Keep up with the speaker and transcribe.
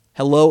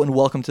Hello and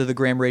welcome to the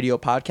Graham Radio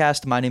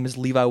Podcast. My name is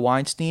Levi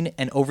Weinstein,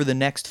 and over the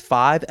next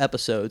 5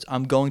 episodes,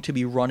 I'm going to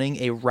be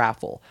running a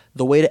raffle.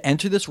 The way to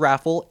enter this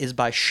raffle is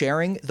by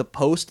sharing the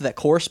post that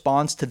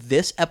corresponds to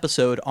this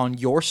episode on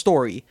your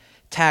story,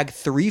 tag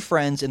 3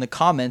 friends in the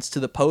comments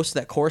to the post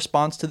that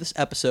corresponds to this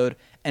episode,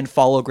 and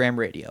follow Graham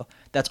Radio.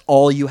 That's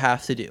all you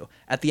have to do.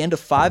 At the end of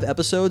 5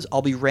 episodes,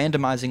 I'll be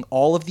randomizing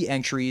all of the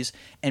entries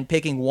and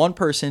picking one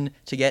person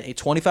to get a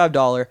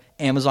 $25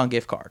 Amazon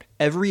gift card.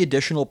 Every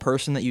additional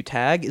person that you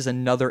tag is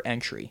another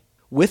entry.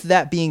 With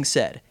that being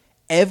said,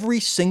 every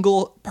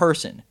single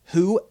person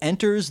who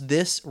enters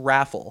this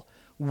raffle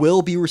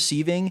will be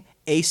receiving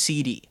a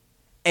CD.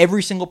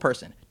 Every single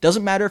person.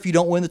 Doesn't matter if you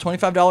don't win the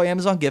 $25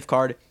 Amazon gift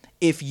card.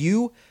 If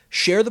you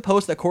share the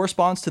post that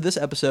corresponds to this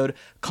episode,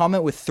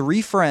 comment with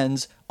 3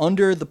 friends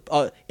under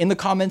the in the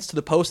comments to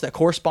the post that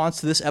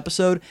corresponds to this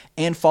episode,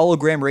 and follow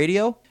Graham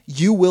Radio,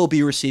 you will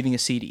be receiving a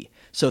CD.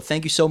 So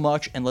thank you so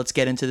much, and let's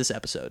get into this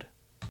episode.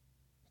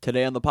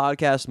 Today on the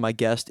podcast, my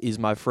guest is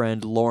my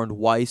friend Lauren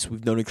Weiss.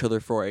 We've known each other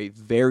for a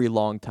very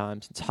long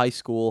time, since high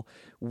school.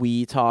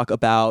 We talk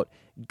about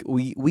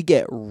we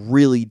get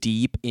really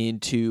deep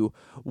into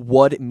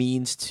what it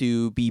means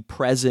to be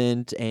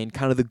present and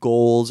kind of the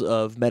goals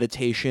of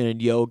meditation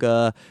and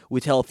yoga. We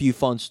tell a few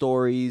fun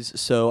stories,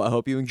 so I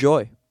hope you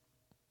enjoy.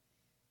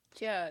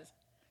 Cheers.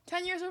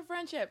 10 years of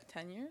friendship.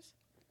 10 years?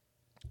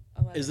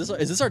 Is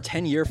this our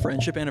 10-year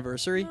friendship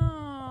anniversary?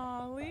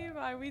 Oh,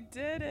 Levi, we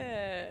did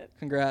it.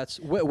 Congrats.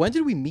 When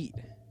did we meet?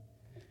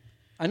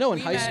 I know in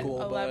we high met school,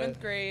 11th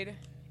grade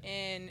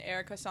in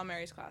Erica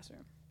Salmeri's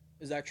classroom.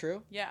 Is that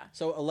true? Yeah.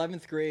 So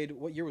 11th grade,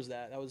 what year was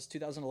that? That was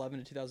 2011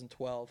 to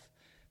 2012.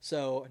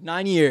 So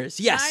 9 years.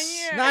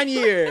 Yes. 9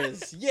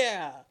 years.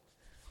 Yeah.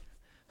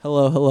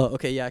 Hello.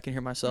 Okay, yeah, I can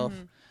hear myself.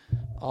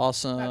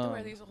 Awesome. I have to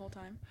wear these the whole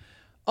time.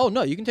 Oh,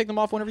 no, you can take them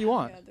off whenever you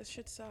want. Yeah, this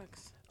shit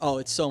sucks. Oh,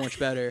 it's so much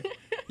better.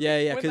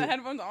 Yeah. With the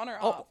headphones on or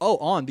off? Oh,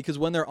 on, because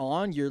when they're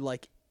on, you're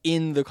like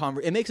in the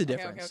conversation. It makes a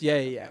difference.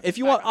 Okay. Yeah. If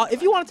you want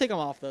to take them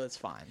off, though, it's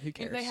fine. Who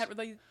cares? They had,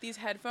 like, these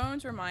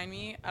headphones remind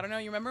me, I don't know,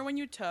 you remember when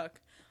you took,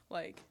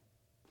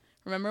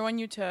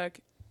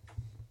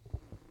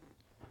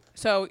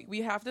 so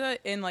we have to,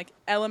 in like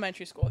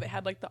elementary school, they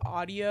had like the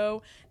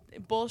audio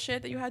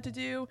bullshit that you had to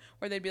do,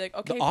 where they'd be like,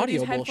 okay, the put audio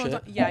these headphones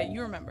bullshit? on. Yeah,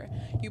 you remember.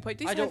 You put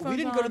these headphones on. We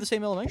didn't go to the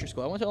same elementary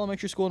school. I went to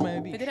elementary school in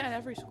Miami Beach. They did it at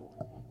every school,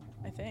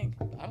 I think.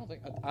 I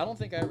don't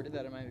think I ever did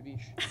that in Miami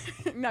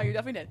Beach. No, you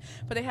definitely did.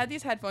 But they had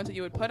these headphones that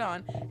you would put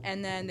on,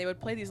 and then they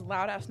would play these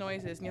loud ass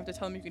noises, and you have to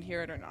tell them you can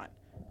hear it or not.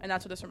 And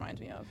that's what this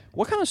reminds me of.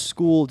 What kind of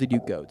school did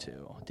you go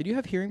to? Did you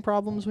have hearing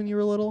problems when you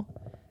were little?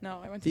 No,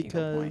 I went to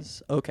Eagle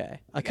Point.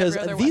 Because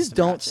every other these Western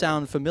don't Bachelor.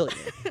 sound familiar.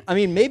 I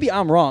mean, maybe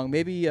I'm wrong.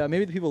 Maybe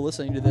the people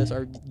listening to this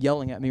are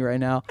yelling at me right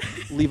now.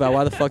 Levi,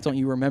 why the fuck don't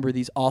you remember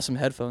these awesome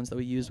headphones that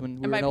we used when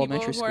we were in elementary school?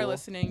 And by people who are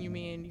listening, you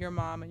mean your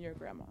mom and your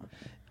grandma.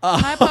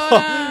 Hi,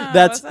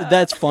 Pona.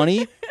 that's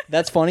funny.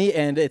 That's funny,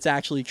 and it's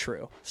actually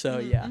true. So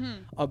yeah,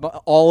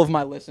 all of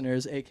my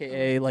listeners,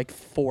 aka like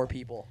 4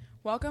 people.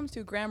 Welcome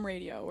to Graham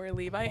Radio, where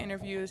Levi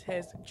interviews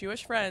his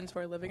Jewish friends who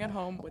are living at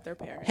home with their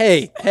parents.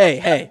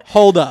 Hey,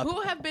 hold up. Who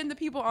have been the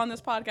people on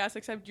this podcast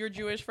except your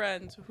Jewish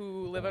friends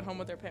who live at home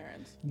with their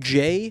parents?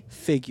 Jay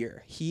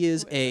Figure. He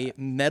is a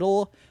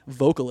metal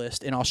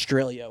vocalist in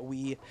Australia.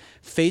 We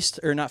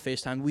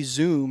we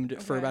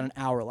Zoomed for about an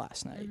hour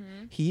last night.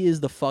 He is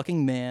the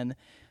fucking man.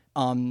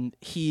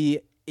 He's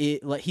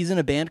in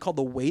a band called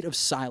The Weight of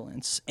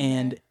Silence,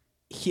 and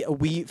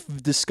we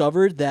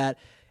discovered that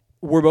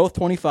we're both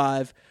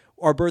 25.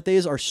 Our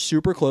birthdays are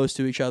super close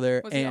to each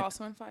other. Was he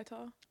also in Phi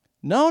Tau?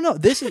 No.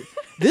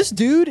 This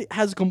dude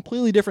has a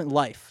completely different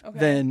life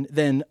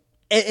than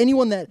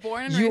anyone that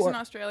born and raised in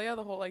Australia.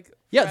 The whole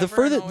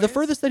the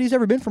furthest that he's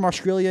ever been from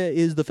Australia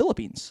is the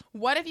Philippines.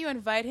 What if you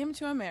invite him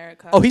to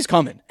America? Oh, he's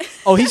coming.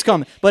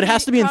 But it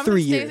has to be in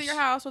 3 years. He stays at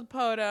your house with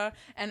Poda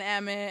and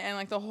Emmett and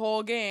like the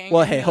whole gang.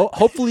 Well, hey,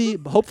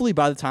 hopefully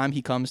by the time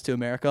he comes to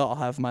America, I'll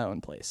have my own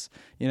place.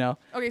 You know.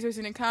 Okay, so he's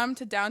gonna come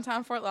to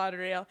downtown Fort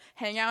Lauderdale,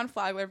 hang out in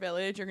Flagler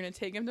Village. You're gonna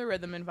take him to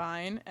Rhythm and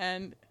Vine,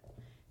 and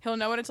he'll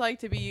know what it's like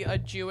to be a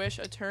Jewish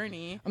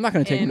attorney. I'm not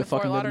gonna take him to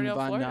Fort fucking Rhythm and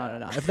Vine.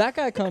 No. If that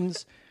guy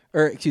comes.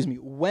 Or, excuse me,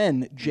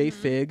 when Jay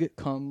Fig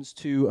comes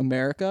to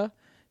America,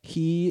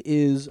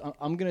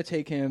 I'm going to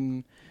take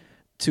him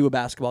to a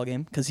basketball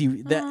game because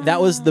that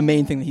was the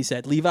main thing that he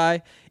said. Levi,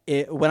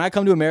 when I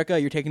come to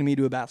America, you're taking me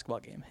to a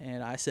basketball game.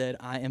 And I said,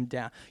 I am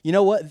down. You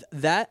know what?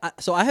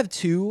 So I have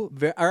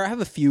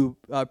a few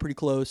pretty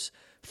close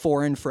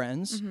foreign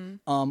friends.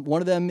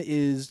 One of them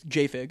is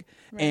Jay Fig,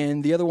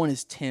 and the other one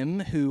is Tim,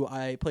 who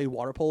I played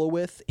water polo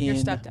with. Your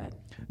stepdad.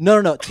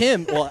 No.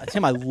 Tim. Well,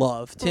 Tim, I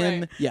love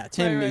Tim. Right. Yeah,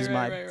 Tim is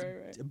my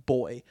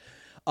boy.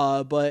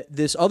 But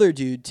this other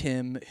dude,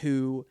 Tim,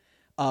 who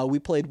we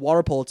played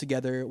water polo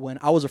together when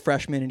I was a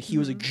freshman and he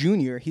was a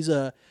junior. He was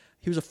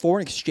a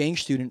foreign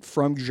exchange student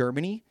from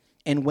Germany,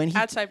 and when he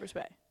at Cypress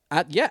Bay.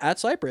 At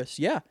Cypress.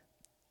 Yeah,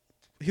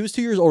 he was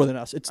 2 years older than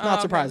us. It's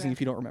not surprising if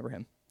you don't remember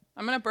him.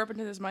 I'm gonna burp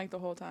into this mic the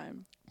whole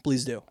time.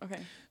 Please do. Okay.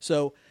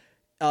 So,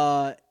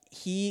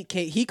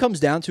 he comes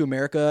down to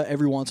America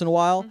every once in a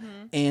while,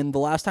 and the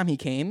last time he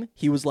came,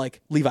 he was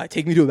like, Levi,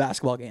 take me to a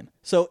basketball game.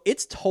 So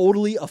it's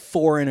totally a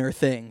foreigner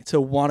thing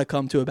to want to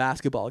come to a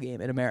basketball game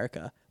in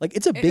America. Like,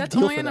 it's a big That's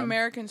deal only for an them.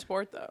 American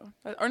sport, though.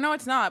 Or no,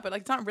 it's not. But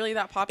like, it's not really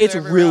that popular. It's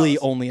everywhere really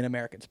else. only an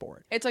American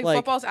sport. It's like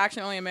football's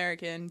actually only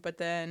American, but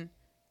then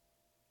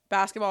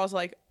basketball is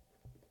like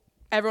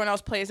everyone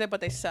else plays it,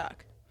 but they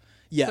suck.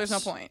 Yes. So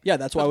there's no point. Yeah,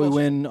 that's why we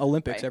win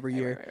Olympics every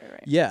year.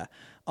 Right. Yeah.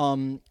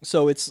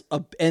 So it's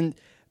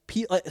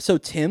so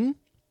Tim,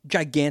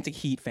 gigantic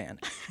Heat fan.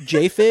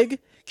 J-Fig,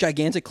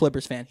 gigantic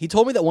Clippers fan. He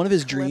told me that one of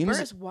his dreams.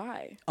 Clippers?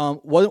 Why?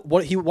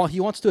 What he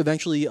wants to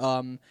eventually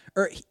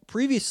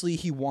previously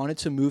he wanted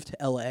to move to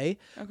LA,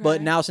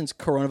 but now since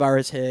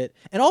coronavirus hit,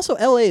 and also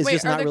LA is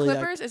just not really. Wait, are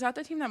the Clippers? Is that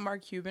the team that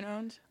Mark Cuban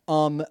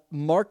owns?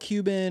 Mark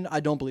Cuban, I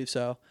don't believe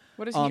so.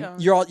 What does he own?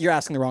 You're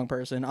asking the wrong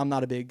person. I'm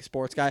not a big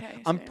sports guy.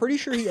 Okay, I'm same. pretty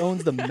sure he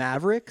owns the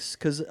Mavericks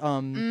because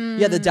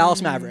the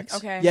Dallas Mavericks.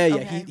 Okay. Yeah.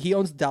 Okay. He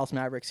owns the Dallas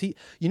Mavericks.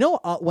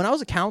 When I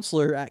was a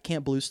counselor at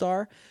Camp Blue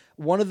Star,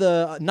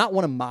 not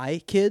one of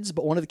my kids,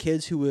 but one of the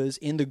kids who was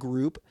in the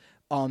group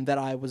that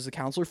I was a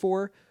counselor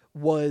for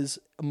was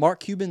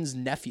Mark Cuban's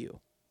nephew.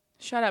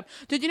 Shut up.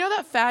 Did you know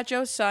that Fat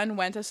Joe's son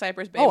went to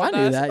Cypress Bay Oh, with I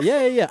knew us? that.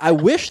 Yeah. I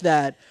wish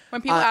that When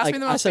people ask me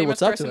the most said famous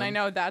what's up to person him. I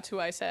know, that's who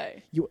I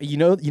say. You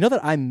know that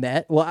I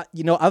met. Well,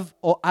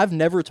 I've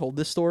never told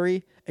this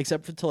story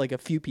except for to like a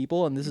few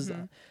people, and this is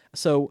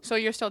so. So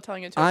you're still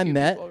telling it to a few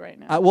people right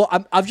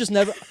now. I've just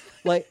never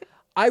like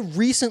I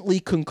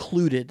recently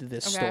concluded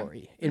this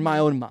story in my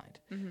own mind.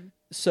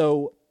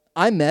 So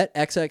I met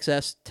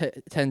XXS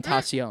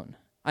Tentacion.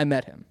 I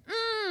met him.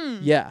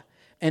 Yeah.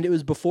 And it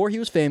was before he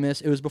was famous.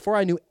 It was before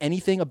I knew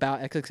anything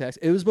about XXX.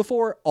 It was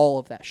before all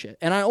of that shit.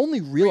 And I only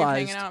realized... Were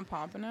you hanging out in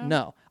Pompano?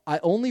 No. I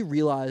only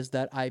realized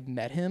that I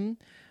met him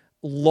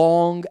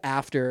long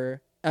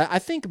after... I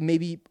think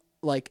maybe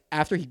like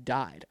after he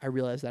died, I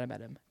realized that I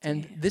met him.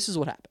 And this is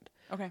what happened.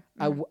 Okay.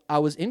 I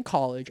was in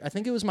college. I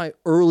think it was my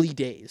early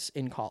days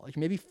in college,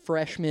 maybe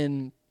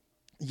freshman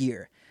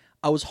year.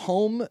 I was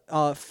home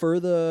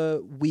for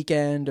the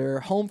weekend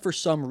or home for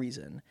some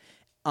reason.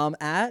 I'm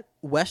at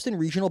Weston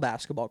Regional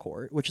Basketball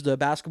Court, which is a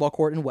basketball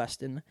court in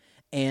Weston,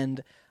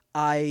 and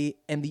I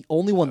am the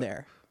only one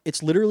there.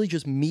 It's literally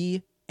just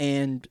me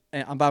and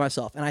I'm by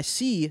myself, and I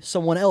see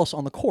someone else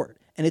on the court,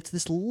 and it's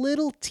this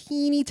little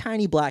teeny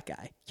tiny black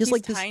guy. He's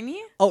like this,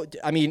 tiny? Oh,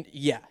 I mean,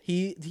 yeah.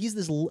 He's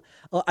this.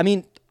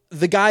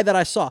 The guy that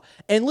I saw,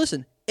 and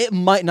listen, it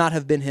might not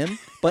have been him,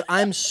 but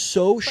I'm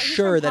so But he's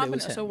sure from that it Pompano,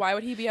 was him. So why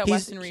would he be at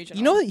Weston Regional?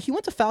 You know, he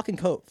went to Falcon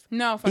Cove.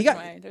 No fucking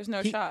way. There's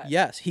no shot.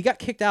 Yes, he got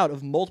kicked out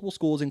of multiple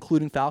schools,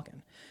 including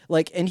Falcon.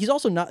 Like, and he's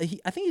also not.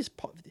 I think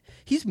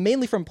he's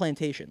mainly from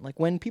Plantation. Like,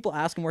 when people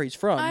ask him where he's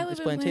from, I it's live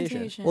in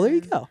Plantation. Well, there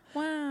you go.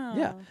 Wow.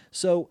 Yeah.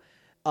 So,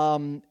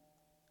 I'm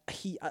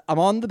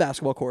on the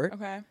basketball court.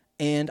 Okay.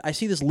 And I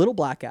see this little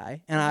black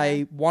guy, and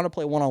I want to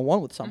play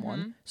one-on-one with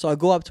someone. So I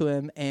go up to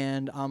him,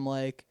 and I'm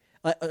like,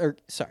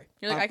 sorry.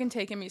 You're like, I can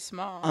take him. He's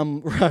small.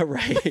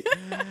 Right.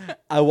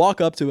 I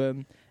walk up to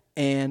him,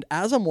 and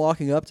as I'm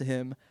walking up to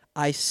him,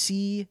 I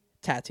see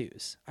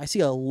tattoos. I see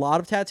a lot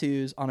of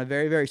tattoos on a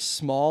very, very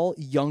small,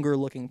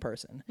 younger-looking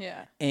person.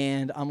 Yeah.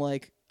 And I'm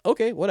like,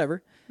 okay,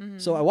 whatever.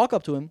 So I walk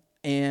up to him,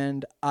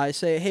 and I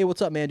say, hey,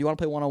 what's up, man? Do you want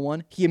to play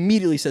one-on-one? He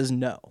immediately says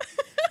no.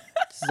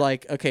 It's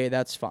like, okay,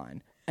 that's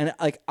fine. And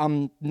like,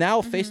 I'm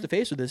now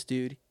face-to-face with this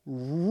dude,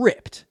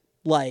 ripped,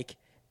 like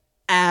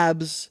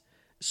abs,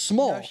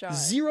 small, No shot.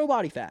 zero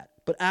body fat,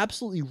 but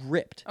absolutely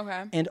ripped.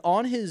 Okay. And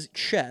on his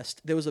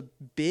chest, there was a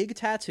big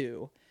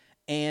tattoo,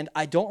 and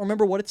I don't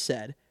remember what it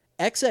said.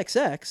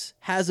 XXX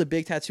has a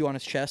big tattoo on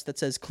his chest that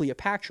says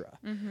Cleopatra.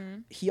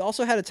 He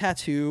also had a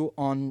tattoo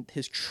on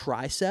his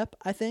tricep,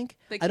 I think.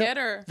 The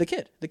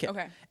kid. The kid.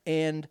 Okay.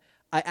 And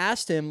I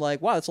asked him,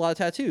 like, wow, that's a lot of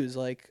tattoos.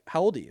 Like, how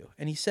old are you?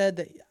 And he said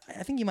that,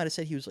 I think he might have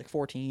said he was like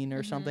 14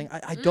 or something.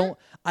 I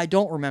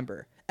don't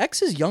remember.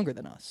 X is younger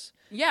than us.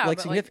 Yeah. Like,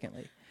 but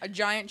significantly. a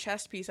giant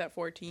chest piece at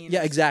 14.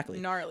 Yeah, exactly.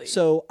 Gnarly.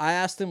 So I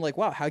asked him, like,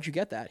 wow, how'd you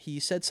get that? He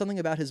said something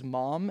about his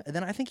mom, and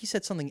then I think he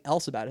said something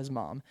else about his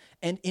mom.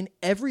 And in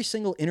every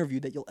single interview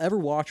that you'll ever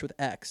watch with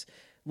X,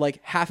 like,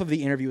 half of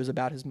the interview is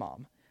about his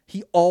mom.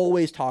 He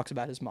always talks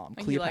about his mom,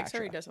 And Cleopatra. he likes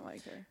her, he doesn't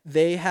like her.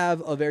 They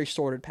have a very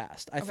sordid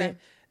past. I think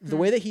the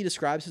way that he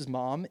describes his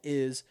mom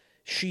is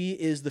she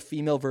is the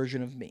female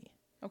version of me.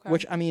 Okay.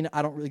 Which, I mean,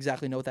 I don't really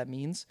exactly know what that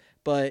means,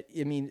 but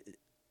I mean,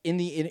 in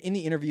the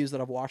interviews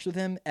that I've watched with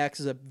him, X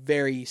is a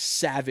very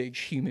savage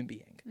human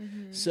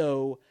being.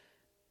 So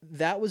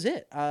that was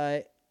it.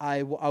 I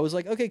was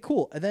like, okay,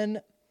 cool. And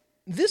then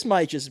this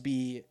might just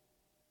be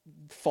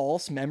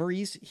false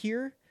memories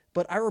here,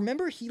 but I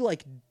remember he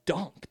like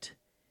dunked.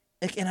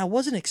 Like, and I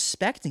wasn't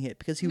expecting it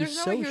because he was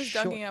so There's no way he was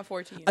short. dunking at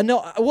 14. No,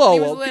 whoa, He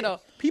was whoa,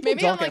 little. People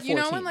Maybe dunk on, at like, 14. you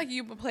know when like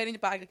you played in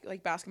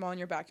basketball in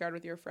your backyard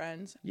with your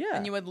friends? Yeah.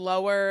 And you would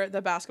lower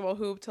the basketball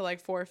hoop to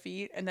like 4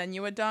 feet and then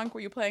you would dunk? Were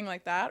you playing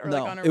like that? Or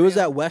No, like on a it was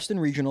real? at Weston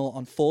Regional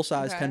on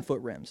full-size Okay.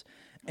 10-foot rims.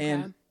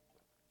 And Okay.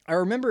 I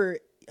remember,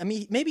 I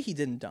mean, maybe he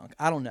didn't dunk.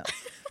 I don't know.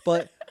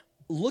 But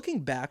looking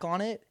back on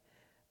it,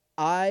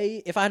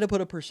 if I had to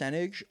put a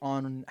percentage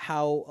on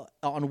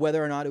on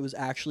whether or not it was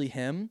actually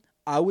him,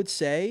 I would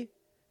say,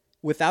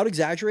 without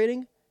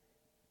exaggerating,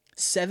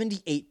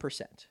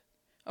 78%.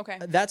 Okay.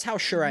 That's how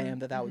sure I am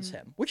that was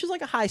him, which is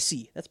like a high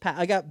C.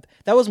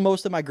 That was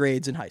most of my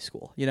grades in high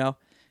school,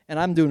 and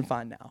I'm doing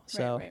fine now.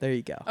 So Right. there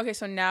you go. Okay,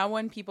 so now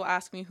when people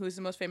ask me who's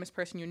the most famous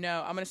person you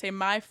know, I'm going to say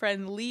my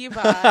friend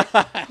Levi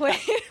played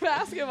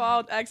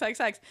basketball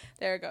XXX.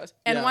 There it goes.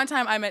 And Yeah. one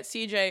time I met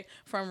CJ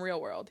from Real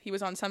World. He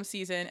was on some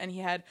season and he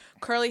had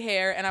curly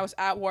hair and I was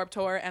at Warped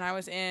Tour and I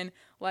was in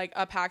like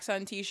a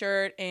PacSun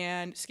t-shirt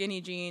and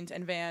skinny jeans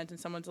and Vans and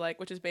someone's like,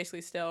 which is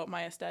basically still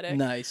my aesthetic.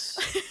 Nice.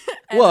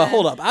 And Well, then-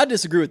 hold up. I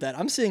disagree with that.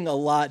 I'm seeing a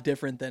lot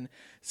different than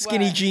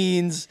skinny What?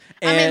 jeans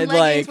I mean and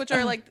leggings, like. which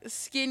are like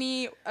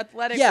skinny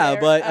athletic Yeah,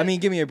 wear, but I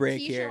mean, give me a break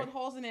t-shirt here. with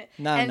holes in it.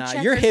 No, and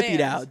you're checkers hippied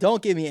Vans. out.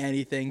 Don't give me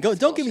anything.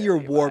 Don't give me your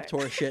bullshit, Warped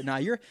Levi. Tour shit. Nah,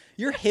 you're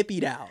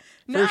hippied out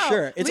for No,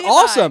 sure. It's Levi,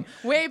 awesome.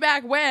 Way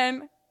back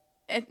when.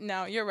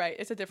 No, you're right.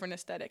 It's a different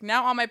aesthetic.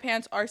 Now all my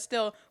pants are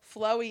still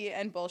flowy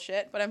and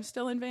bullshit, but I'm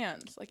still in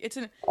Vans. Like it's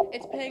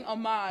paying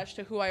homage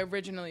to who I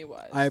originally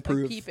was. I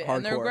approve. Like, keep it, Hardcore.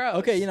 and they're gross.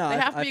 Okay, they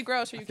have to be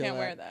gross or I you feel can't that.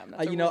 wear them.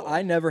 That's a You know, rule.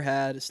 I never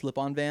had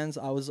slip-on Vans.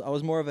 I was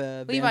more of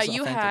a Vans Levi,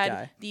 you authentic had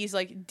guy. these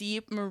like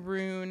deep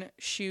maroon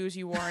shoes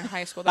you wore in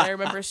high school that I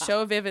remember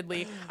so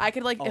vividly. I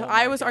could if Oh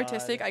I my was God.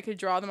 artistic, I could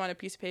draw them on a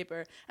piece of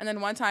paper. And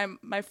then one time,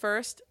 my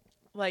first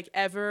like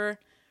ever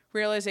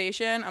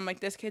realization, I'm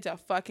like, this kid's a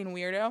fucking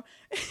weirdo.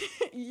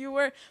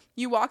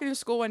 You walk into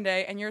school one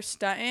day and you're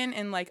stunting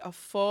in like a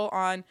full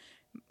on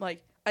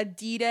like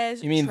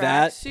Adidas. You mean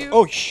that? tracksuit.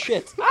 Oh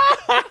shit!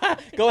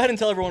 Go ahead and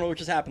tell everyone what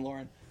just happened,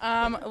 Lauren.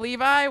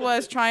 Levi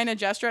was trying to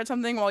gesture at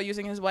something while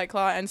using his White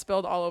Claw and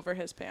spilled all over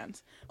his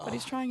pants. But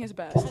he's trying his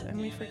best,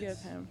 and we damn forgive it.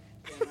 him.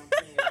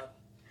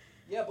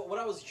 Yeah, but what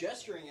I was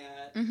gesturing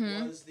at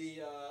was the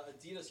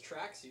Adidas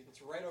tracksuit.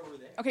 It's right over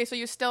there. Okay, so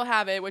you still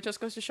have it, which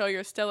just goes to show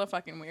you're still a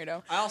fucking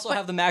weirdo. I also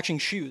have the matching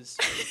shoes.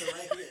 They're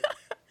right here.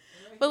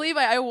 But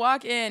Levi, I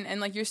walk in and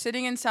like you're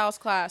sitting in Sal's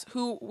class,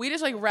 who we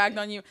just like ragged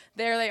on you.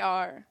 There they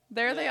are.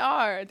 There they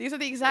are. These are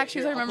the exact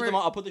shoes I remember.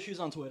 I'll put the shoes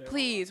on Twitter.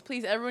 Please,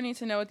 everyone needs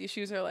to know what these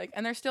shoes are like,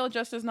 and they're still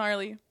just as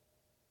gnarly.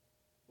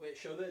 Wait,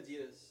 show the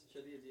Adidas. Show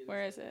the Adidas.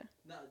 Where is it?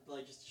 No,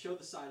 like just show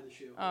the side of the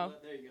shoe. Oh.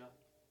 There you go.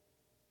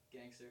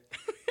 Gangster.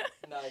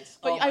 Nice.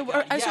 But Oh my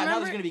God. I just now remember-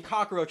 there's gonna be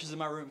cockroaches in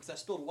my room because I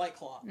spilled White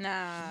Claw.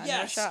 Nah. no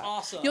Yes, shot.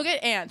 awesome. You'll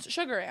get ants,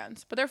 sugar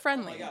ants, but they're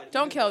friendly. God,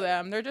 Don't even kill better.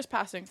 them. They're just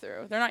passing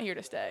through. They're not here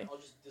to stay. I'll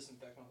just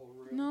disinfect my whole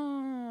room.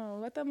 No,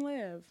 let them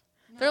live.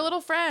 They're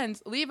little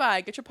friends.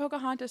 Levi, get your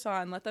Pocahontas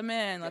on. Let them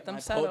in. Let them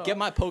settle. Get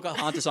my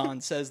Pocahontas on,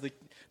 says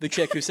the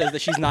chick who says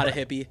that she's not a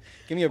hippie.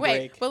 Give me a Wait,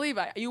 break. but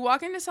Levi, you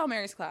walk into Sal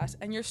Mary's class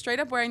and you're straight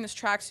up wearing this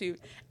tracksuit.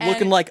 and-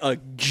 Looking like a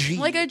G.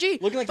 Like a G.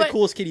 Looking like But- the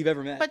coolest kid you've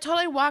ever met. But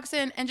totally walks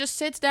in and just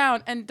sits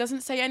down and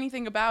doesn't say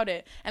anything about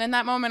it. And in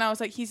that moment, I was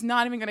like, he's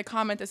not even going to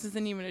comment. This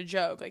isn't even a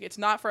joke. Like, it's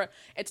not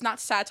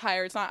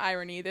satire. It's not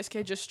irony. This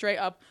kid just straight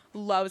up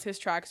loves his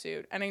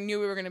tracksuit. And I knew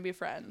we were going to be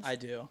friends. I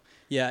do.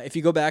 Yeah, if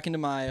you go back into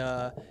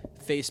my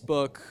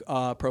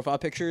Facebook profile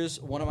pictures,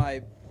 one of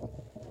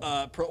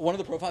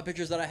the profile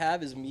pictures that I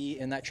have is me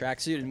in that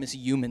tracksuit in Miss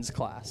Human's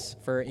class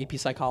for AP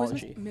Was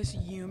Psychology. Miss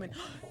Human.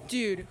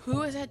 Dude, who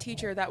was that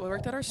teacher that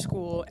worked at our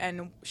school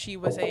and she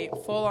was a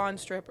full-on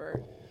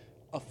stripper?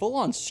 A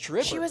full-on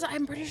stripper.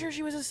 I'm pretty sure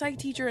she was a psych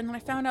teacher, and then I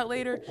found out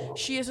later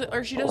she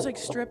does like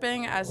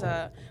stripping as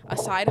a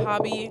side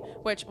hobby,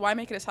 which why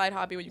make it a side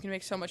hobby when you can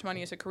make so much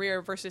money as a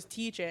career versus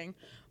teaching?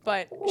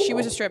 But she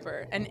was a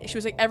stripper, and she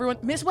was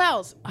like Miss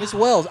Wells. Miss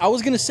Wells. I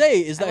was gonna say,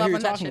 is that love who you're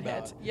when that talking shit about?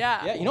 hits.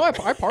 Yeah. Yeah. You know, I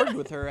partied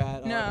with her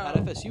at No. at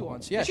FSU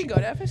once. Yeah. Did she go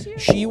to FSU?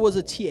 She was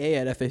a TA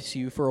at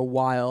FSU for a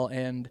while,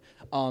 and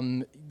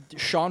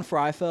Sean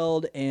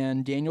Freifeld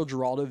and Daniel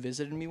Giraldo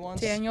visited me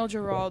once. Daniel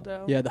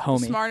Giraldo. Yeah, the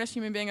homie. Smartest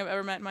human being I've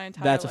ever met in my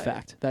entire That's life. a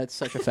fact. That's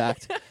such a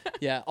fact.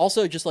 Yeah.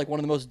 Also, just like one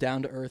of the most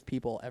down-to-earth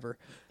people ever.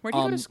 Where'd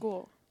you go to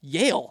school?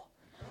 Yale.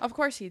 Of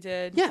course he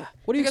did. Yeah.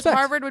 What do you Because expect?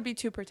 Harvard would be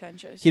too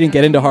pretentious. He didn't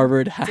get into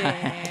Harvard.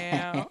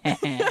 Damn.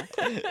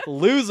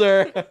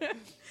 Loser.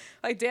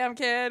 Like, damn,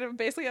 kid.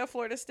 Basically at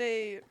Florida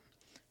State.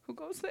 Who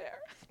goes there?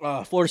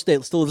 Florida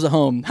State still lives at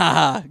home.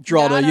 Haha.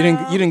 Giraldo, you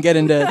Got him. didn't get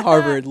into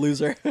Harvard,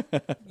 loser.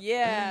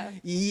 Yeah.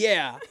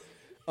 Yeah.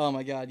 Oh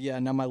my God. Yeah.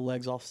 Now my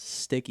legs all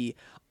sticky.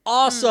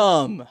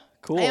 Awesome.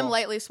 Cool. I am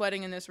lightly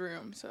sweating in this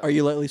room. So Are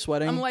you lightly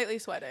sweating? I'm lightly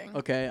sweating.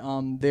 Okay.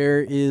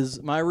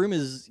 My room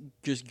is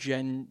just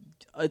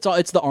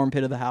it's the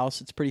armpit of the house.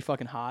 It's pretty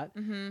fucking hot.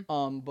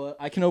 But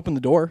I can open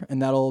the door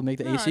and that'll make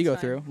the No, AC it's go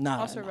fine. through.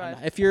 Nah. I'll survive.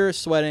 If you're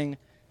sweating,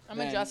 I'm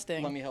then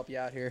adjusting. Let me help you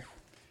out here.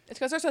 It's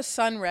because there's a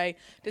sun ray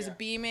just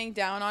beaming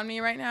down on me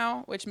right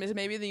now, which is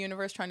maybe the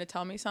universe trying to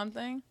tell me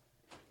something.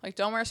 Like,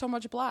 don't wear so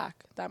much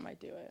black. That might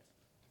do it.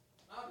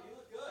 Oh, you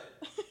look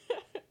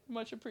good.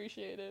 Much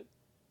appreciated.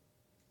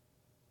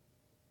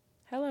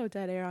 Hello,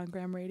 Dead Air on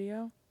Graham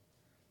Radio.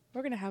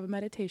 We're going to have a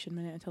meditation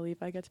minute until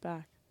Levi gets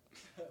back.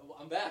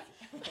 I'm back.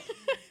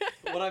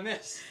 What'd I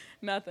miss?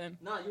 Nothing.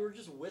 Nah, you were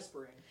just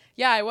whispering.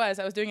 Yeah, I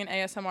was doing an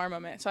ASMR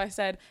moment. So I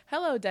said,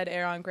 hello, dead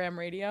air on Graham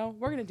Radio.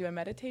 We're going to do a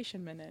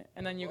meditation minute.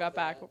 And then you got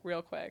back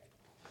real quick.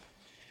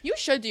 You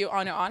should do,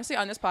 honestly,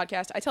 on this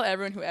podcast, I tell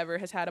everyone who ever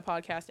has had a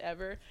podcast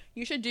ever,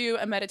 you should do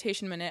a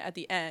meditation minute at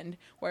the end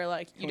where,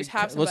 like, you just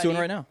have somebody. Let's do it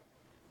right now.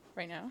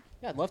 Right now?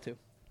 Yeah, I'd love to.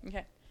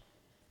 Okay.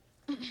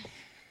 I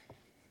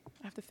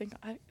have to think.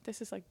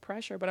 This is, like,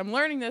 pressure, but I'm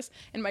learning this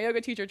in my yoga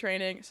teacher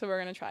training, so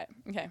we're going to try it.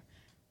 Okay.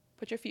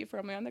 Put your feet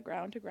firmly on the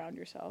ground to ground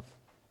yourself.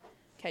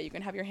 Okay, you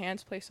can have your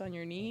hands placed on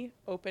your knee,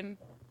 open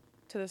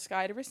to the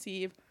sky to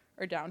receive,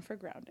 or down for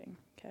grounding.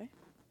 Okay?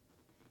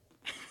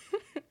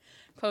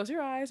 Close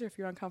your eyes, or if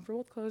you're uncomfortable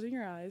with closing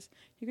your eyes,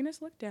 you can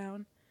just look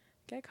down,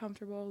 get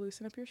comfortable,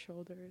 loosen up your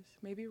shoulders,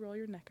 maybe roll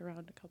your neck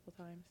around a couple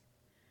times.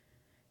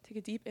 Take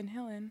a deep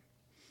inhale in.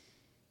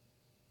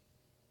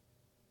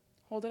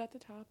 Hold it at the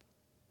top.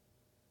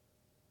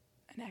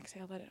 And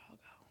exhale, let it all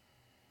go.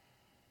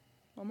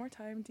 One more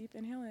time, deep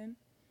inhale in.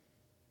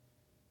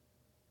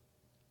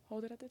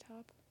 Hold it at the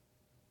top.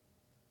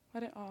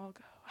 Let it all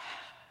go.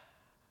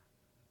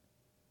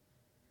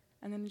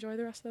 And then enjoy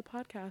the rest of the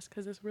podcast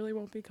because this really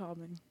won't be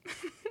calming.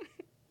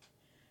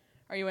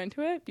 Are you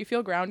into it? Do you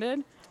feel grounded?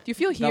 Do you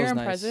feel here and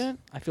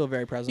present? I feel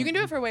very present. You can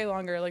do it for way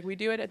longer. Like, we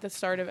do it at the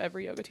start of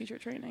every yoga teacher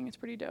training. It's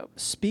pretty dope.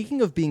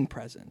 Speaking of being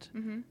present,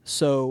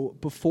 so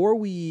before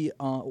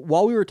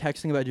while we were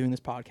texting about doing this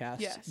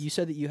podcast, you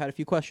said that you had a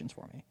few questions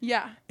for me.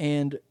 Yeah.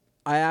 And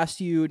I asked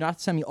you not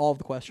to send me all of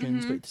the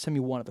questions, but to send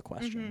me one of the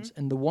questions.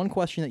 And the one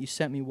question that you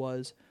sent me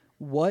was,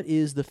 what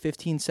is the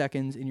 15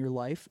 seconds in your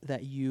life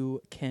that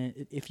you can,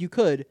 if you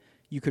could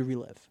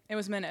relive? It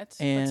was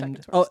minutes. And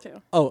seconds works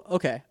too.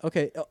 Okay.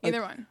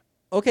 Either one.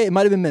 Okay, it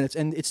might have been minutes,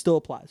 and it still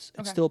applies.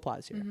 It Okay. still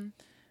applies here.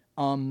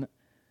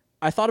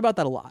 I thought about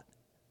that a lot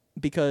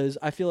because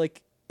I feel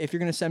like if you're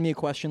gonna send me a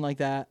question like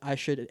that, I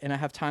should, and I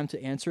have time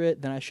to answer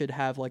it, then I should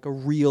have like a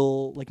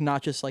real, like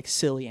not just like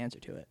silly answer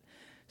to it.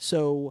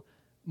 So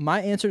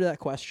my answer to that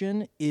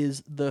question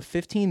is the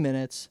 15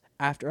 minutes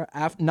after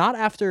not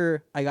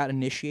after I got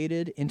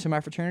initiated into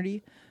my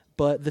fraternity,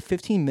 but the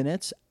 15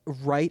 minutes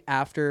right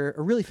after,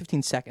 or really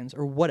 15 seconds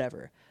or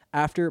whatever,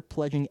 after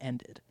pledging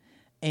ended.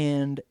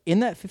 And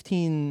in that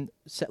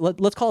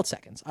let's call it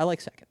seconds. I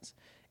like seconds.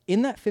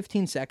 In that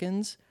 15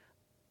 seconds,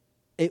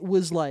 it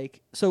was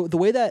like, so the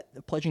way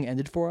that pledging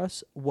ended for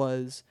us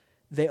was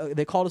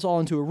they called us all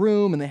into a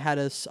room and they had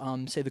us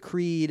say the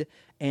creed.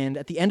 And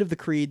at the end of the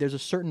creed, there's a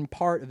certain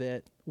part of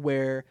it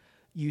where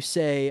you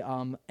say,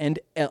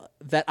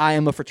 that I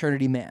am a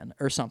fraternity man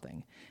or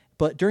something.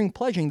 But during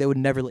pledging, they would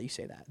never let you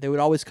say that. They would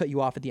always cut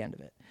you off at the end of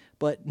it.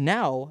 But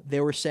now they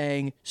were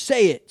saying,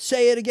 say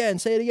it again.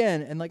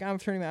 And like, I'm a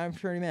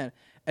fraternity man.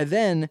 And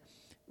then,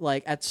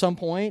 like, at some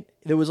point,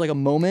 there was like a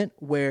moment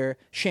where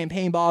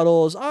champagne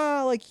bottles,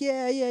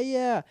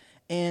 yeah.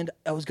 And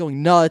I was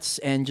going nuts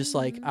and just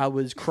like, I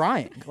was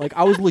crying. Like,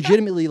 I was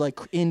legitimately like,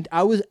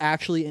 I was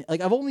actually,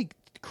 like, I've only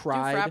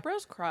cried. Do frat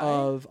bros cry?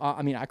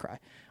 I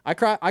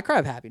cry. I cry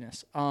of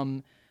happiness.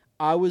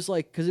 I was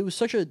like, because it was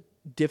such a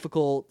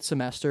difficult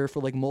semester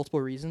for like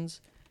multiple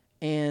reasons.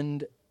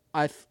 And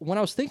when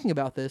I was thinking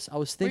about this, I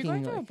was thinking, were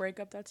you going like, through a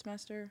breakup that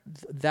semester?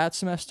 That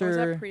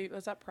semester. Or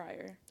was that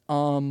prior?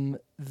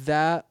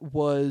 That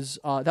was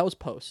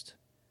post.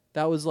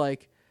 That was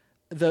like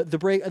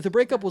the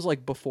breakup was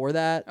like before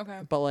that.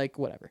 Okay. But like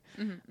whatever.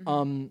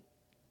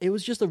 It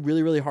was just a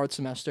really, really hard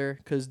semester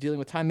because dealing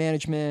with time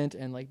management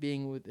and like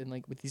being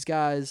with these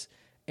guys.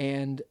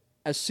 And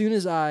as soon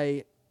as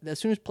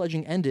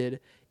pledging ended,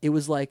 it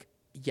was like,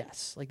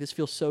 yes, like this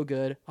feels so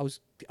good.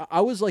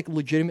 I was like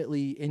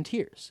legitimately in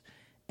tears.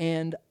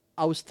 And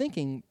I was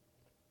thinking,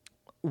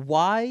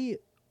 why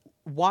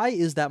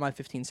is that my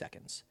 15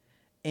 seconds?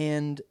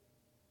 And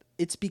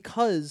it's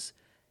because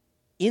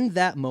in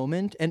that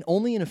moment, and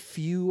only in a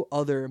few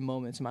other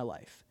moments in my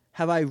life,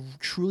 have I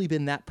truly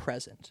been that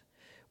present,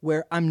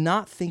 where I'm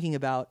not thinking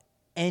about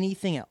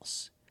anything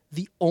else.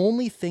 The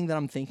only thing that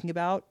I'm thinking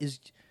about is,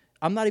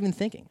 I'm not even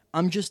thinking.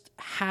 I'm just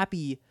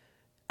happy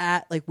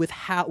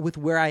with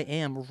where I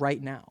am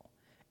right now.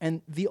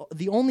 And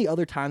the only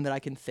other time that I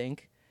can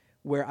think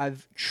where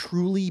I've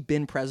truly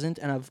been present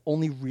and I've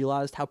only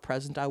realized how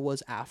present I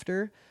was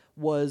after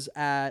was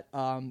at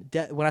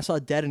when I saw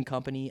Dead and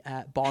Company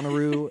at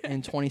Bonnaroo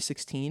in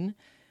 2016.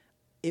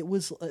 It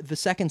was the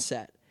second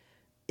set.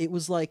 It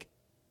was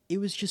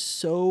just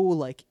so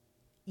like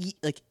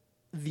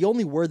the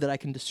only word that I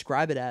can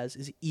describe it as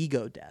is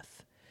ego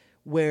death,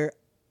 where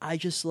I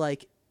just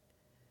like,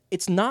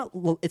 it's not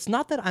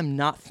that I'm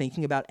not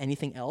thinking about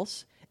anything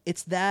else.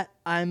 It's that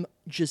I'm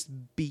just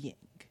being.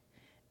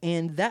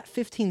 And that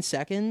 15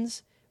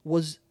 seconds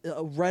was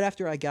right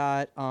after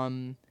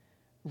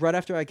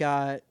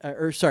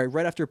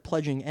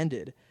pledging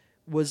ended,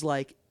 was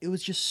like, it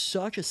was just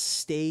such a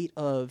state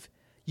of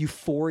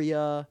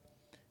euphoria.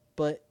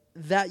 But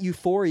that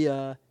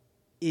euphoria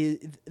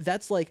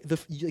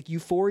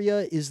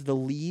euphoria is the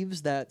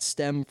leaves that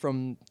stem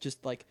from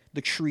just like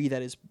the tree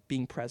that is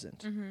being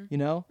present, you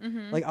know?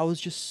 Like, I was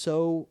just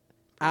so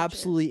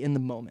absolutely in the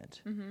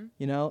moment,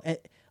 you know? And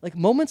like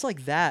moments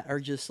like that are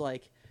just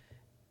like,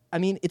 I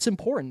mean, it's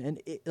important,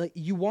 and like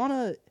you want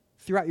to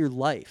throughout your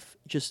life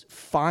just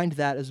find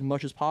that as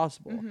much as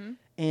possible.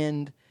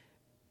 And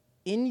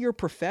in your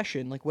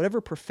profession, like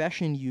whatever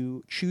profession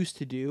you choose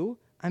to do,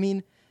 I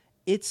mean,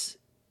 it's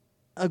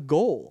a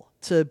goal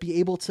to be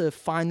able to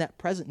find that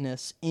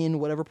presentness in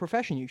whatever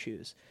profession you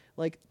choose.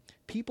 Like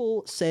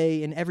people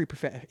say in every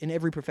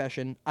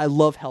profession, I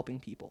love helping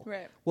people.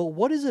 Right. Well,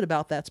 what is it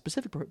about that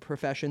specific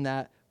profession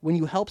that when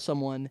you help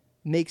someone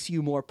makes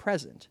you more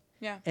present?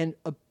 Yeah. And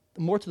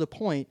more to the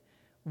point,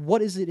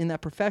 what is it in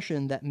that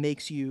profession that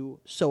makes you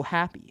so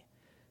happy?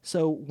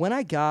 So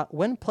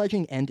when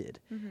pledging ended,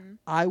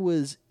 I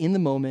was in the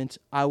moment,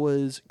 I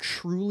was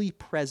truly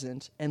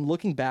present, and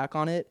looking back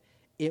on it,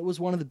 it was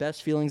one of the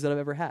best feelings that I've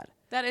ever had.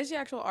 That is the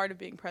actual art of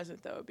being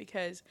present, though,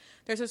 because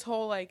there's this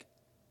whole, like,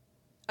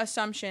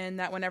 assumption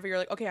that whenever you're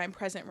like, okay, I'm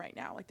present right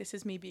now, like, this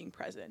is me being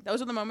present.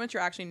 Those are the moments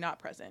you're actually not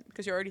present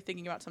because you're already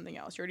thinking about something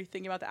else. You're already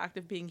thinking about the act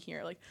of being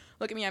here. Like,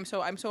 look at me, I'm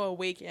so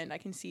awakened, I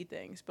can see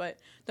things. But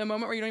the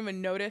moment where you don't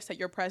even notice that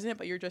you're present,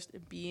 but you're just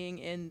being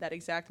in that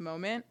exact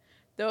moment,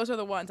 those are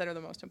the ones that are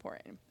the most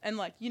important. And,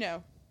 like, you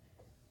know,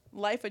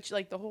 life,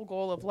 like, the whole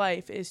goal of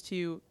life is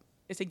to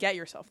get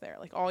yourself there.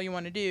 Like, all you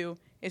want to do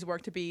is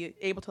work to be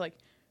able to, like,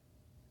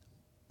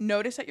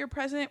 notice that you're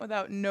present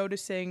without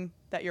noticing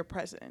that you're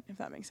present, if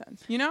that makes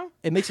sense. You know?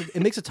 It makes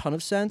a ton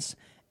of sense,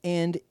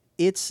 and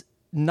it's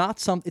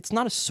not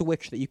a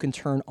switch that you can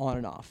turn on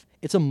and off.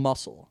 It's a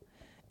muscle.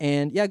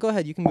 And yeah, go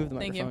ahead. You can move the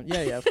Thank microphone.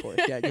 you. Yeah, of course.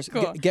 Yeah, just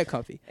Cool. get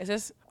comfy. Is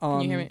this?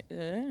 Can you hear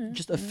me?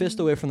 Just a fist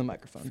away from the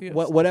microphone.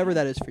 Beautiful. Whatever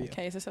that is for you.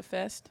 Okay, is this a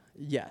fist?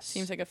 Yes.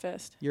 Seems like a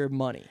fist. Your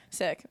money.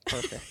 Sick.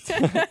 Perfect.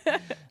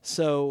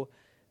 So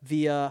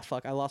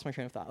I lost my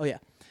train of thought. Oh yeah.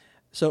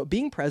 So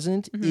being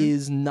present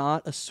is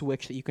not a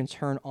switch that you can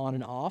turn on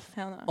and off.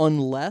 Hell no.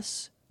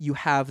 Unless you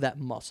have that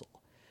muscle.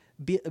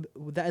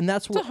 And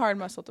that's It's a hard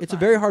muscle to It's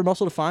find. a very hard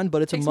muscle to find,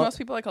 but it's takes a most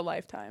people like a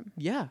lifetime.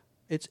 Yeah.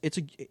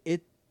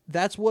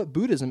 That's what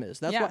Buddhism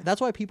is. Yeah. That's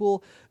why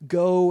people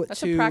go That's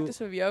to a practice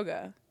of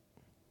yoga.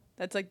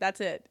 That's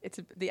it. It's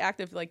the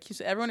act of, like,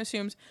 everyone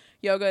assumes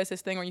yoga is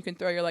this thing where you can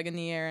throw your leg in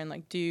the air and,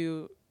 like,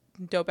 do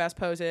dope ass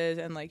poses,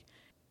 and, like,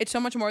 it's so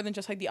much more than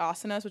just, like, the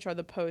asanas, which are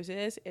the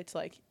poses. It's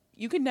like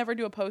you could never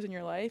do a pose in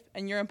your life,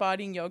 and you're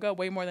embodying yoga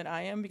way more than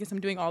I am because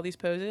I'm doing all these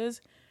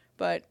poses.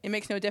 But it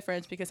makes no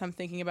difference because I'm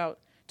thinking about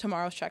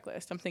tomorrow's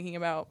checklist. I'm thinking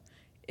about,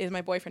 is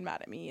my boyfriend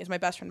mad at me? Is my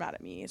best friend mad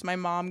at me? Is my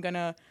mom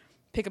gonna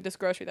pick up this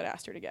grocery that I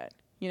asked her to get?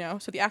 You know?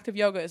 So the act of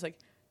yoga is, like,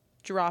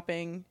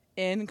 dropping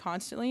in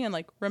constantly and,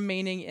 like,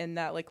 remaining in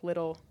that, like,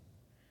 little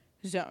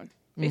zone,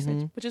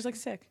 basically, which is, like,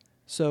 sick.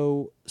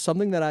 So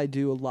something that I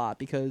do a lot,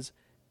 because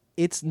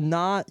it's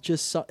not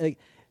just like,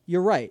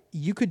 you're right.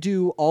 You could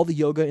do all the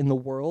yoga in the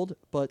world,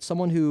 but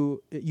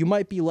you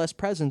might be less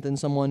present than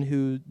someone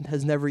who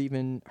has never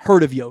even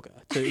heard of yoga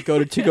to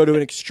go to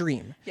an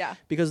extreme. Yeah.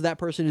 Because that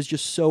person is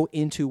just so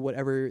into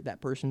whatever that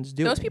person's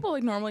doing. Those people,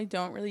 like, normally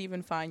don't really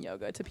even find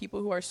yoga. It's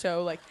people who are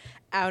so, like,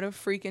 out of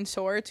freaking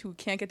sorts, who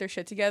can't get their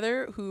shit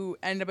together, who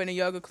end up in a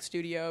yoga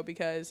studio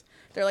because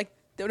they're, like,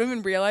 they don't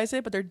even realize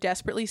it, but they're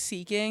desperately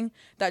seeking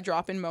that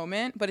drop-in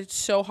moment. But it's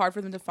so hard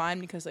for them to find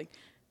because, like,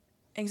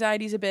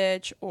 anxiety's a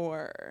bitch,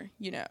 or,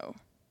 you know,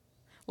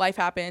 life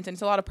happens, and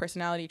it's a lot of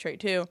personality trait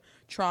too,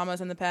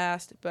 traumas in the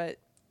past. But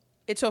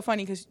it's so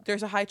funny because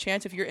there's a high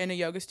chance if you're in a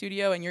yoga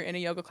studio and you're in a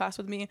yoga class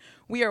with me,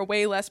 we are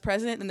way less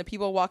present than the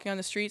people walking on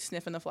the street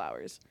sniffing the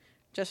flowers.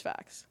 Just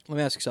facts. Let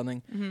me ask you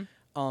something.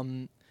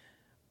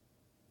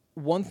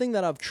 One thing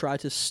that I've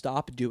tried to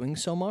stop doing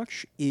so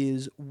much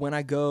is when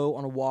I go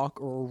on a walk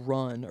or a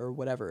run or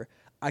whatever,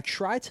 I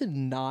try to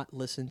not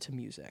listen to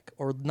music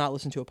or not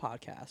listen to a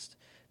podcast.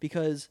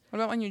 Because What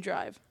about when you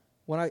drive?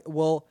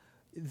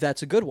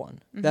 That's a good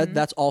one.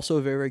 That's also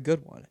a very, very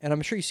good one. And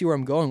I'm sure you see where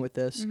I'm going with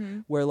this,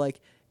 where, like,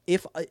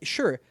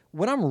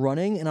 when I'm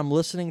running and I'm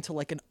listening to,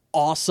 like, an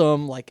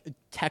awesome, like,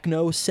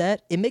 techno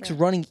set, it makes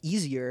running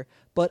easier,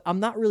 but I'm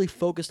not really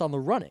focused on the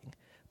running.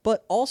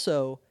 But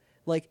also,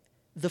 like,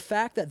 the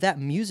fact that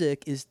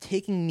music is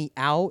taking me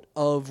out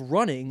of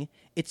running,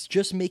 it's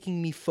just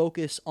making me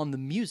focus on the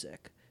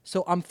music.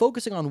 So I'm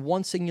focusing on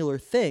one singular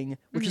thing,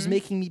 which is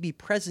making me be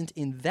present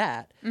in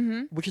that,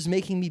 which is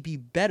making me be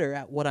better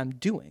at what I'm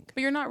doing.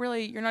 But you're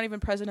not even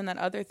present in that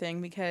other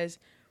thing, because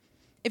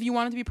if you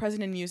wanted to be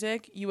present in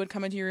music, you would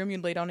come into your room,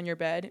 you'd lay down in your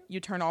bed,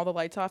 you'd turn all the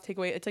lights off, take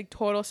away, it's like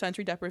total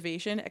sensory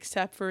deprivation,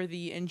 except for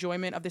the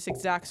enjoyment of this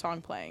exact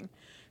song playing.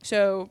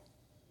 So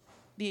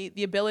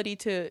the ability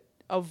to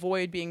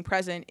avoid being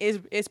present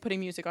is putting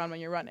music on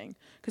when you're running.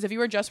 Because if you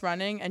were just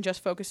running and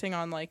just focusing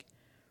on, like,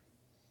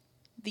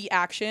 the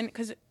action,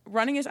 because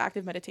running is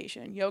active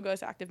meditation, yoga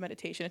is active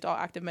meditation, it's all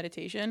active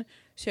meditation.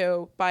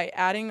 So by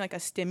adding, like, a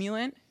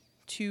stimulant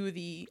to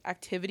the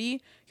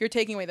activity, you're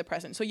taking away the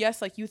present. So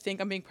yes, like, you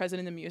think I'm being present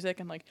in the music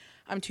and, like,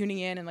 I'm tuning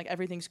in and, like,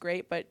 everything's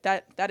great, but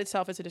that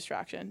itself is a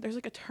distraction. There's,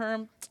 like, a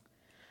term,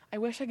 I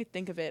wish I could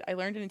think of it, I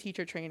learned it in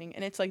teacher training,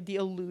 and it's, like, the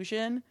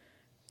illusion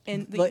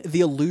in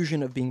the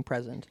illusion of being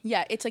present.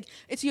 Yeah, it's like,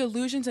 it's the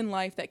illusions in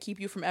life that keep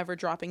you from ever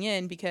dropping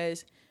in,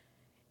 because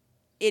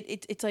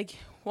it's like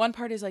one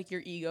part is like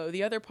your ego.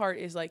 The other part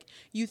is like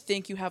you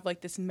think you have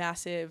like this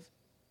massive.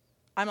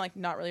 I'm like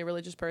not really a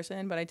religious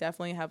person, but I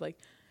definitely have like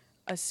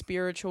a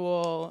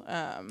spiritual.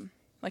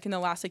 Like in the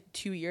last like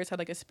 2 years, had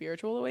like a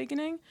spiritual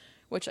awakening,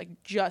 which like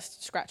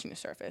just scratching the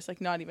surface,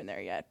 like not even there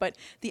yet. But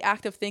the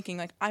act of thinking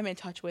like I'm in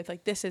touch with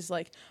like this is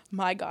like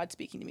my God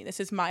speaking to me. This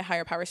is my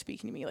higher power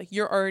speaking to me. Like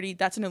you're already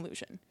that's an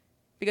illusion,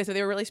 because if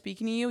they were really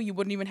speaking to you, you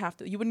wouldn't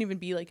even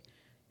be like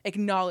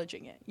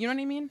acknowledging it. You know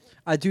what I mean?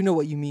 I do know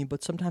what you mean,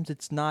 but sometimes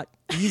it's not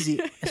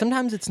easy.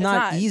 Sometimes it's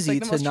not easy it's like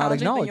the to most not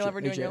challenging acknowledge thing you'll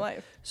ever do it. in your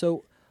life.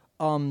 So,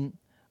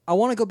 I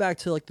want to go back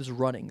to like this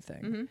running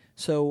thing. Mm-hmm.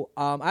 So,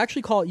 I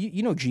actually call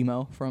you know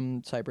Gmo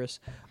from Cyprus,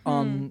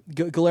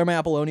 Guillermo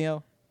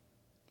Apollonio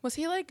Was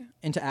he like?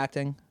 into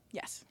acting.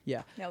 Yes.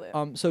 Yeah. Nailed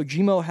it. So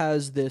Gmo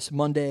has this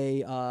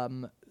Monday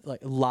like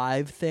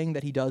live thing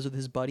that he does with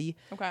his buddy.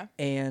 Okay.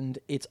 And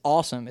it's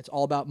awesome. It's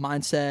all about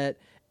mindset.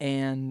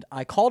 And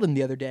I called him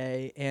the other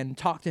day and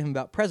talked to him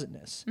about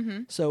presentness.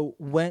 Mm-hmm. So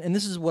and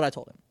this is what I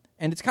told him.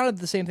 And it's kind of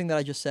the same thing that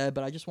I just said,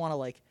 but I just want to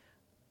like,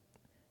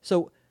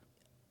 so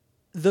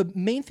the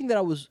main thing that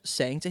I was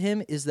saying to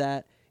him is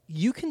that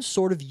you can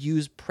sort of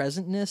use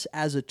presentness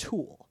as a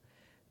tool.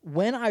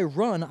 When I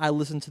run, I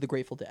listen to the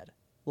Grateful Dead.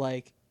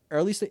 Like, or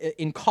at least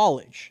in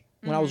college,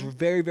 when I was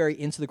very, very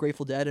into the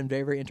Grateful Dead and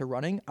very, very into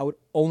running, I would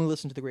only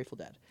listen to the Grateful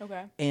Dead.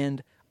 Okay.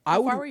 And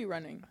How far were you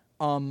running?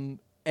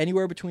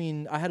 Anywhere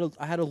between, I had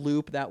a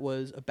loop that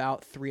was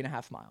about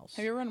 3.5 miles.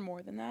 Have you ever run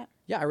more than that?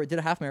 Yeah, I did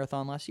a half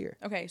marathon last year.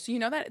 Okay, so you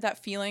know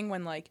that feeling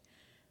when like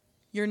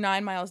you're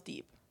 9 miles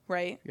deep,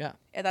 right? Yeah.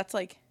 And that's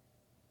like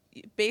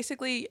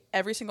basically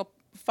every single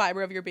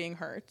fiber of your being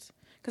hurts.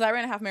 Because I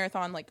ran a half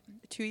marathon like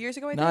 2 years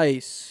ago, I think.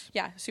 Nice.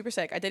 Yeah, super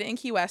sick. I did it in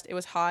Key West. It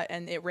was hot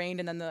and it rained,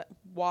 and then the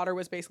water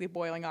was basically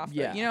boiling off.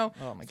 Yeah.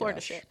 Oh my Florida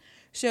gosh. Shit.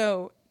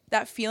 So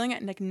that feeling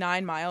at like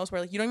 9 miles, where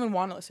like you don't even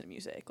want to listen to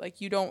music.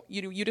 Like you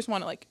just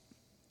want to like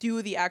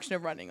do the action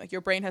of running. Like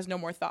your brain has no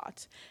more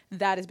thoughts.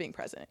 That is being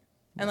present.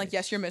 And like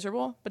yes, you're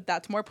miserable, but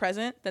that's more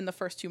present than the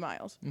first 2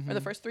 miles or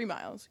the first 3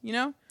 miles. You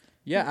know?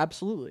 Yeah,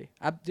 absolutely.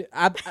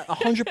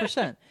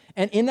 100%.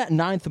 And in that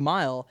 9th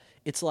mile,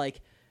 it's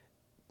like,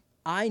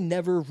 I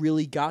never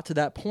really got to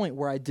that point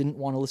where I didn't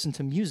want to listen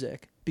to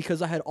music,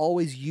 because I had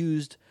always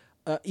used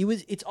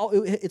it's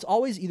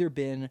always either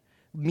been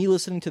me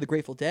listening to the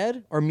Grateful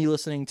Dead or me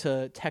listening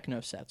to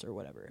techno sets or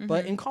whatever.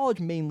 But in college,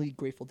 mainly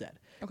Grateful Dead,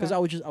 because I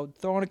would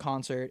throw on a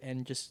concert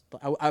and just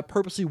I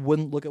purposely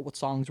wouldn't look at what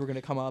songs were going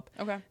to come up.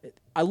 Okay.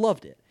 I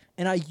loved it.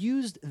 And I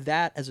used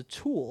that as a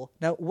tool.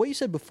 Now, what you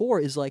said before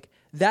is like,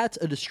 that's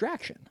a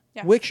distraction,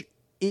 which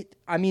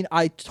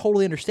I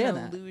totally understand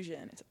that. It's an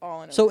illusion. It's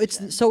all an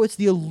illusion. So it's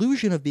the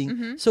illusion of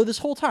being. So this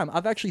whole time,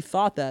 I've actually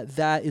thought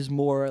that is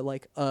more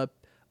like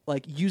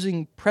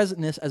using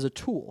presentness as a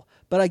tool.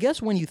 But I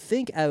guess when you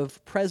think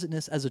of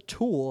presentness as a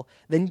tool,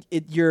 then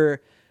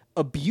you're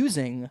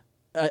abusing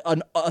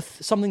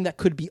something that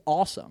could be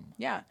awesome.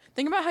 Yeah.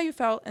 Think about how you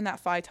felt in that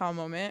Phi Tau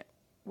moment.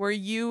 Were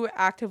you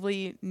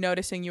actively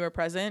noticing you were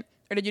present,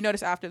 or did you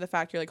notice after the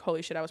fact you're like,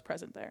 holy shit, I was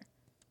present there?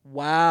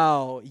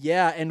 Wow.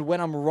 Yeah. And when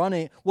I'm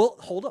running,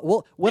 hold up.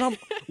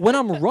 When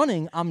I'm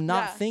running, I'm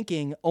not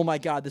thinking, oh my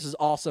God, this is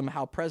awesome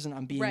how present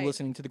I'm being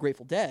listening to the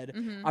Grateful Dead.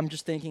 I'm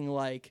just thinking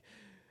like,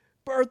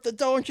 Bertha,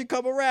 don't you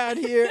come around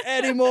here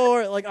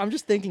anymore. Like, I'm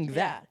just thinking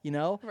that, you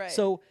know? Right.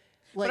 So,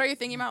 like, but are you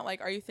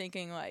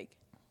thinking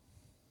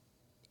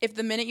if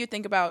the minute you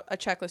think about a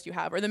checklist you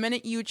have, or the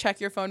minute you check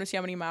your phone to see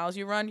how many miles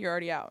you run, you're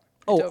already out?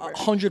 It's over.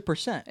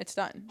 100%. It's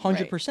done.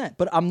 100%. Right.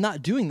 But I'm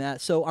not doing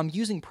that, so I'm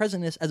using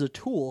presentness as a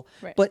tool.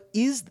 Right. But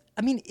is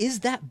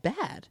that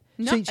bad?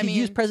 No, to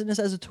use presentness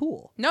as a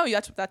tool? No,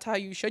 that's how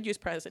you should use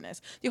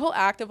presentness. The whole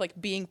act of like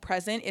being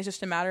present is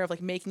just a matter of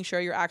like making sure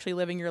you're actually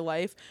living your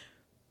life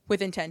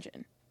with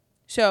intention.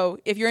 So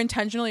if you're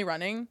intentionally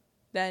running,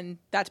 then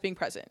that's being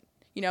present.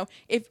 You know,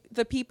 if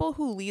the people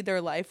who lead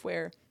their life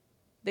where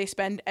they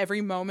spend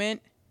every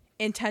moment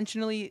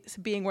intentionally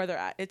being where they're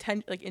at,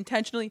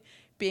 intentionally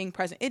being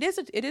present, it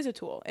is a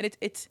tool, and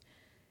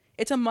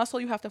it's a muscle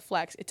you have to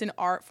flex. It's an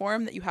art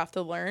form that you have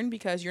to learn,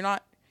 because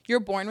you're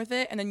born with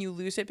it, and then you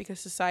lose it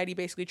because society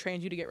basically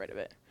trains you to get rid of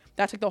it.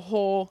 That's like the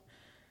whole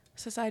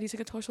society's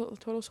like a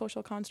total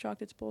social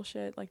construct. It's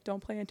bullshit. Like,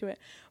 don't play into it.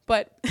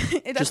 But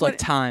that's just like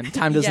time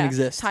doesn't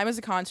exist. Time is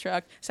a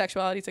construct.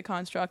 Sexuality is a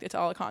construct. It's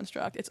all a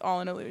construct. It's all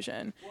an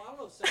illusion. Well, I don't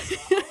know if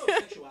sexuality is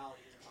a construct.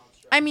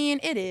 I mean,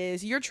 it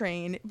is. You're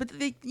trained, but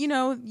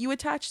you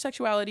attach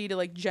sexuality to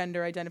like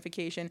gender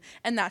identification,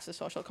 and that's a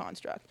social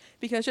construct.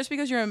 Because just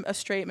because you're a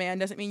straight man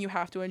doesn't mean you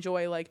have to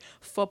enjoy like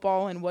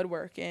football and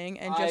woodworking.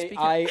 And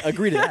I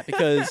agree to that,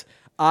 because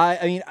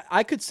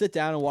I could sit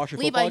down and watch a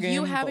football game.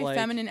 You have a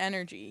feminine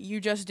energy. You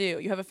just do.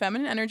 You have a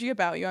feminine energy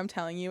about you, I'm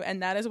telling you,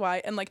 and that is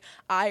why. And like,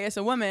 I, as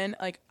a woman,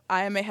 like,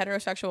 I am a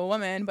heterosexual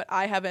woman, but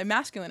I have a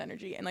masculine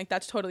energy, and like,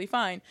 that's totally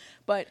fine.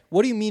 But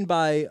what do you mean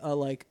by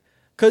like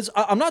Because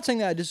I'm not saying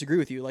that I disagree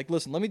with you. Like,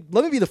 listen, let me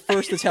be the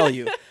first to tell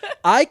you,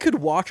 I could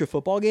watch a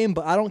football game,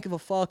 but I don't give a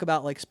fuck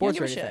about like sports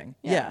or give a shit. anything.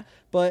 Yeah.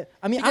 But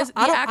I mean, Because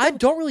I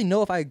don't really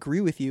know if I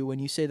agree with you when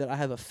you say that I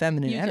have a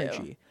feminine You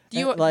energy. Do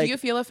you, like, do you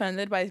feel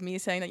offended by me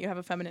saying that you have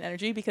a feminine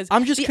energy? Because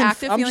I'm just the conf-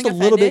 act of I'm feeling just a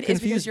little bit offended is because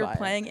confused you're by it.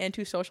 playing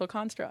into social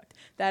construct.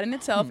 That in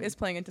itself is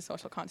playing into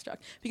social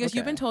construct. Because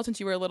you've Okay. been told since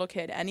you were a little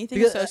kid anything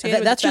because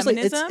associated that's with just like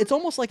feminism. it's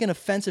almost like an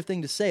offensive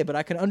thing to say, but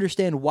I can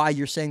understand why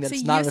you're saying that See,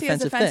 it's not you an see it as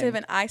offensive offensive,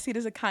 thing. and I see it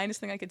as the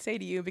kindest thing I could say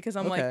to you because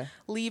I'm like, Okay.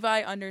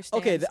 Levi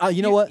understands. Okay,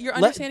 you know what? Your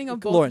understanding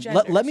of both Lauren,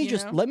 genders. let me you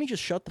just know? let me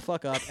just shut the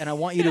fuck up, and I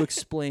want you to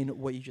explain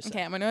what you just Okay,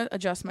 said. I'm gonna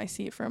adjust my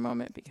seat for a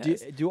moment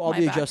because Do all my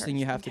the back adjusting hurts.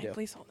 you have to Okay, do.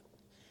 Please hold it.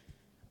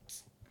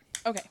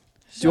 Okay.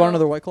 Do you want so-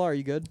 another White Claw? Are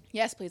you good?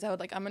 Yes, please. I'm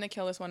gonna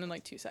kill this one in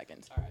like 2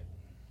 seconds. All right.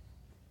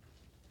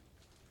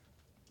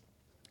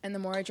 And the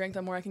more I drink,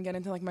 the more I can get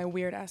into like my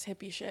weird ass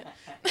hippie shit.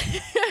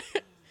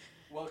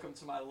 Welcome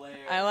to my lair.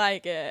 I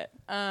like it.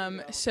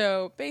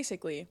 So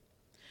basically,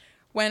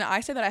 when I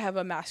say that I have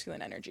a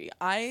masculine energy,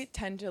 I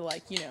tend to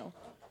like,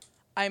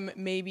 I'm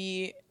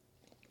maybe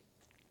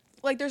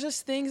like there's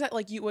just things that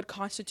like you would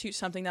constitute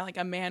something that like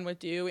a man would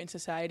do in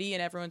society,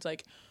 and everyone's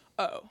like,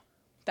 oh,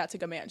 that's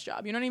like a man's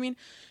job. You know what I mean?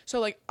 So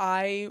like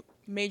I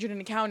majored in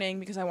accounting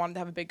because I wanted to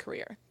have a big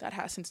career. That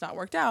has since not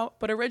worked out.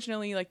 But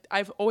originally, like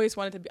I've always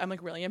wanted to be, I'm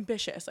like really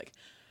ambitious. Like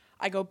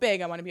I go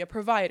big. I want to be a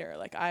provider.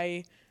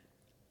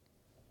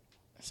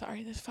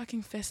 Sorry, this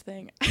fucking fist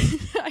thing.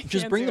 I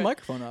Just can't bring do the it.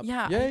 microphone up.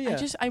 Yeah. Yeah.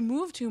 I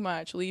move too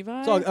much,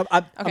 Levi. So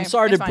I'm Okay,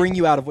 sorry to it's fine. bring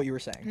you out of what you were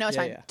saying. No, it's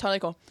Yeah, fine. yeah. Totally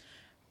cool.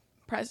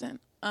 Present.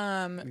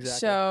 Exactly.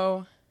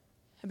 So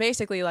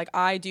basically like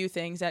I do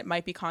things that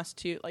might be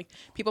constitute like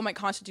people might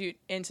constitute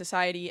in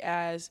society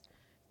as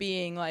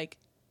being like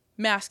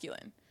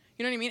masculine.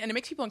 You know what I mean? And it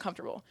makes people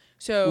uncomfortable.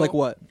 So Like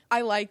what?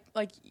 I like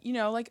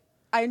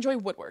I enjoy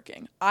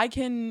woodworking. I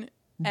can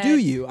Do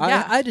you?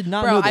 I did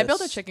not Bro, know this. I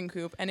built a chicken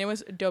coop and it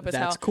was dope as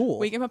hell. That's cool.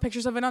 We can put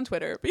pictures of it on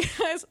Twitter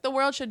because the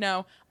world should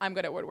know I'm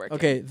good at woodworking.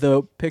 Okay,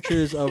 the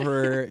pictures of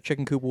her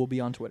chicken coop will be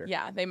on Twitter.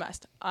 Yeah, they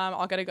must.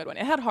 I'll get a good one.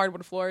 It had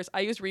hardwood floors. I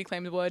used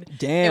reclaimed wood.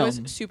 Damn. It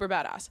was super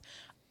badass.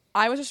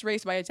 I was just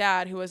raised by a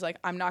dad who was like,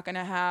 I'm not going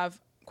to have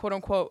quote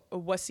unquote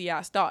wussy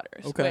ass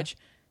daughters. Okay. Which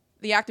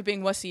the act of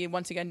being wussy,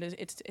 once again,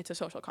 it's a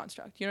social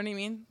construct. You know what I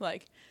mean?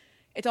 Like,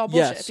 it's all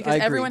bullshit Yes, because I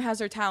agree. everyone has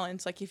their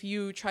talents. Like, if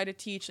you try to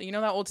teach, you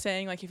know that old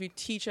saying, like, if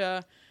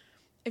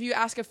you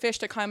ask a fish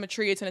to climb a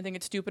tree, it's going to think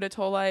it's stupid its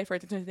whole life, or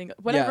it's going to think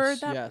whatever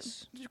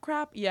Yes.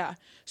 crap. Yeah.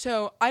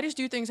 So I just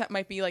do things that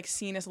might be like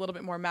seen as a little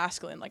bit more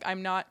masculine. Like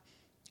I'm not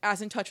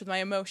as in touch with my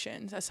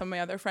emotions as some of my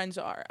other friends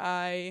are.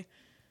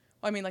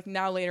 Like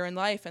now later in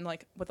life and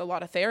like with a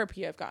lot of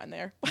therapy I've gotten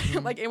there.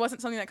 Like it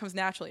wasn't something that comes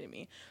naturally to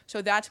me.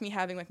 So that's me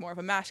having like more of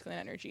a masculine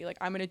energy. Like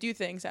I'm going to do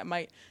things that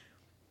might,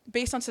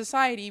 based on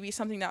society, be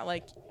something that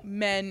like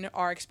men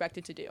are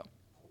expected to do.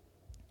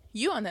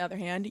 You, on the other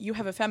hand, you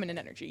have a feminine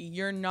energy.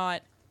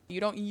 You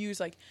don't use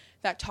like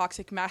that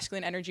toxic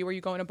masculine energy where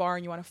you go in a bar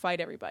and you want to fight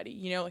everybody.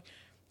 You know, like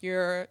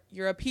you're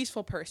a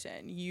peaceful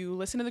person. You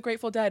listen to the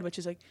Grateful Dead, which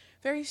is like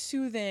very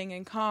soothing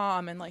and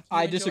calm and like.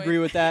 I disagree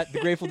with that.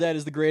 The Grateful Dead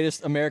is the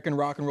greatest American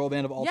rock and roll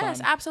band of all time.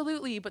 Yes,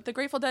 absolutely. But the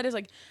Grateful Dead is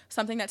like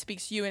something that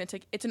speaks to you, and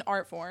it's an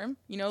art form.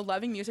 You know,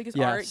 loving music is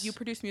Yes. art. You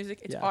produce music,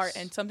 it's Yes. art,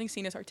 and something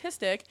seen as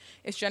artistic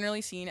is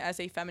generally seen as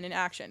a feminine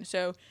action.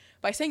 So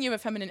by saying you have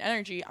a feminine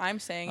energy, I'm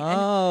saying.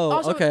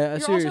 Oh, okay. I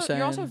see what you're saying.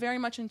 You're also very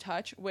much in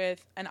touch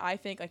with, and I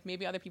think like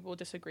maybe other people will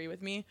disagree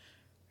with me.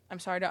 I'm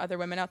sorry to other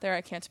women out there.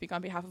 I can't speak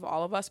on behalf of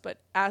all of us, but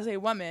as a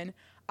woman,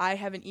 I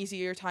have an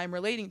easier time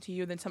relating to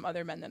you than some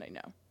other men that I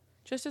know.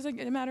 Just as a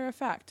matter of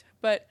fact.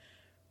 But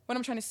what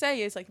I'm trying to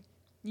say is like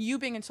you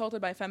being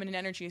insulted by feminine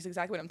energy is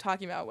exactly what I'm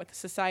talking about with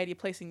society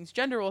placing these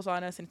gender roles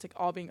on us and it's like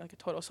all being like a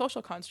total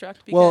social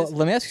construct. Well, Because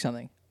let me ask you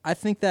something. I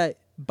think that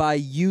by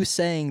you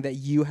saying that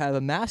you have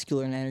a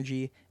masculine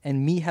energy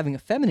and me having a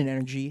feminine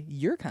energy,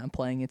 you're kind of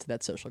playing into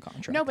that social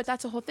contract. no, but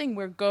that's the whole thing.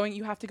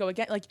 You have to go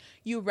again. Like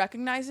you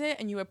recognize it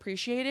and you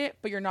appreciate it,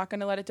 but you're not going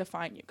to let it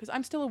define you. Because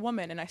I'm still a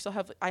woman and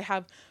I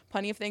have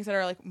plenty of things that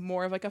are like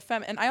more of like a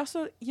fem. And I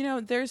also,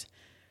 there's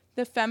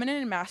the feminine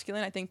and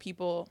masculine. I think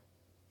people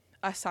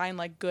assign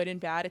like good and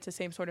bad. It's the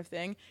same sort of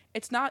thing.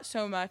 It's not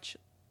so much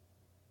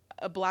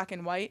a black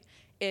and white.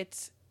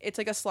 It's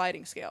like a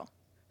sliding scale.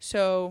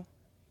 So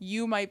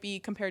you might be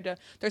compared to,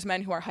 there's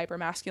men who are hyper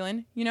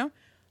masculine,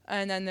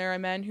 and then there are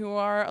men who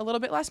are a little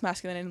bit less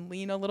masculine and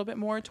lean a little bit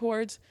more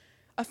towards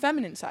a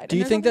feminine side. Do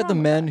you think that the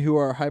men who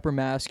are hyper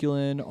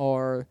masculine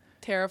are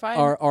terrified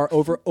are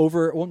over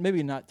well,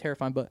 maybe not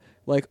terrifying, but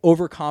like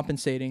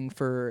overcompensating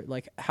for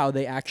like how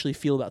they actually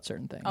feel about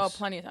certain things? Oh,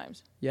 plenty of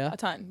times. Yeah. A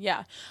ton.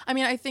 Yeah. I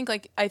mean, I think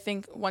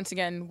once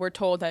again we're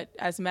told that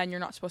as men you're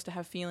not supposed to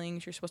have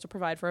feelings. You're supposed to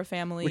provide for a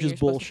family. Which is You're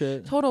supposed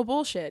bullshit. Total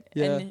bullshit.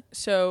 Yeah. And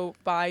so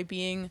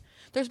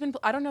there's been,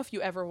 I don't know if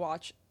you ever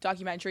watch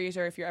documentaries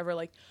or if you're ever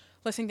like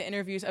listening to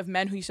interviews of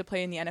men who used to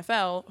play in the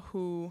NFL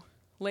who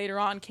later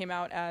on came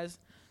out as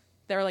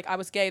they're like, I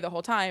was gay the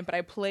whole time, but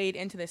I played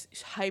into this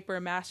hyper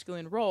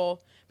masculine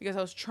role because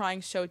I was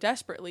trying so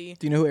desperately.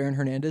 Do you know who Aaron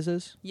Hernandez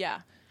is?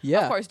 Yeah.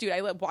 Yeah. Of course, dude,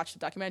 I watch the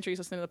documentaries,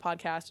 listen to the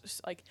podcast.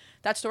 Just, like,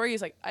 that story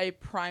is like a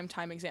prime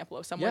time example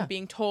of someone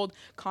being told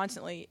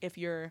constantly, if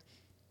you're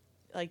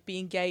like,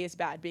 being gay is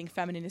bad, being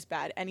feminine is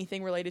bad,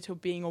 anything related to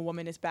being a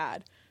woman is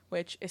bad,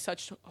 which is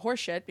such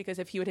horseshit, because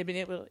if he was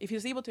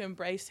able to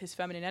embrace his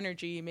feminine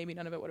energy, maybe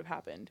none of it would have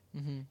happened.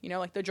 You know,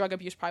 like, the drug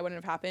abuse probably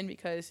wouldn't have happened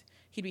because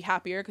he'd be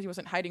happier because he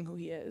wasn't hiding who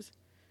he is.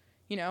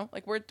 You know,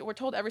 like, we're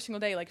told every single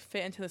day, like,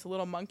 fit into this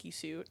little monkey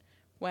suit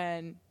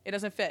when it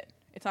doesn't fit.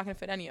 It's not going to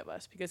fit any of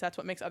us because that's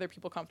what makes other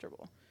people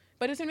comfortable.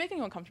 But it doesn't make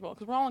anyone comfortable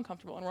because we're all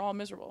uncomfortable and we're all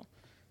miserable.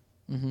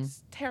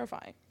 It's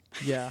terrifying.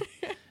 Yeah.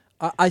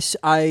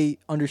 I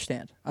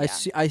understand. Yeah.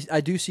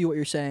 I do see what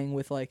you're saying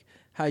with, like,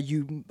 how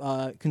you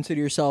consider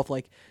yourself,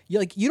 like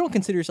you don't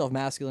consider yourself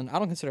masculine. I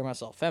don't consider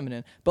myself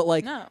feminine. But,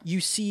 like, No. you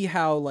see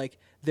how, like,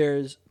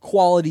 there's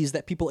qualities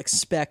that people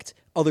expect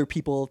other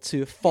people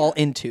to fall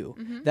into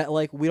that,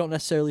 like, we don't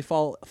necessarily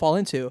fall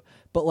into.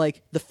 But,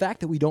 like, the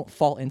fact that we don't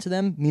fall into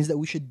them means that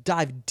we should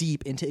dive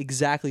deep into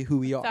exactly who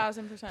we are.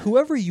 1000%.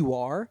 Whoever you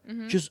are,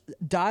 just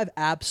dive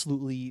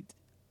absolutely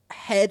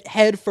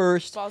head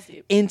first Balls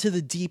deep. into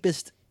the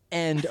deepest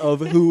end of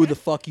who the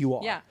fuck you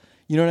are. Yeah.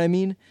 You know what I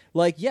mean?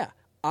 Like, yeah,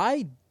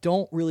 I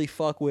don't really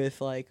fuck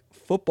with, like,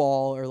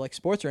 football or, like,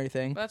 sports or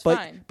anything. That's but,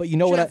 fine. But you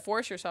know what shouldn't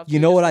force yourself to you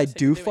know just what for I the sake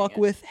do of doing fuck it.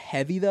 with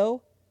heavy,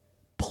 though?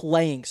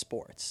 Playing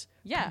sports.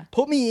 Yeah.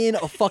 Put me in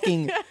a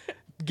fucking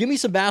give me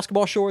some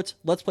basketball shorts.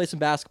 Let's play some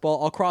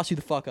basketball. I'll cross you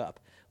the fuck up.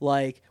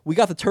 Like, we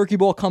got the Turkey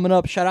Bowl coming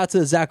up. Shout out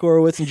to Zach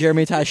Orowitz and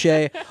Jeremy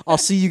Taché. I'll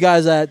see you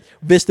guys at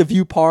Vista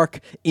View Park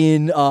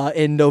in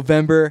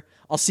November.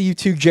 I'll see you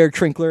too, Jared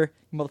Trinkler,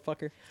 you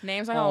motherfucker.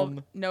 Names I all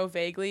know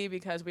vaguely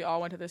because we all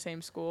went to the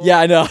same school. Yeah,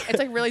 I know. It's,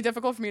 like, really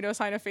difficult for me to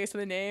assign a face to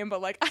the name,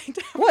 but, like, I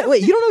definitely... What?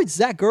 Wait, you don't know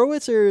Zach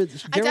Gurwitz or I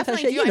Jeremy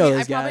definitely Taché? do. You I know mean,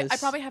 those guys. I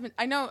probably haven't...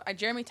 I know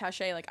Jeremy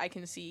Taché, like, I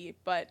can see,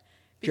 but...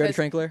 Jared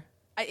because Trinkler?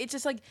 it's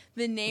just, like,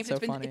 the names, That's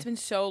so funny. it's been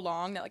so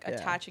long that, like, Yeah.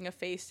 attaching a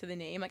face to the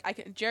name,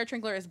 like, Jared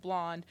Trinkler is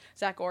blonde,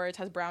 Zach Orowitz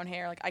has brown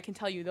hair, like, I can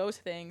tell you those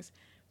things,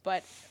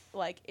 but,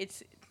 like,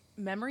 it's...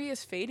 Memory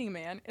is fading,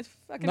 man. It's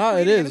fucking No,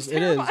 it fleeting and is. it's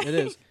It is. terrifying. It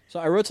is. So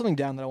I wrote something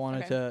down that I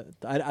wanted Okay.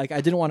 to.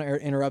 I didn't want to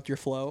interrupt your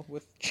flow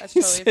with. That's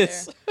totally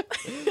Jesus.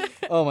 fair.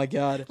 Oh my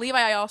god. Levi,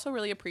 I also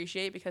really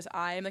appreciate because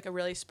I am, like, a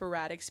really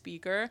sporadic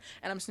speaker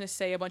and I'm just going to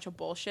say a bunch of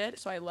bullshit.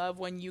 So I love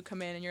when you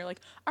come in and you're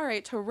like, all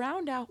right, to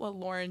round out what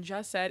Lauren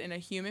just said in a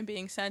human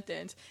being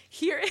sentence,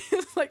 here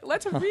is, like,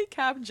 let's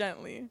recap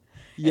gently.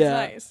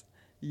 Yeah. It's nice.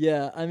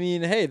 Yeah. I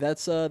mean, hey,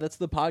 that's the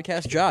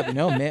podcast job, you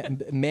know,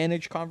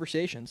 manage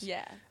conversations.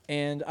 Yeah.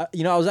 And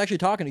you know, I was actually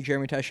talking to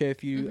Jeremy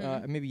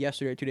Taché maybe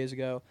yesterday or 2 days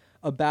ago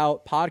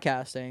about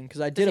podcasting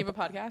because I Does did he have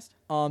a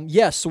podcast?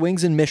 yeah,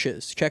 Swings and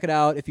Mishes. Check it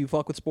out if you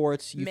fuck with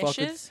sports. You fuck with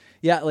Mishes?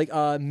 yeah, like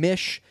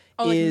Mish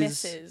Oh, like is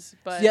misses,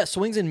 but yeah,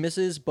 Swings and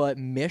Misses, but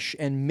Mish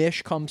and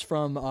Mish comes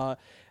from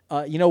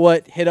you know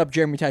what? Hit up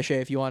Jeremy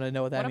Taché if you want to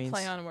know what that what a means.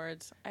 play on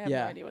words. I have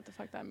Yeah. no idea what the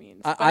fuck that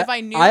means. I- But if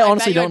I knew, I bet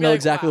honestly you don't I'd be know like,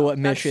 exactly wow, what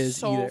Mish that's is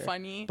so either.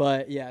 funny.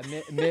 But yeah,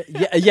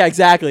 yeah,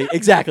 exactly.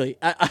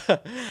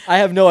 I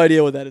have no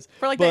idea what that is.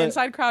 For, like, but, the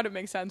inside crowd, it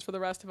makes sense. For the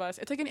rest of us,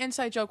 it's like an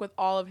inside joke with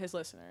all of his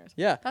listeners.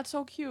 Yeah. That's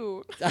so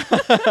cute.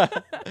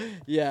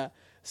 Yeah.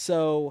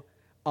 So,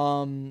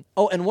 and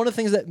one of the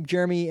things that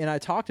Jeremy and I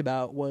talked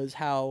about was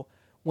how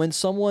when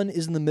someone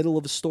is in the middle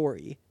of a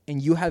story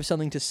and you have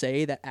something to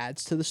say that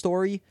adds to the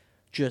story,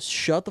 just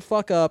shut the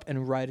fuck up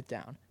and write it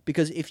down.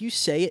 Because if you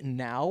say it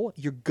now,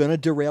 you're gonna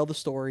derail the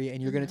story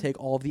and you're gonna take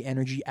all of the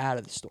energy out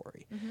of the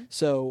story.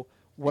 So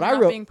what I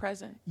Not wrote, being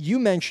present. you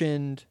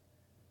mentioned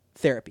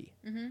therapy.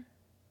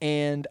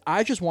 And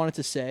I just wanted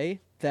to say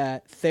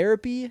that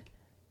therapy,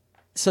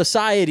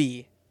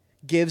 society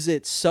gives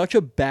it such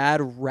a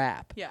bad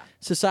rap. Yeah.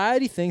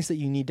 Society thinks that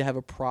you need to have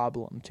a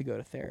problem to go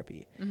to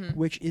therapy,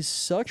 which is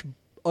such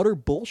utter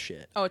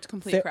bullshit. Oh, it's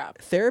complete crap.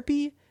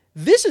 Therapy,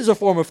 this is a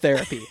form of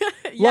therapy.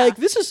 Yeah. Like,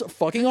 this is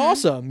fucking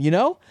awesome, you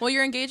know? Well,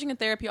 you're engaging in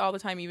therapy all the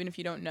time, even if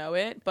you don't know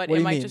it. But What it do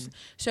you might mean? just.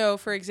 So,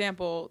 for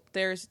example,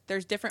 there's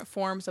different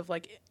forms of,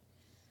 like,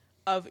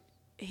 of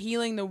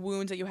healing the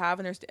wounds that you have,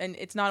 and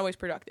it's not always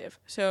productive.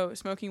 So,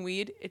 smoking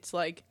weed, it's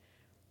like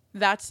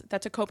that's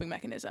a coping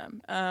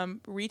mechanism.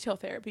 Retail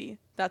therapy,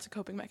 that's a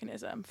coping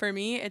mechanism. For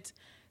me, it's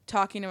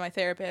talking to my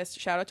therapist.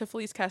 Shout out to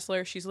Felice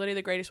Kessler. She's literally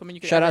the greatest woman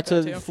you could Shout ever out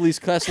go to Felice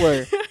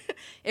Kessler.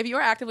 If you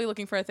are actively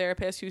looking for a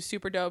therapist who's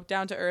super dope,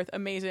 down to earth,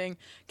 amazing,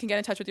 can get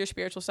in touch with your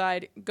spiritual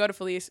side, go to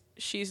Felice.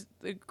 She's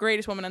the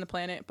greatest woman on the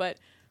planet. But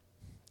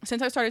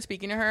since I started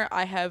speaking to her,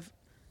 I have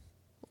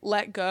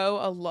let go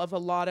of a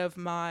lot of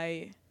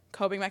my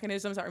coping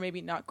mechanisms that are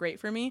maybe not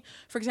great for me.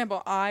 For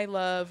example, I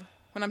love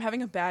when I'm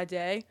having a bad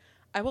day,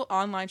 I will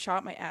online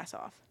shop my ass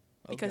off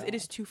because it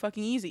is too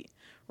fucking easy,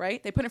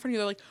 right? They put it in front of you,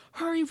 they're like,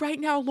 hurry right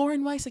now,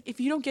 Lauren Weiss. Like, if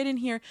you don't get in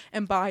here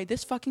and buy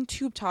this fucking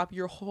tube top,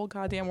 your whole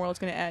goddamn world's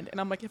gonna end.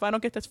 And I'm like, if I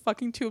don't get this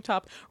fucking tube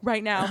top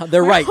right now,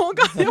 They're my right. whole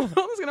goddamn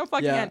world is gonna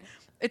fucking Yeah. end.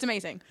 It's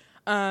amazing.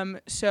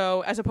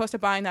 So as opposed to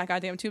buying that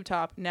goddamn tube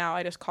top, now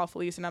I just call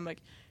Felice and I'm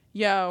like,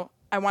 yo,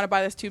 I want to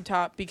buy this tube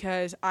top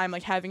because I'm,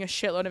 like, having a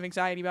shitload of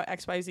anxiety about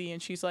XYZ.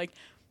 And she's like,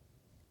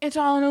 it's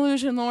all an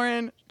illusion,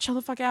 Lauren. Chill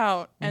the fuck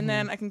out. And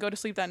then I can go to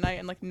sleep that night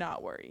and like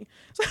not worry.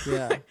 So,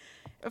 Yeah.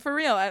 for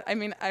real. I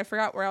mean, I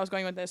forgot where I was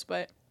going with this,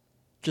 but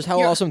Just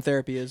how awesome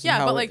therapy is. Yeah, and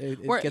how but, like, it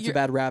we're- gets a you're-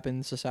 bad rap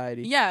in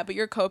society. yeah, but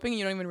you're coping and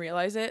you don't even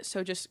realize it.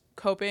 So just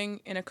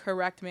coping in a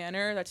correct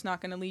manner that's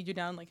not going to lead you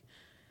down like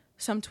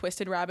some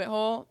twisted rabbit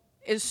hole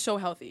is so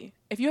healthy.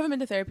 If you haven't been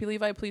to therapy,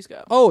 Levi, please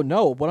go. Oh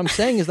no! What I'm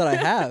saying is that I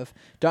have.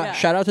 Yeah.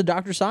 Shout out to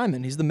Dr.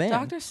 Simon. He's the man.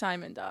 Dr.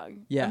 Simon, dog.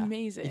 Yeah.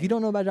 Amazing. If you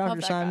don't know about Love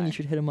Dr. that Simon, guy. you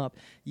should hit him up.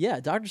 Yeah,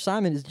 Dr.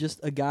 Simon is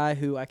just a guy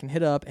who I can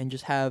hit up and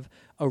just have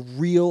a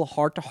real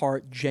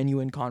heart-to-heart,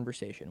 genuine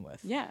conversation with.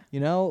 Yeah. You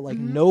know, like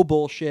no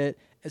bullshit.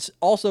 It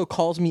also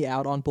calls me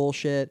out on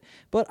bullshit.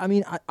 But I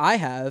mean, I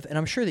have, and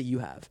I'm sure that you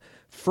have,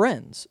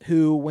 friends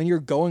who, when you're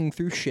going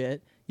through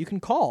shit, you can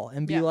call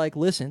and be Yeah. like,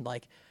 listen,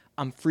 like,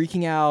 I'm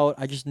freaking out.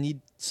 I just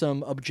need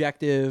some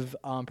objective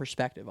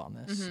perspective on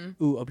this.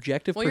 Ooh,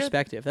 objective Well, you're-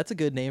 perspective. That's a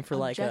good name for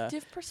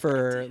Objective for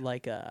perspective.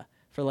 like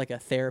a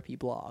therapy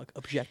blog.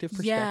 Objective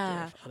perspective.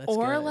 Yeah. Oh, that's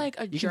Or good. like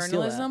a You can steal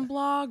journalism that.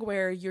 blog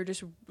where you're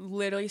just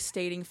literally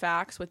stating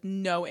facts with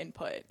no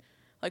input.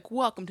 Like,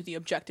 welcome to the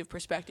objective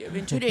perspective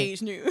in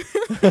today's news.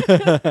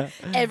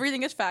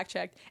 Everything is fact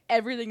checked.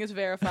 Everything is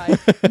verified.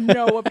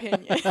 No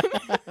opinion.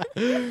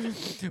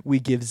 We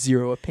give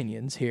zero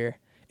opinions here.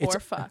 Or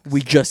fucks.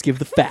 We just give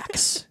the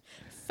facts.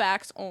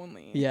 Facts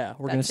only. Yeah,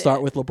 we're gonna That's start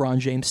it. with LeBron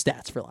James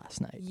stats for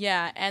last night.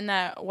 Yeah, and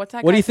that what's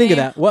that? What do you guy's think of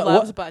name? that? What-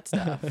 Loves what- butt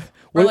stuff. Or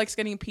What- like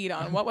getting peed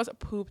on. What was it?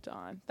 Pooped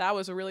on. That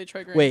was a really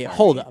triggering. Wait, for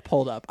hold me. up.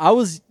 Hold up.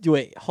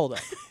 Hold up.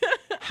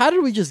 How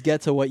did we just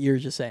get to what you were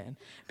just saying?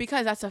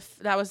 Because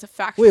that was the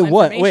factual Wait,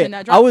 what? information Wait,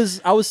 that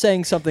dropped. I was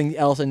saying something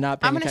else and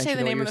not paying I'm gonna attention say the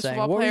to what name you of were this saying.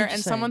 football What were you player, just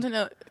and saying? someone's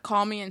gonna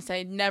call me and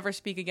say never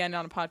speak again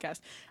on a podcast.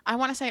 I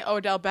want to say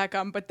Odell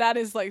Beckham, but that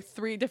is like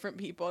 3 different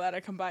people that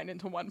are combined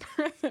into one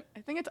person.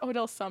 I think it's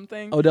Odell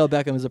something. Odell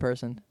Beckham is a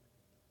person.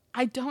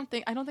 I don't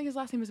think his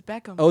last name is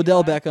Beckham. Odell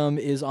Levi. Beckham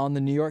is on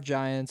the New York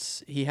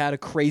Giants. He had a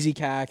crazy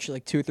catch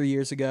like 2 or 3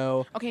 years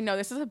ago. Okay, no,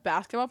 this is a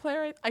basketball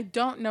player. I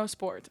don't know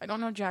sports. I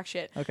don't know jack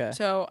shit. Okay.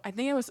 So I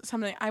think it was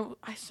something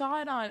I saw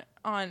it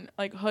on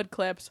like hood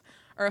clips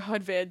or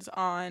hood vids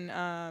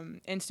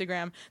on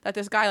Instagram that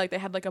this guy, like, they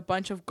had like a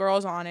bunch of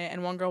girls on it,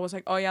 and one girl was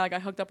like, oh yeah, like I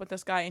hooked up with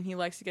this guy and he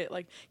likes to get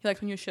like he likes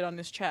when you shit on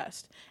his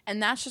chest,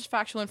 and that's just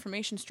factual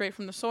information straight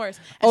from the source.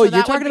 And Oh, so you're that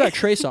would talking be- about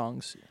Trey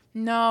Songs.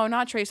 No,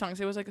 not Trey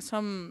Songs. It was like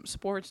some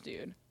sports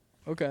dude,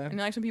 Okay. and he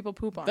likes when people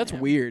poop on That's him.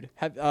 weird.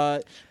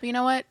 But you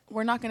know what?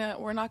 We're not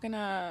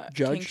gonna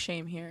Judge? kink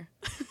shame here.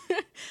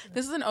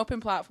 This is an open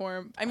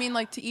platform. I mean,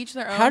 like, to each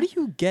their own. How do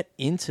you get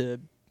into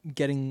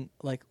getting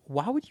like?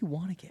 Why would you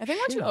want to get? I think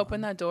once shit you on?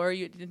 open that door,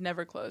 it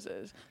never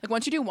closes. Like,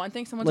 once you do one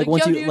thing, someone's like like,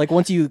 once yo, you dude. like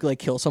once you like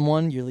kill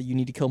someone, you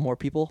need to kill more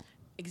people.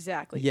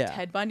 Exactly. Yeah.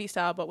 Ted Bundy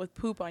style, but with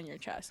poop on your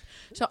chest.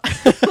 So,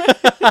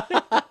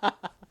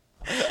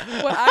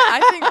 what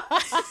I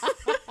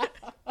think.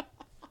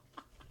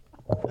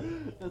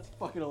 That's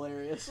fucking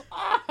hilarious.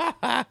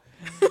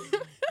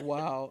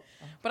 Wow.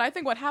 But I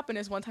think what happened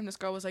is one time this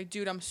girl was like,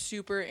 dude, I'm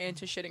super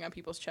into shitting on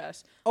people's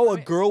chests. Oh, Let a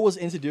me- girl was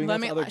into doing let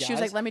that me- to other guys. she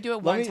was like, let me do it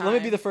Let one me be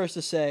time. the first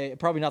to say,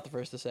 probably not the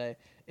first to say,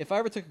 if I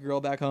ever took a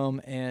girl back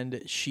home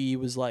and she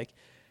was like,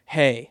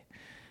 hey,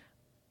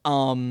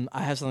 I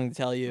have something to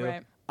tell you.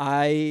 Right.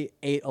 I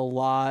ate a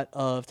lot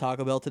of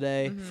Taco Bell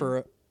today Mm-hmm.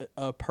 for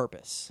a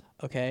purpose,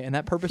 okay? And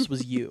that purpose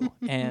was you.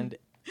 And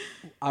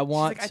I She's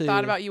want like, to... I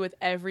thought about you with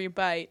every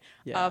bite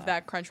Yeah. of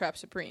that Crunchwrap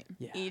Supreme.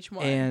 Yeah. Each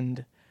one.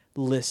 And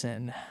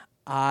listen,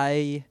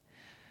 you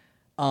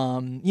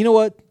know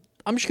what?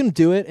 I'm just gonna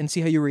do it and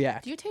see how you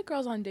react. Do you take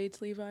girls on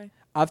dates, Levi?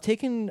 I've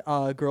taken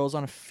girls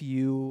on a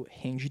few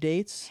Hinge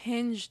dates.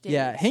 Hinge dates.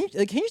 Yeah, Hinge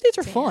dates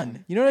are fun.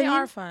 Damn. You know what They I mean?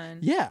 are fun.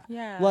 Yeah.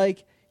 Yeah.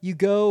 Like you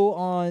go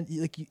on,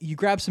 like you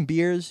grab some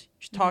beers,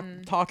 just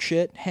Mm-hmm. talk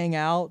shit, hang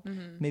out,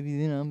 maybe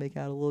make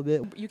out a little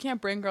bit. You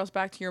can't bring girls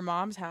back to your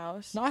mom's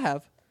house. No, I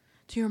have.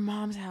 To your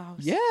mom's house.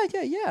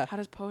 Yeah. How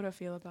does Poda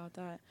feel about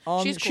that?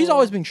 She's cool.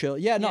 always been chill.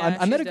 Yeah, no, Yeah,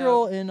 I met a she's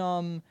girl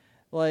in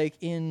like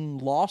in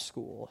law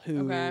school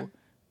who Okay.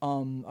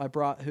 I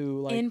brought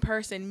who like in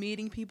person,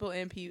 meeting people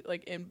in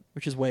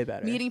which is way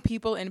better. meeting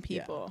people in Yeah.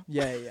 people.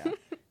 Yeah.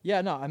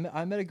 Yeah, no,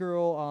 I met a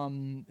girl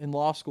in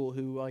law school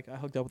who like I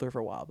hooked up with her for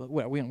a while, but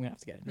we don't have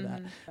to get into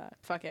that.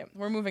 Fuck it.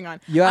 We're moving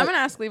on. Yeah. I'm gonna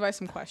ask Levi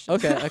some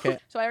questions. Okay.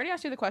 So I already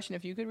asked you the question.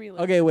 If you could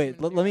relive. Okay,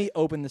 wait. Levi. Let me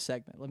open the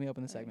segment.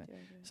 Okay.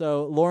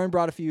 So Lauren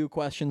brought a few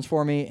questions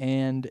for me,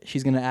 and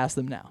she's gonna ask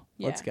them now.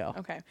 Let's Yeah, go.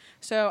 Okay.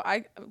 So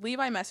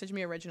Levi messaged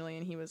me originally,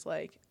 and he was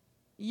like,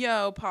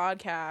 yo,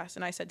 podcast.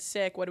 And I said,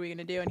 sick. What are we going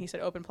to do? And he said,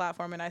 open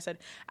platform. And I said,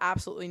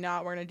 absolutely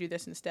not. We're going to do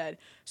this instead.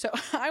 So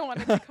I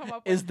wanted to come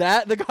up Is with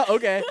that the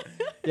okay?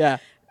 Yeah.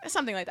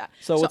 something like that.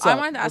 So what's I up?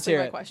 wanted to Let's ask you hear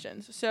my it.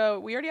 questions.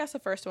 So we already asked the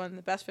first one,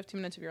 the best 15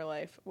 minutes of your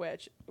life,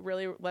 which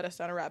really led us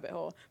down a rabbit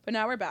hole. But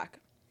now we're back.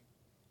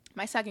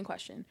 My second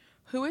question.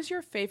 Who is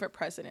your favorite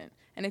president?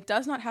 And it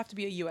does not have to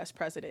be a U.S.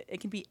 president. It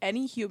can be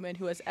any human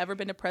who has ever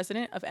been a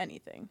president of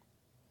anything.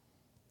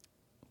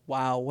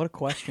 Wow, what a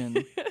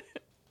question.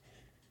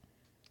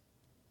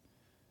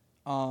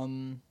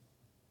 Can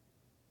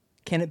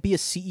it be a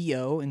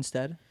CEO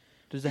instead?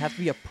 Does it have to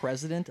be a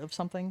president of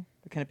something?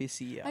 Or can it be a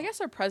CEO? I guess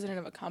they're president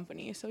of a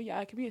company, so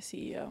yeah, it could be a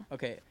CEO.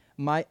 Okay.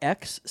 My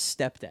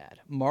ex-stepdad,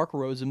 Mark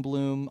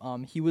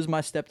Rosenblum, he was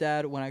my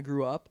stepdad when I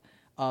grew up,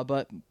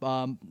 but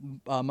my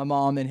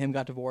mom and him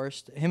got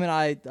divorced. Him and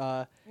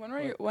I...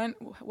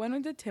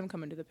 when did Tim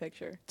come into the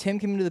picture? Tim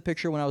came into the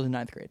picture when I was in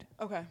 9th grade.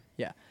 Okay.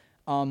 Yeah.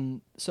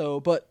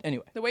 But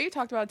anyway. The way you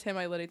talked about Tim,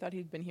 I literally thought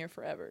he'd been here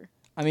forever.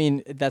 I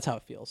mean, that's how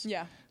it feels.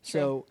 Yeah.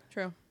 True.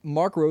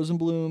 Mark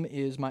Rosenblum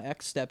is my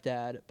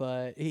ex-stepdad,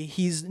 but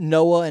he's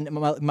Noah and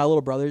my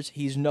little brothers.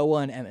 He's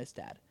Noah and Emmett's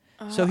dad.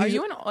 So are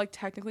you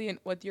technically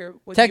with your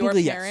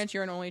technically, parents? Yes.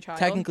 You're an only child.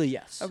 Technically,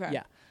 yes. Okay.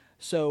 Yeah.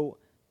 So,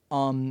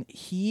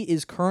 he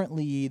is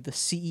currently the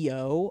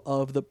CEO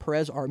of the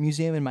Perez Art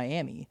Museum in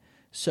Miami.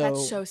 So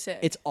that's so sick.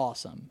 It's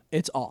awesome.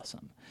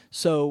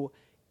 So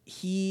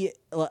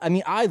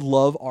I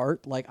love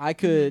art. Like I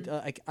could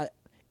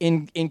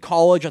in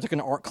college, I took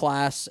an art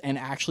class and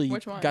actually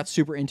got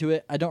super into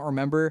it. I don't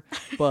remember,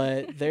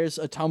 but there's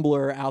a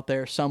Tumblr out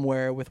there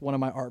somewhere with one of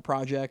my art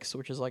projects,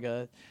 which is like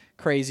a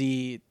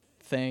crazy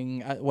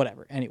thing.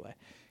 Whatever. Anyway.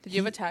 Did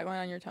you have a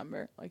tagline on your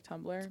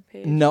Tumblr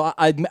page? No,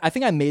 I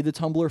think I made the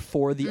Tumblr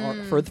for the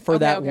art for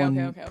that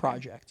one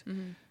project.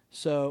 Mm-hmm.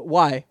 So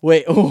why?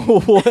 Wait,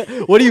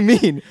 what do you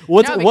mean?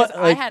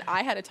 I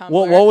had a Tumblr.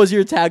 What was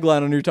your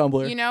tagline on your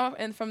Tumblr? You know,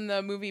 and from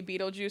the movie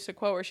Beetlejuice, a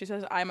quote where she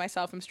says, "I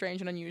myself am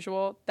strange and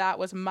unusual." That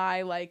was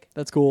my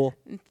That's cool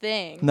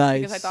thing.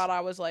 Nice. Because I thought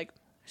I was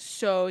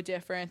so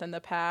different than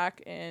the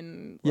pack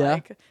in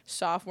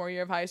sophomore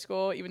year of high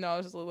school, even though I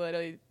was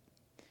literally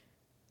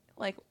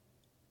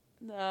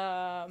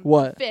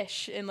the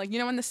fish and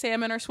when the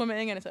salmon are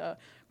swimming and it's a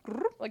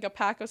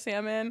pack of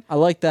salmon. I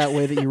like that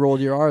way that you rolled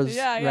your R's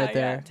right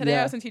there. Yeah. Today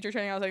I was in teacher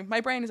training. I was like,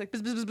 my brain is like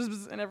bzz, bzz, bzz,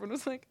 bzz, and everyone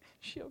was like,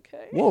 is she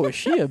okay? Whoa, is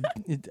she a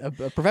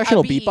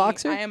professional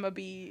beatboxer? I am a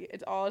bee.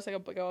 It's all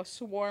like a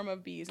swarm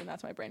of bees, and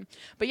that's my brain.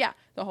 But yeah,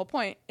 the whole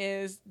point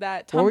is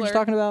that Tumblr. What were you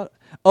talking about?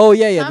 Oh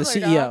yeah, Tumblr, the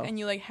CEO. Dog, and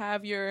you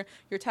have your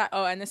tag.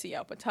 Oh, and the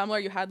CEO. But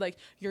Tumblr, you had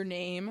your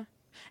name,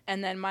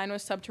 and then mine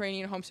was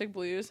Subterranean Homesick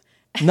Blues.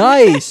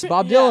 Nice,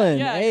 Bob Dylan.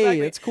 Yeah, hey,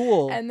 exactly. It's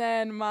cool. And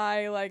then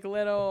my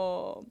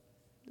little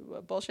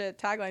bullshit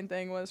tagline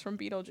thing was from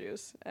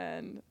Beetlejuice,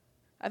 and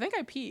I think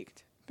I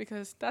peaked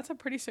because that's a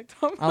pretty sick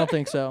Tumblr. I don't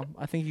think so.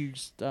 I think you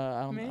just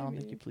I don't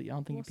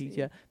think you peaked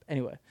yet.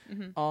 Anyway,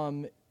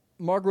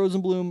 Mark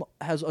Rosenblum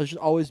has just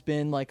always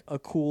been a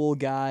cool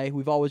guy.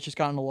 We've always just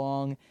gotten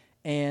along.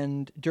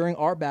 And during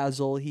Art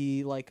Basel,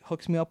 he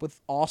hooks me up with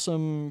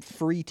awesome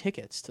free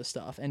tickets to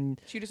stuff. And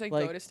so you just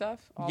go to stuff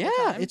all the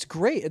time? time? It's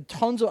great.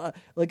 Tons of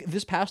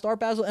this past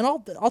Art Basel, and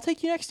I'll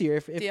take you next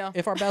year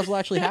if Art Basel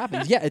actually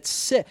happens. Yeah, it's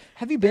sick.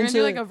 Have you been to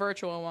do a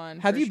virtual one?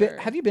 Have you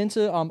been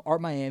to Art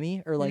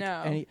Miami or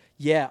no. any?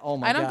 Yeah. Oh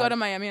my god. I don't go to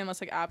Miami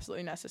unless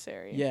absolutely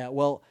necessary. Yeah.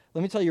 Well,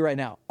 let me tell you right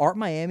now, Art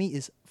Miami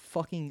is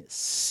fucking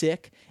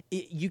sick.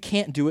 You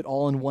can't do it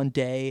all in one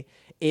day.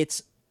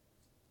 It's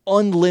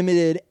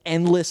unlimited,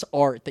 endless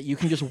art that you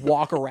can just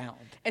walk around.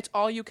 It's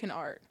all you can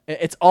art.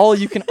 It's all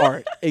you can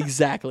art.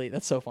 Exactly.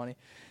 That's so funny.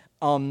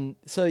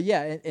 So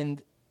yeah,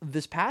 and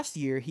this past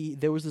year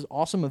there was this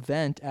awesome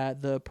event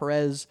at the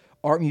Perez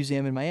Art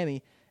Museum in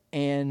Miami,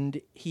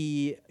 and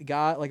he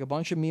got a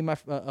bunch of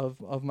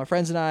of my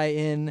friends and I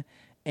in.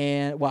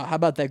 And wow, how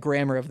about that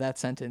grammar of that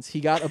sentence? He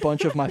got a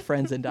bunch of my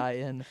friends and I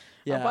in.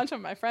 Yeah. A bunch of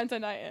my friends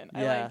and I in.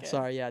 I like it.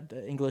 Sorry,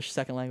 the English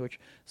second language.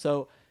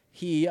 So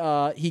he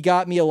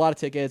got me a lot of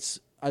tickets.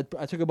 I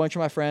took a bunch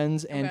of my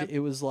friends, and it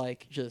was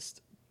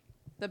just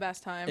the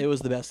best time. It was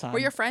the best time. Were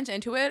your friends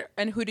into it,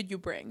 and who did you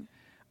bring?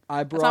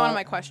 That's not one of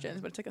my questions,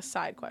 but it's a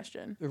side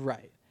question.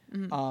 Right.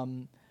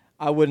 Mm-hmm.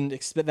 I wouldn't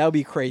expect that would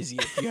be crazy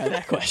if you had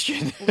that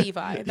question.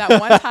 Levi,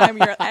 that one time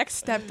your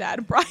ex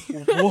stepdad brought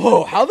you.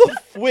 Whoa!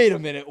 Wait a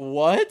minute.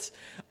 What?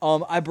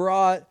 I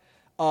brought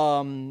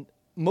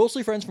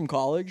mostly friends from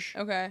college.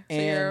 Okay, so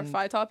you're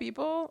Phi Tau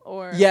people,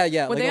 or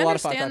yeah, would a they lot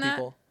of Phi Tau that?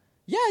 people.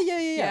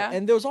 Yeah.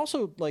 And there was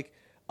also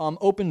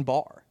open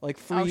bar,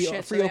 free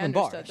open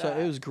bar. That. So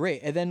it was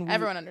great. And then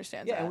everyone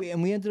understands that.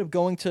 And we ended up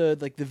going to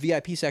the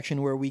VIP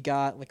section where we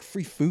got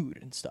free food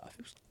and stuff.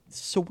 It was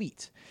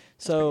sweet.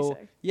 So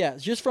yeah,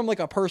 just from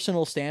a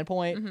personal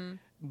standpoint,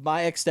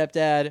 my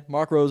ex-stepdad,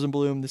 Mark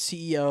Rosenblum, the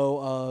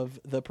CEO of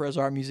the Perez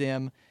Art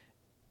Museum,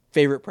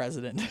 favorite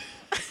president.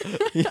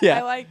 Yeah.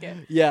 I like it.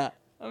 Yeah.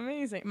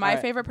 Amazing. My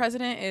favorite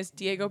president is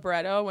Diego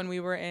Barreto when we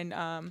were in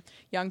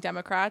Young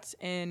Democrats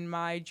in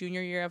my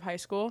junior year of high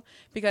school,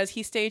 because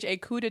he staged a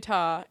coup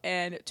d'etat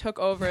and took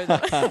over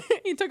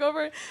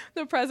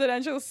the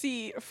presidential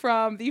seat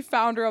from the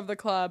founder of the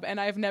club,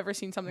 and I've never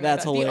seen something like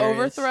that. Hilarious. The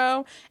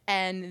overthrow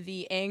and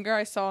the anger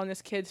I saw in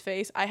this kid's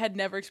face, I had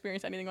never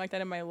experienced anything like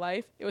that in my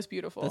life. It was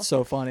beautiful. That's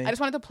so funny. I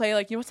just wanted to play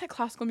what's that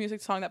classical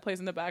music song that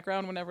plays in the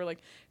background whenever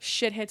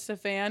shit hits the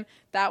fan?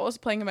 That was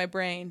playing in my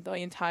brain the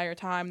entire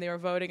time they were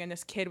voting, and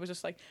this kid was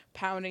just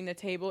pounding the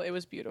table. It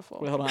was beautiful.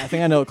 Wait, hold on. I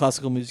think I know what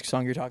classical music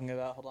song you're talking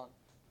about. Hold on.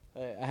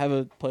 I have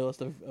a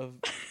playlist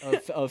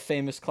of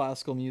famous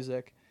classical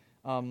music.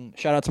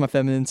 Shout out to my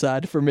feminine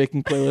side for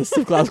making playlists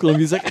of classical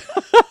music.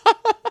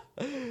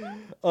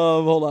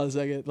 Hold on a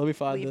second. Let me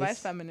find Levi's this.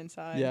 feminine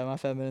side. Yeah, my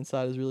feminine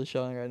side is really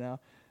showing right now.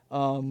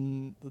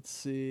 Let's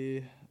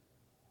see.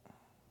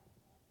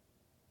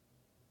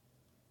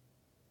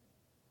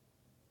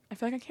 I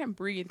feel like I can't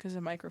breathe because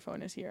the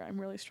microphone is here. I'm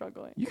really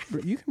struggling. You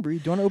can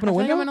breathe. Do you want to open I a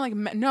feel like window?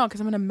 I'm gonna no,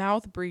 because I'm gonna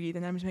mouth breathe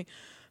and then I'm just like.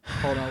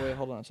 Hold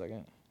on a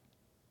second.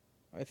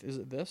 Is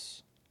it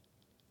this?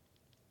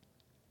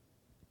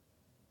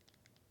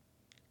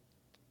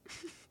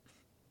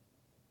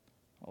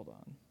 Hold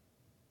on.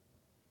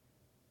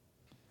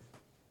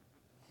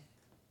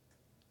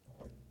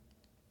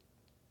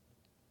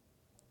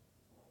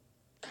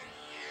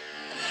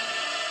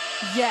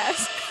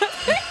 Yes.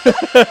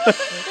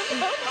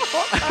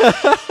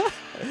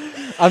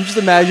 I'm just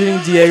imagining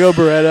Diego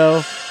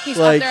Barreto. He's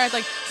like, up there.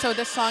 Like, so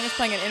this song is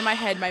playing, and in my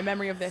head, my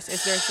memory of this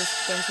is there's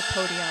a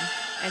podium,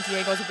 and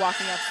Diego's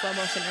walking up slow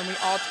motion, and we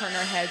all turn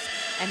our heads,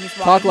 and he's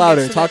walking. Talk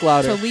louder, to talk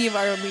louder. To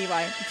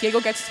Levi. Diego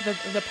gets to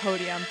the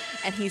podium,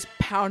 and he's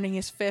pounding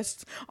his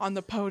fists on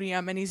the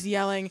podium, and he's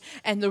yelling,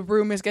 and the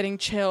room is getting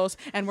chills,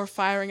 and we're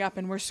firing up,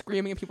 and we're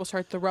screaming, and people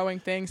start throwing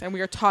things, and we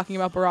are talking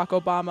about Barack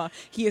Obama.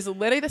 He is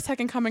literally the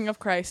second coming of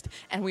Christ,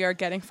 and we are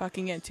getting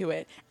fucking into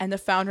it. And the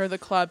founder of the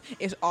club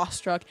is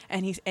awestruck,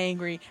 and he's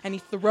angry, and he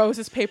throws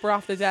his paper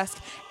off the desk,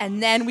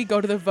 and then we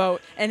go to the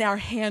vote, and our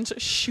hands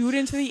shoot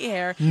into the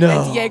air, No.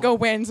 and Diego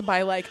wins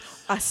by like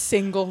a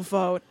single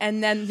vote.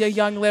 And then the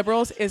Young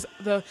Liberals is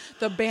the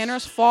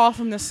banners fall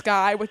from the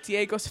sky with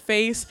Diego's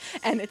face,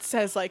 and it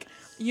says like,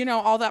 you know,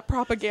 all that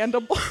propaganda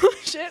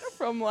bullshit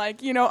from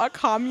like, you know, a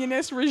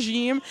communist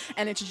regime,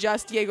 and it's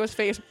just Diego's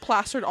face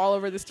plastered all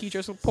over this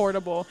teacher's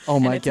portable. Oh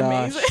my and it's gosh.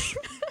 amazing.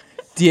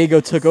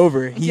 Diego took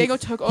over. Diego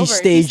took over. He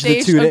staged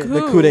a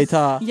the coup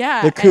d'etat.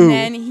 Yeah, the coup. and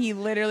then he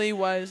literally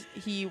was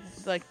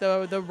like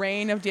the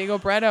reign of Diego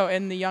Barreto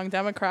in the Young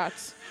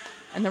Democrats.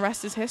 And the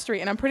rest is history.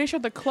 And I'm pretty sure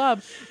the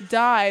club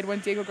died when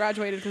Diego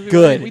graduated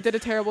because we did a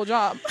terrible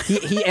job.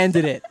 He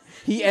ended it.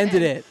 He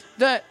ended it.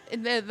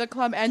 The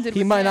club ended.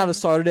 He might not have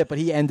started it, but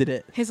he ended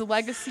it. His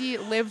legacy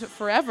lived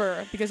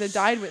forever because it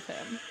died with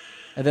him.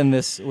 And then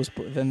this was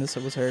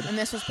heard. And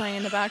this was playing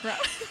in the background.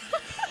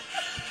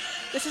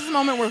 This is the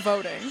moment we're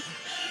voting.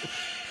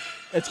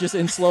 It's just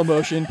in slow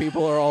motion.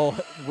 People are all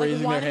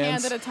raising like their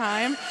hands. One hand at a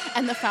time.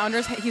 And the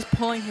founder's he's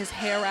pulling his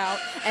hair out,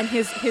 and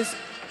his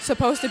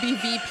supposed to be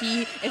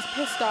VP is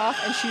pissed off,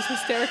 and she's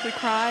hysterically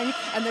crying,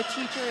 and the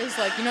teacher is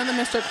like, you know, the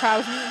Mr.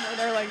 Krause meme where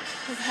they're like,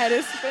 his head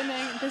is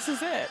spinning. This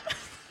is it.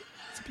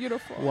 It's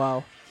beautiful.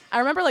 Wow. I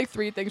remember like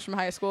 3 things from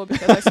high school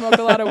because I smoked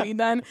a lot of weed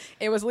then.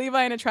 It was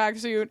Levi in a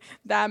tracksuit,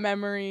 that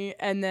memory,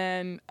 and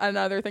then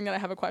another thing that I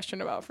have a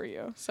question about for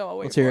you. So I'll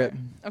wait. Let's hear it.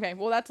 Okay,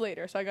 well that's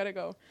later, so I gotta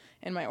go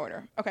in my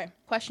order. Okay,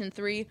 question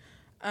 3.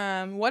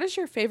 What is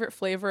your favorite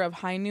flavor of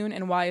High Noon,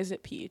 and why is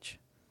it peach?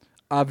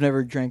 I've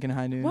never drank in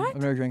High Noon. What?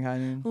 I've never drank High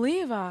Noon.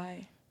 Levi.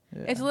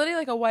 Yeah. It's literally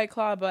like a White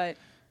Claw, but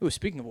Ooh,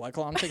 speaking of White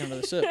Claw, I'm taking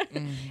another sip.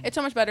 it's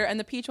so much better. And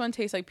the peach one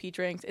tastes like peach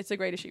drinks. It's the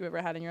greatest you've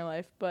ever had in your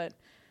life. But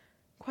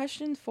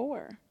question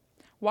 4.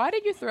 Why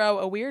did you throw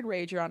a weird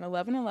rager on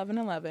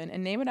 11-11-11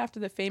 and name it after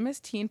the famous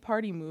teen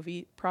party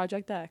movie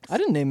Project X? I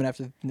didn't name it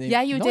after the name.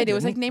 Yeah, you No, did. I it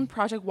was like didn't. named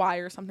Project Y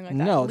or something like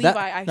that. No, Levi,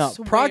 I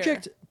swear.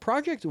 Project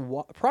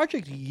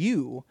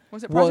U.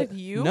 Was it Project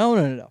U?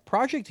 No.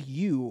 Project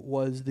U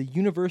was the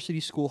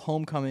university school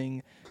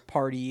homecoming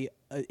party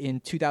in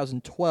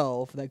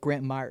 2012 that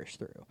Grant Myers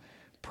threw. Who is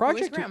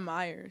Project Grant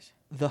Myers?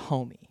 the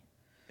homie,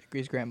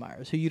 is Grant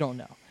Myers, who you don't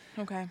know.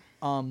 Okay.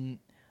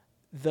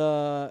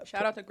 The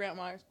Shout out to Grant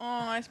Myers. Oh,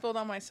 I spilled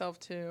on myself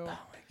too. Oh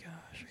my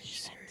gosh, are you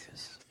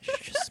serious? You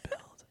just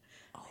spilled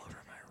all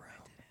over my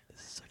room.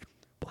 This is such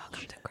bullshit.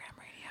 Welcome to Graham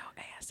Radio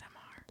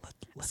ASMR.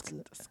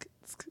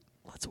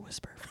 Let's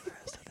whisper for the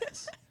rest of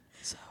this.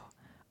 So,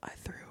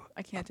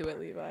 I can't do it,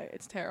 Levi.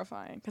 It's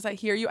terrifying because I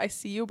hear you, I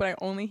see you, but I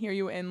only hear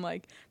you in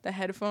like the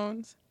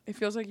headphones. It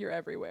feels like you're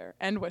everywhere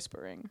and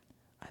whispering.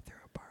 I threw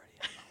a party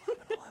on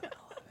 11-11-11.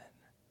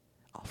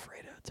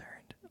 Alfredo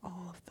turned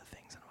all of the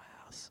things in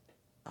my house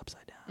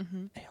upside down.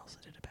 Mm-hmm. He also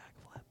did a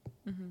backflip.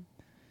 Mm-hmm.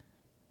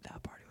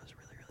 That party was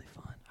really, really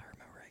fun. I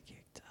remember I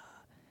kicked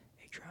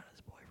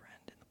Adriana's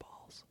boyfriend in the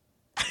balls.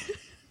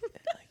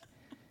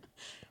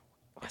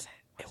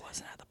 It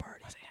wasn't at the party.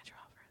 Was it Andrew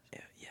Alvarez?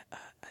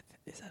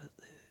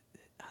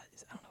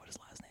 I don't know what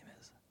his last name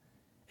is.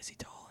 Is he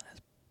tall and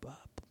has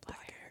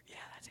black hair?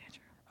 Yeah, that's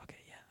Andrew. Okay,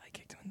 yeah, I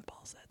kicked him in the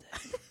balls that day,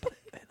 but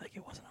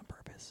it wasn't on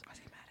purpose.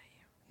 Was he mad at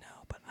you?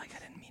 No, but I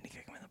didn't mean to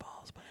kick him in the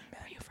balls. But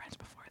Were you friends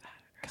before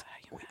that? Or is that how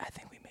you met? I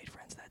think we made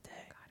friends that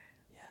day. Got it.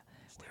 Yeah,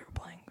 we were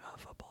playing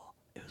football.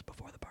 It was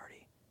before the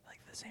party,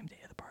 like the same day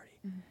of the party,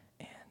 Mm-hmm.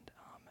 and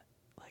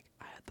like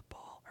I had the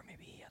ball, or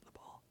maybe he had the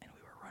ball, and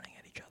we were running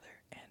at each other,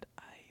 and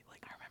I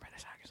remember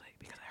this actually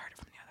because I heard it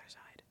from the other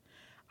side.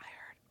 I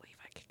heard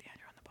Levi kicked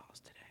Andrew on the balls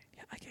today.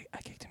 Yeah,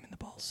 I kicked him in the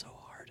balls so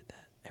hard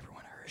that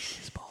everyone heard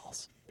his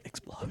balls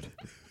explode.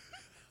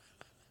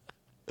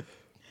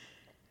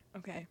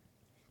 Okay.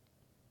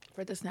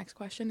 For this next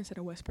question, instead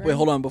of whispering. Wait,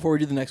 hold on. Before we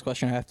do the next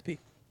question, I have to pee.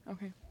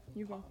 Okay,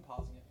 you go.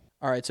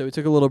 All right, so we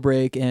took a little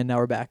break, and now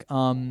we're back.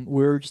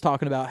 We were just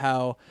talking about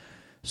how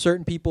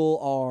certain people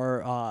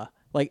are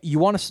like you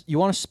want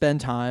to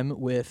spend time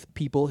with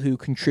people who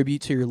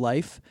contribute to your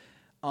life.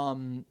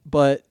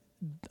 But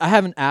I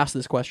haven't asked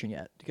this question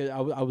yet because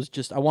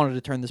I wanted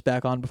to turn this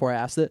back on before I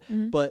asked it.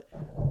 But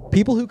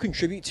people who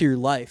contribute to your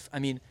life, I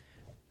mean,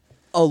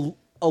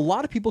 a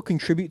lot of people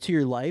contribute to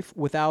your life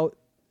without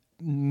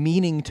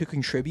meaning to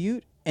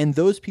contribute, and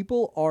those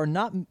people are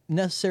not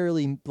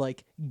necessarily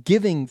like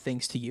giving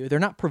things to you. They're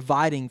not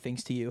providing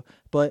things to you,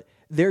 but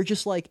they're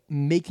just like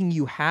making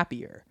you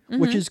happier,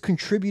 which is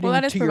contributing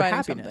to your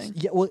happiness.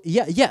 Something. Yeah, well,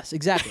 yes,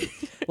 exactly.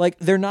 Like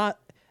they're not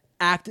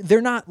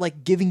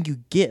like giving you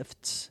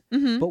gifts,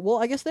 but well,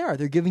 I guess they are.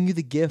 They're giving you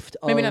the gift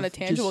of Maybe not a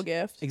tangible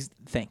gift.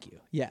 Thank you.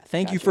 Yeah,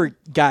 thank you for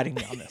guiding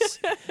me on this.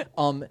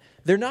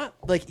 They're not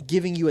like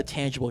giving you a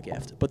tangible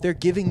gift, but they're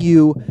giving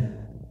you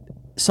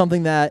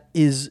something that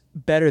is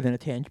better than a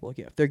tangible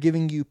gift. They're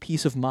giving you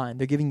peace of mind.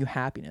 They're giving you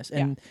happiness.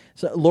 And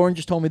so Lauren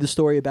just told me the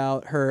story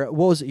about her.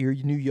 What was it? Your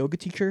new yoga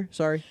teacher?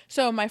 Sorry.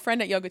 So my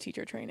friend at yoga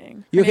teacher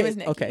training. Her name is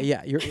Nikki. Okay,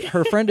 yeah.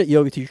 Her friend at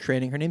yoga teacher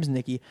training. Her name is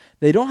Nikki.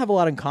 They don't have a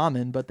lot in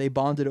common, but they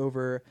bonded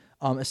over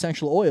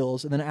essential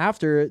oils. And then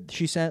after,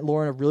 she sent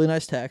Lauren a really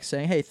nice text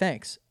saying, "Hey,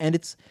 thanks." And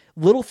it's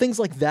little things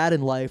like that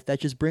in life that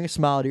just bring a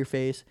smile to your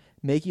face,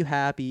 make you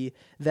happy,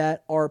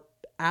 that are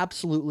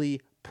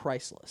absolutely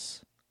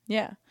priceless.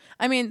 Yeah.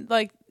 I mean,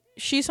 like,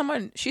 she's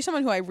someone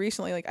who I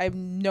recently, like, I've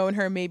known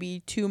her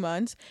maybe 2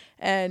 months,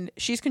 and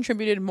she's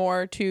contributed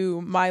more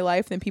to my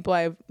life than people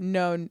I've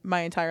known my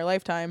entire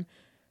lifetime,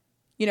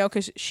 you know,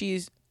 because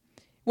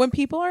when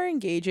people are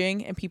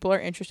engaging and people are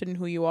interested in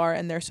who you are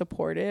and they're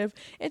supportive,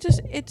 that's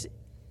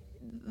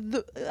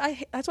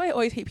why I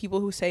always hate people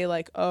who say,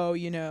 like, oh,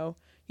 you know,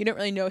 you don't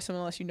really know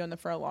someone unless you've known them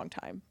for a long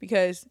time,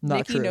 because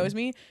Nikki knows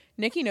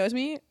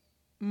me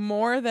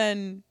more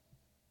than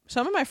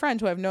some of my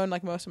friends who I've known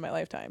like most of my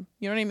lifetime.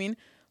 You know what I mean?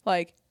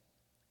 Like,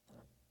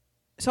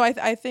 so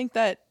I think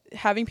that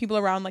having people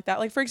around like that,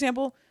 like for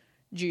example,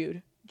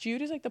 Jude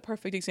is like the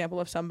perfect example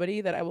of somebody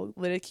that I will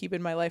literally keep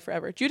in my life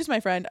forever. Jude is my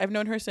friend. I've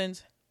known her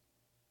since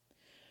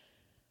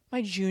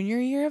my junior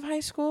year of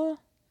high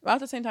school, about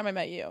the same time I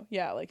met you.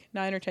 Yeah, like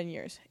 9 or 10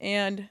 years.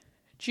 And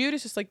Jude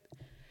is just like,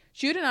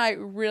 Jude and I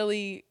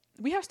really,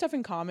 we have stuff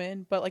in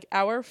common, but like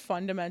our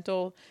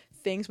fundamental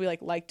things we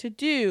like to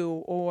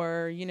do,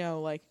 or, you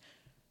know, like,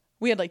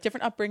 we had like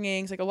different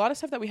upbringings. Like a lot of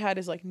stuff that we had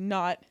is like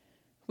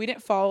we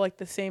didn't follow like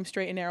the same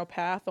straight and narrow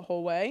path the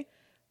whole way.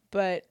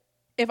 But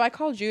if I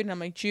call Jude and I'm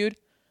like, Jude,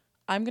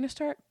 I'm going to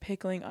start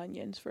pickling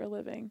onions for a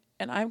living,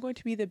 and I'm going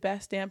to be the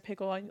best damn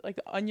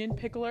onion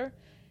pickler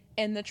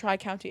in the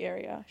Tri-County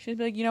area. She'd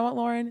be like, you know what,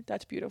 Lauren,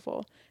 that's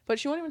beautiful. But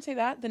she won't even say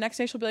that. The next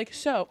day she'll be like,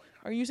 so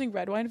are you using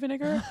red wine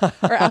vinegar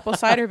or apple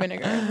cider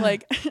vinegar?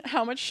 Like,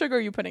 how much sugar are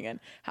you putting in?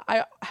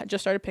 I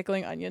just started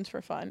pickling onions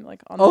for fun.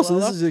 Like, on the so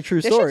this is a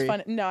true story. This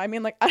shit's fun. No, I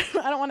mean, like, I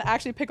don't want to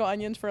actually pickle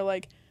onions for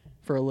like,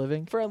 for a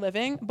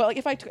living. But like,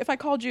 if I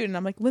call Jude and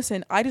I'm like,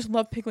 listen, I just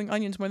love pickling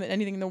onions more than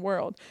anything in the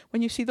world.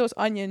 When you see those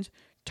onions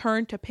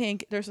turn to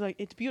pink, there's like,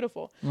 it's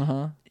beautiful.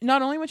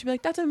 Not only would she be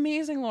like, that's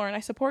amazing, Lauren, I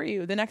support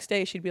you. The next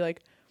day she'd be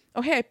like,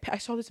 oh, hey, I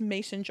saw this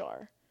mason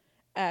jar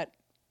at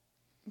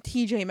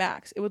TJ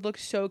Maxx. It would look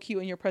so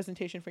cute in your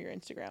presentation for your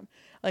Instagram.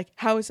 Like,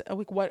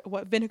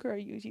 what vinegar are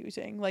you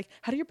using? Like,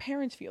 how do your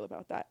parents feel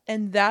about that?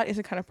 And that is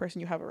the kind of person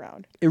you have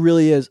around. It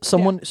really is.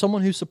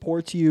 Someone who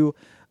supports you,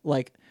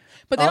 like.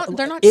 But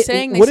they're not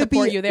saying they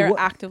support you. They're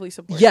actively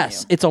supporting you.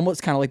 Yes, it's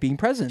almost kind of like being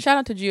present. Shout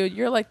out to Jude.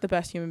 You're like the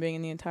best human being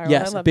in the entire world.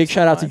 Yes, big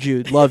shout out to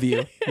Jude. Love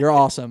you. You're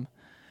awesome.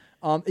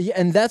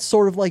 And that's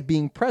sort of like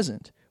being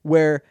present,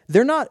 where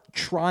they're not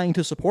trying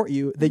to support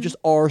you. They just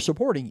are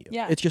supporting you.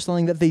 Yeah. It's just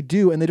something that they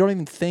do, and they don't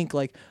even think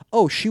like,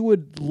 oh, she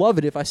would love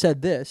it if I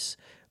said this,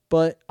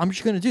 but I'm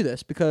just going to do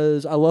this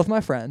because I love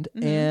my friend,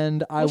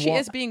 and she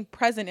is being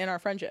present in our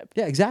friendship.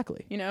 Yeah,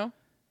 exactly. You know?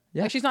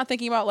 Yeah. Like, she's not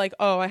thinking about like,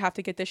 oh, I have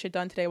to get this shit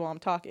done today while I'm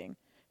talking.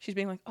 She's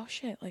being like, oh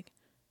shit, like,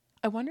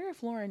 I wonder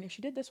if Lauren, if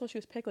she did this while she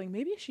was pickling,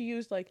 maybe if she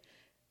used like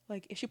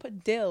if she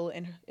put dill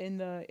in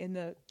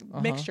the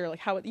mixture, like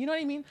how it, you know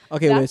what I mean?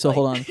 Okay, wait, so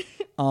hold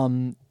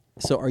on.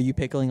 So are you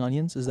pickling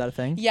onions? Is that a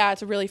thing? Yeah,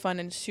 it's really fun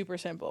and super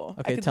simple.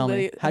 Okay, tell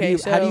me. How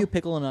do you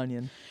pickle an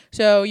onion?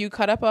 So you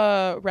cut up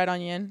a red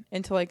onion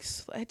into like,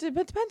 it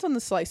depends on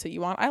the slice that you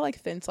want. I like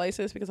thin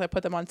slices because I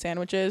put them on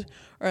sandwiches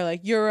or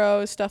like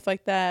gyros, stuff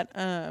like that.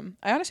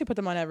 I honestly put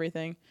them on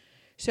everything.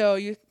 So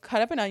you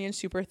cut up an onion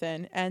super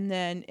thin, and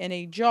then in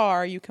a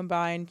jar you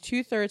combine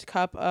 2/3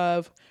 cup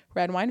of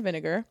red wine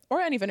vinegar,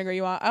 or any vinegar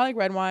you want. I like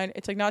red wine.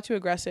 It's like not too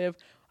aggressive.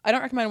 I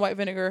don't recommend white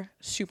vinegar,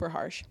 super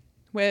harsh.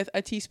 With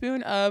a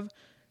teaspoon of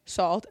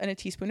salt and a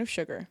teaspoon of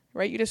sugar,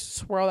 right? You just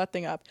swirl that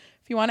thing up.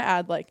 If you want to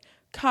add like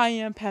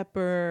cayenne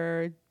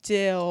pepper,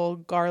 dill,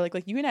 garlic,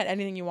 like you can add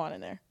anything you want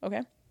in there, okay?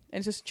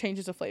 And it just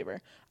changes the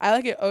flavor. I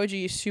like it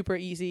OG, super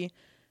easy,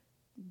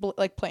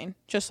 like plain,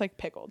 just like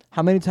pickled.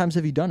 How many times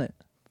have you done it?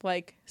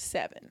 Like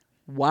 7.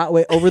 Wow.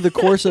 Wait, over the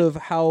course of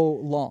how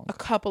long? A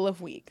couple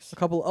of weeks. A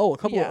couple.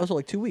 Yeah. Also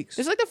like 2 weeks.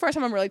 This is like the first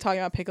time I'm really talking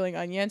about pickling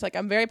onions. Like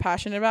I'm very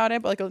passionate about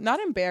it, but like not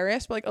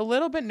embarrassed, but like a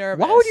little bit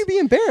nervous. Why would you be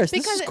embarrassed?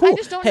 Because this is cool. I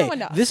just don't hey, know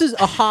enough. This is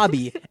a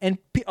hobby, and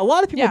a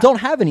lot of people Yeah. don't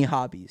have any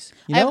hobbies.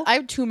 You know, I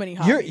have too many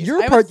hobbies. You're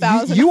I have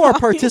 1,000 you are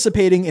hobbies.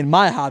 participating in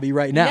my hobby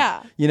right now.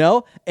 Yeah. You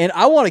know, and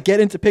I want to get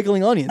into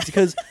pickling onions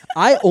because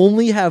I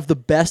only have the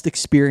best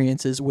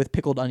experiences with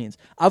pickled onions.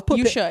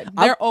 You should.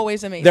 They're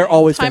always amazing. They're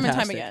always time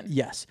fantastic. and time again.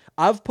 Yes,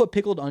 I've put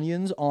pickled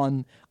onions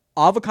on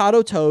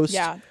avocado toast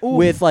Yeah. Ooh.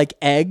 with like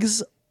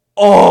eggs.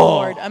 Oh,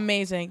 Lord,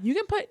 amazing. You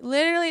can put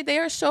literally they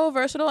are so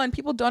versatile and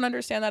people don't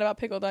understand that about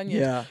pickled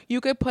onions. Yeah.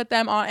 You could put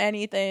them on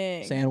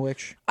anything.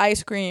 sandwich,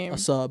 Ice cream. a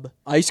sub,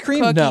 ice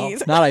cream.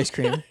 Cookies. No, not ice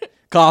cream.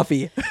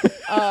 Coffee,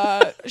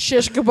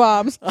 Shish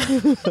kebabs.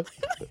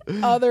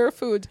 Other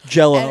foods.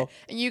 Jello.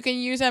 And you can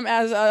use them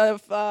as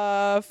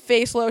a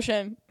face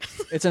lotion.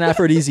 It's an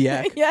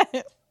aphrodisiac. Yeah.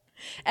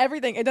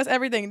 Everything. It does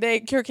everything.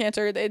 They cure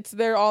cancer.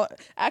 They're all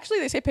actually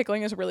they say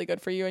pickling is really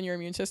good for you and your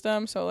immune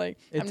system. So like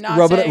I'm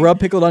not saying, rub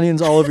pickled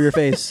onions all over your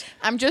face.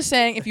 I'm just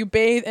saying if you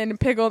bathe in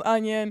pickled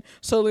onion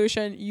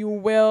solution, you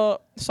will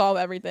solve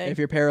everything. If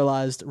you're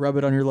paralyzed, rub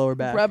it on your lower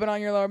back. Rub it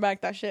on your lower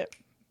back, that shit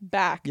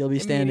back. You'll be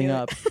standing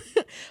up.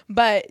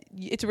 But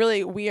it's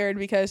really weird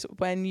because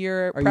when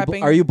you're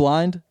prepping, Are you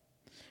blind?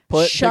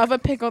 Shove a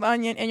pickled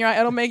onion in your eye.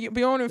 It'll make you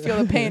won't even feel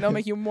the pain. It'll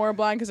make you more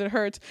blind because it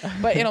hurts,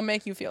 but it'll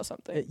make you feel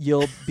something.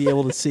 You'll be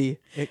able to see.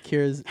 It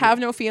cures. Have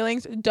no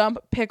feelings. Dump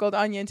pickled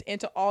onions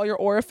into all your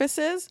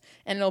orifices,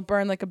 and it'll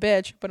burn like a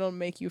bitch, but it'll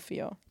make you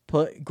feel.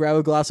 Grab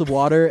a glass of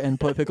water and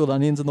put pickled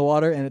onions in the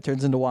water, and it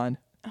turns into wine.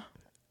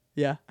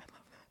 Yeah,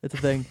 it's a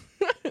thing.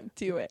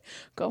 Do it.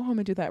 Go home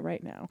and do that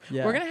right now.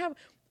 Yeah. We're gonna have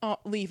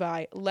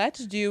Levi.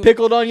 Let's do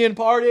Pickled onion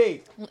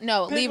party.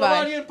 no Pickled Levi.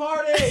 onion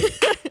party.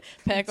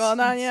 Pickled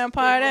onion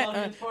party.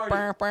 Pickled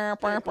onion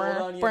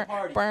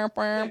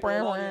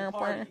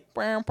party.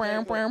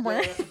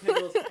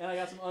 And I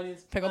got some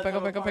onions. Pickle.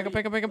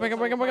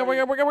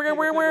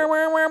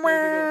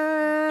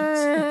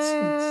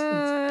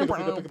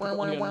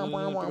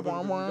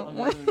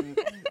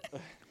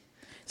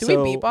 Do we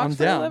beatbox I'm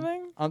for down. a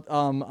living?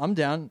 I'm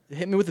down.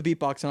 Hit me with the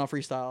beatbox and I'll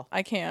freestyle.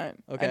 I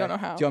can't. Okay. I don't know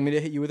how. Do you want me to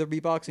hit you with a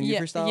beatbox and you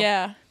freestyle?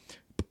 Yeah.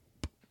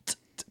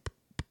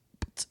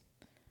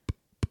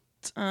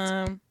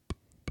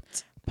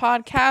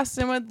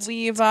 Podcasting with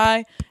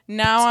Levi.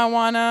 Now I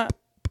wanna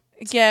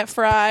get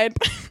fried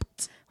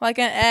like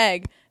an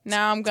egg.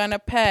 Now I'm gonna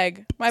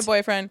peg my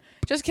boyfriend.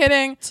 Just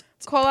kidding.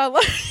 Cole, I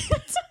love you.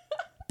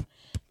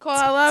 Cole,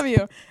 I love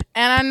you.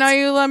 And I know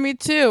you love me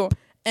too.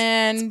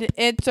 And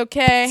it's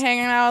okay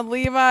hanging out with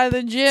Levi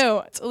the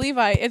Jew.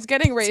 Levi, it's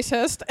getting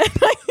racist.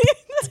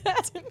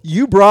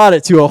 You brought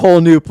it to a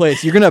whole new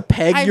place. You're gonna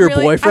peg your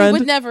boyfriend? I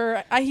would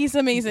never. He's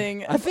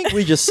amazing. I think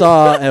we just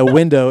saw a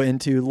window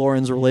into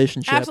Lauren's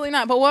relationship. Absolutely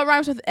not. But what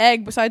rhymes with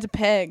egg besides a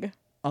peg?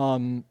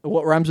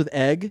 What rhymes with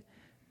egg?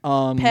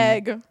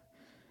 Peg.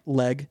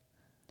 Leg.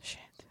 Shit.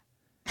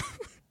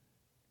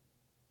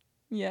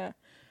 Yeah.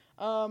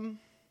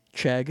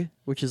 Chegg,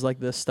 which is like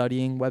the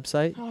studying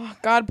website. Oh,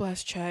 God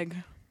bless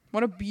Chegg.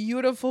 What a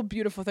beautiful,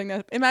 beautiful thing.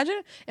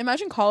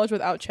 Imagine college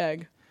without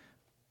Chegg.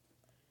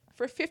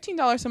 For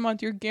 $15 a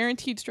month, you're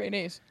guaranteed straight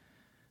A's.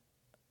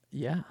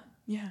 Yeah.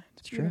 Yeah,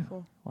 it's True.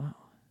 beautiful. Wow.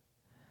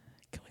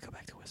 Can we go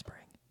back to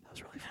whispering? That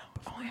was really fun.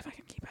 Only if I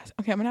can keep asking.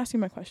 Okay, I'm gonna ask you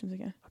my questions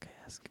again. Okay.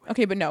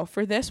 Okay, but no,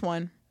 for this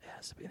one.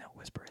 Yes,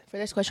 whisper it. For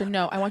this question,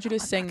 no. I want you to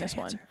sing this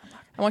one.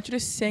 I want you to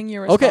sing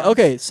your response.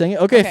 Okay, sing it.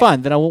 Okay,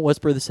 fine. Then I won't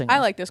whisper the singing. I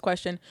like this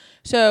question.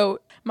 So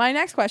my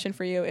next question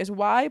for you is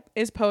why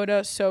is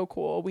POTA so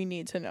cool? We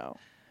need to know.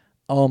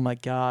 Oh my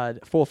God.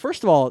 Well,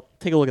 first of all,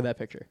 take a look at that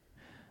picture.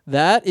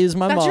 That is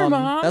my mom. That's your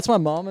mom? That's my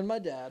mom and my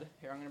dad.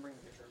 Here, I'm gonna bring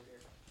the picture over here.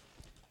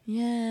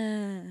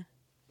 Yeah.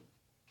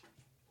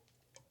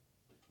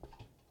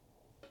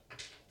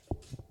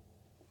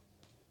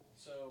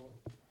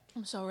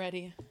 I'm so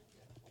ready.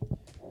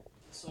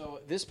 So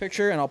this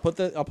picture, and I'll put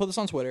this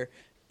on Twitter,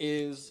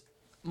 is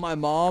my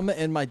mom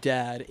and my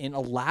dad in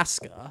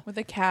Alaska With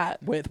a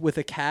cat. with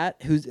a cat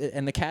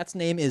and the cat's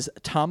name is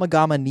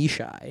Tamagama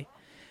Nishai.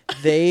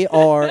 They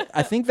are.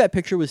 I think that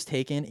picture was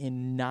taken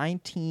in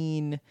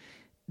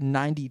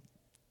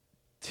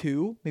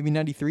 1992, maybe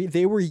 93.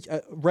 They were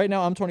right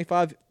now. I'm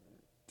 25.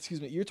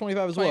 Excuse me. You're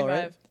 25 as well,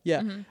 right? 25.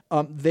 Yeah.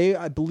 Mm-hmm. They,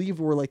 I believe,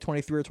 were like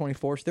 23 or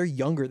 24. So they're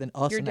younger than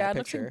us. Your in dad that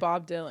looks picture. like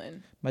Bob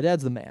Dylan. My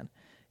dad's the man,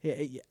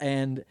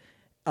 and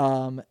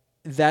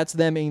that's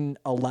them in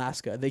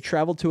Alaska. They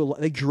drove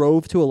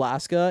to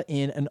Alaska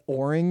in an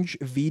orange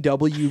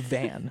VW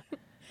van.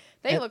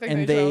 They look like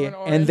and they drove an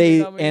orange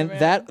VW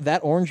van. that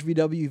orange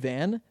VW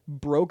van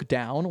broke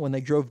down when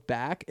they drove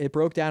back. It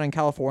broke down in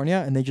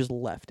California, and they just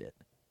left it.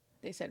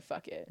 They said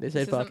fuck it. They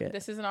said fuck it.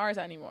 This isn't ours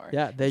anymore.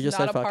 Yeah, they just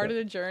not said fuck a part it. of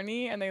the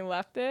journey, and they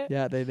left it.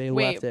 Yeah, they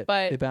Wait, left it.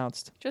 but They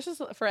bounced. Just as,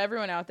 for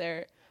everyone out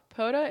there,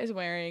 POTA is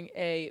wearing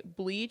a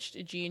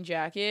bleached jean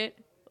jacket.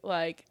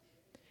 Like,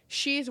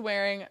 she's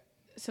wearing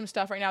some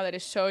stuff right now that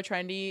is so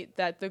trendy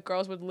that the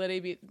girls would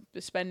literally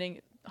be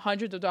spending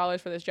hundreds of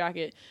dollars for this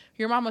jacket.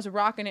 Your mom was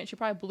rocking it. She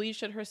probably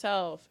bleached it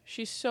herself.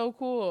 She's so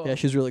cool. Yeah,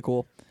 she's really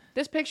cool.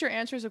 This picture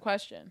answers a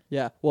question.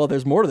 Yeah. Well,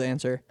 there's more to the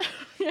answer.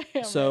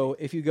 Yeah, So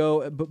if you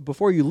go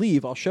before you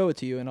leave, I'll show it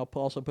to you, and I'll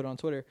also put it on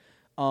Twitter.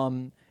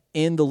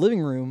 In the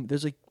living room,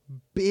 there's a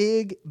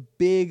big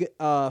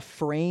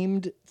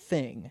framed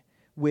thing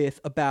with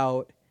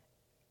about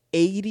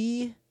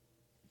 80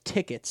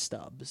 ticket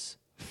stubs,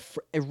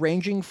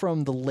 ranging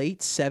from the late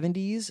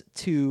 70s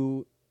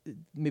to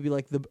maybe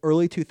like the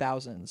early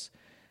 2000s.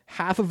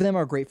 Half of them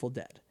are Grateful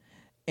Dead.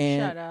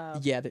 And Shut up.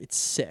 yeah, it's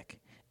sick.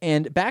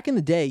 And back in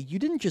the day, you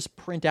didn't just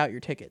print out your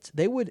tickets.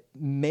 They would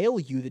mail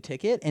you the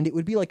ticket, and it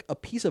would be like a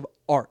piece of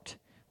art.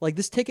 Like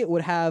this ticket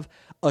would have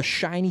a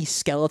shiny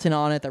skeleton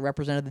on it that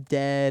represented the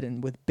dead,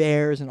 and with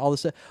bears and all this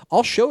stuff.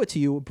 I'll show it to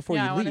you before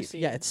Yeah, I you wanna leave. see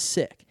Yeah, it. it's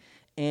sick.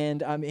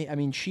 And I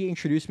mean, she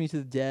introduced me to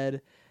the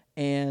dead,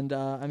 and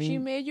I mean, She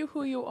made you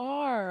who you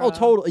are. oh,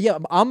 totally. Yeah,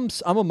 I'm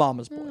a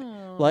mama's boy.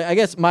 Like I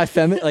guess my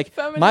feminine, like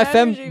Feminine my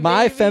energy,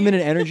 my baby.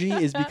 feminine energy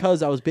is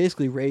because I was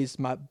basically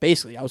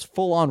I was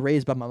full on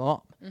raised by my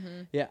mom.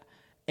 Yeah,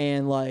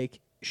 and like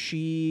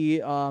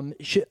she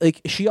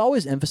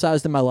always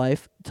emphasized in my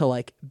life to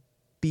like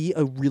be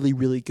a really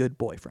really good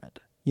boyfriend.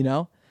 You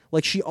know,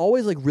 like she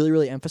always like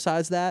really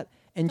emphasized that,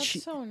 and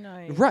That's so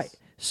nice. right.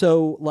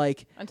 So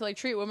like. And to like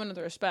treat women with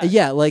respect.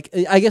 Yeah, like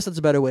I guess that's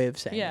a better way of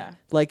saying Yeah. it.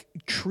 Like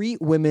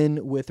treat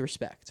women with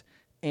respect.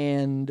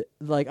 And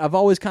like I've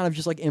always kind of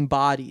just like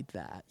embodied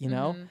that, you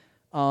know?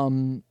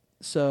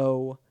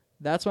 So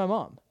that's my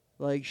mom.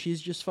 Like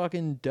she's just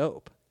fucking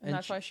dope. And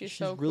that's why she's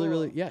so really,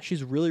 cool. really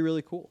she's really,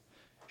 really cool.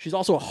 She's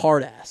also a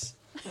hard ass.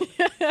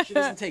 She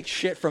doesn't take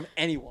shit from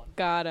anyone.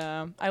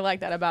 I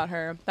like that about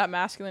her. That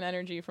masculine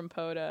energy from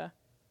Poda.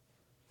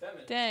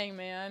 Feminine. Dang,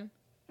 man.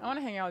 I want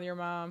to hang out with your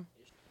mom.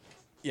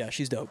 Yeah,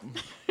 she's dope.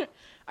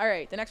 All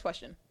right, the next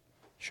question.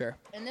 Sure.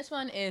 And this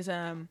one is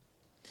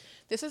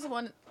this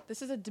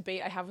is a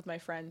debate I have with my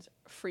friends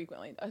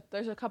frequently.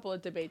 There's a couple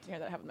of debates in here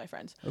that I have with my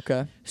friends.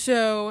 Okay.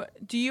 So,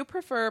 do you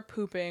prefer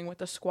pooping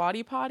with a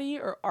squatty potty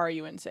or are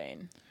you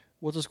insane?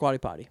 What's a squatty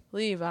potty?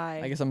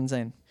 Levi. I guess I'm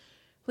insane.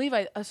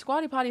 Levi, a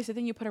squatty potty is the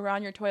thing you put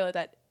around your toilet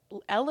that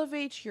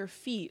elevates your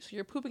feet. So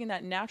you're pooping in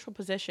that natural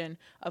position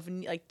of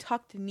like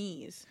tucked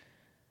knees,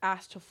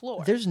 ass to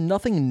floor. There's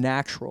nothing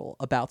natural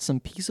about some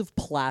piece of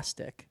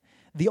plastic.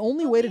 The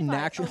only way to Levi,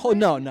 naturally... a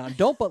Oh, no.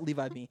 Don't but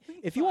Levi me.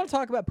 If you want to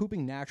talk about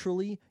pooping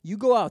naturally, you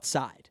go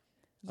outside.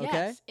 Okay?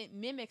 Yes, it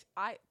mimics.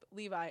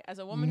 Levi, as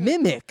a woman who...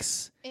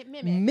 Mimics. It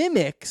mimics.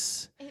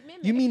 Mimics. It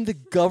mimics. You mean the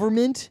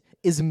government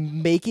is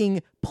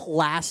making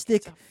plastic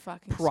It's a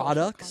fucking social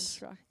products?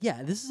 construct.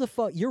 Yeah, this is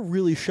you're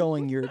really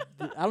showing your...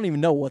 I don't even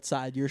know what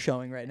side you're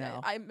showing right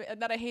now. I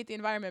hate the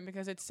environment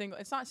because it's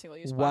not single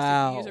use plastic.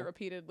 Wow. You use it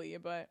repeatedly,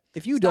 but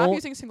If you stop don't...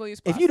 using single use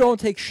If plastic. you don't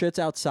take shits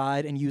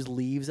outside and use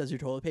leaves as your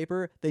toilet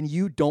paper, then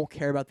you don't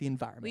care about the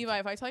environment. Levi,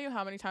 if I tell you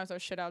how many times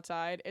I've shit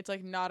outside, it's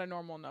like not a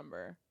normal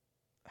number.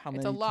 How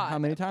It's many, a lot. How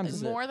many times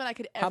is it? More than I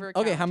could How- ever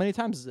okay, count. how many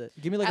times is it?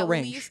 Give me like a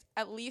range.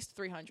 At least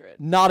 300.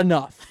 Not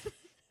enough.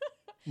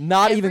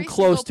 Not even Every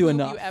close to single poop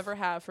enough. you ever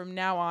have from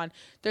now on.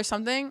 There's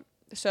something.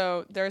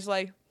 So there's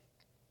like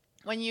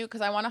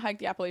because I want to hike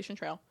the Appalachian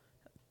Trail.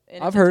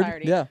 In I've its heard,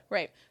 entirety. yeah.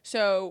 Right.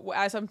 So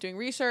as I'm doing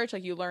research,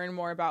 like you learn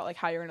more about like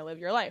how you're gonna live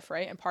your life,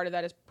 right? And part of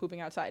that is pooping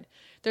outside.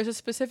 There's a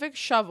specific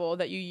shovel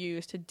that you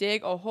use to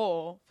dig a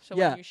hole. So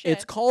Yeah, when you shit,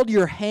 it's called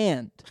your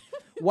hand.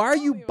 Why are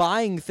you Levi.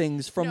 buying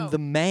things from No. the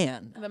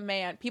man? the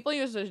man. People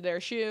use their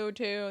shoe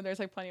too. There's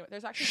like plenty.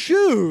 There's actually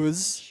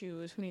Shoes?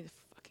 shoes. Who needs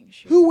fucking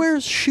shoes? Who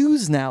wears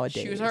shoes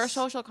nowadays? Shoes are a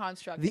social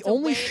construct. The It's a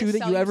only way to shoe that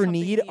sell you ever something,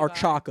 need are Levi.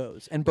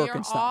 Chacos and We are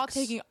all Birkenstocks.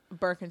 taking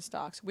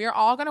Birkenstocks. We are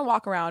all going to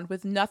walk around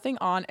with nothing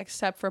on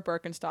except for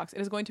Birkenstocks.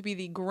 It is going to be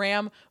the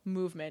Graham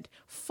movement.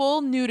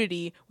 Full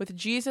nudity with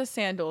Jesus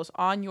sandals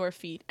on your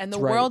feet. And the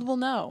That's right. world will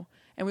know.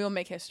 And we will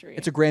make history.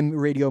 It's a Graham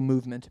radio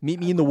movement. Meet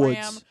me in the Graham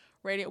woods.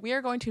 Radio. We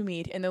are going to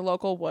meet in the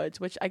local woods,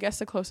 which I guess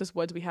the closest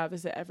woods we have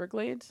is the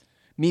Everglades.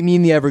 Meet me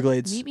in the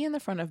Everglades. Meet me in the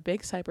front of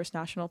Big Cypress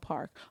National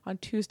Park on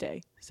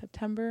Tuesday,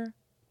 September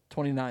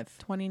 29th.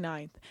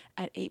 29th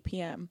at 8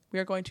 p.m. We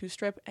are going to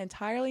strip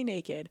entirely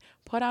naked,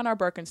 put on our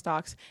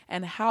Birkenstocks,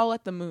 and howl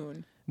at the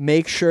moon.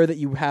 Make sure that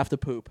you have to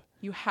poop.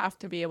 You have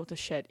to be able to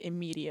shit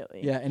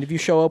immediately. Yeah, and if you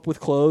show up with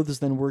clothes,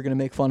 then we're gonna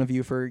make fun of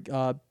you for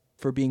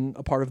being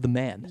a part of the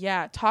man.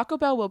 Yeah, Taco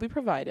Bell will be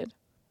provided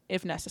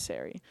if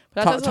necessary.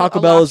 But that Taco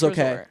a Bell is last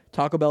okay. resort.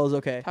 Taco Bell is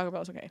okay. Taco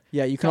Bell's okay.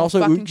 Yeah, you can Don't also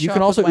fucking show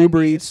up with Uber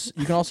Wendy's. Eats.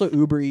 You can also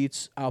Uber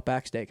Eats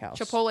Outback Steakhouse.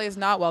 Chipotle is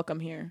not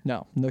welcome here.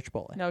 No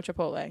Chipotle. No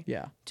Chipotle.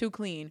 Yeah. Too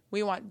clean.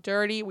 We want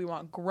dirty. We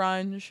want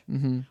grunge.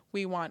 Mm-hmm.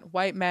 We want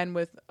white men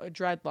with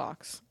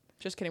dreadlocks.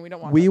 Just kidding. We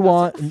don't want. We that.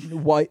 want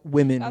white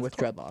women That's with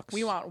cool. dreadlocks.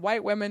 We want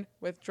white women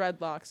with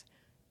dreadlocks,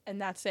 and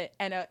that's it.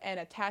 And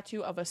a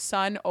tattoo of a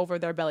sun over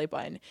their belly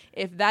button.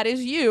 If that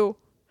is you,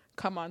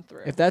 come on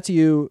through. If that's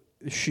you,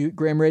 shoot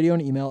Graham Radio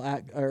an email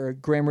or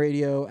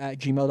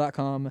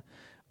gramradio@gmail.com.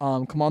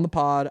 come on the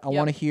pod. I Yep.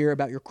 want to hear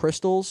about your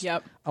crystals.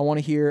 Yep. I want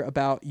to hear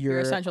about Your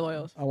essential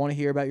oils. I want to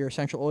hear about your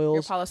essential Your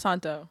oils. Palo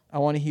Santo. I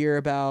want to hear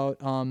about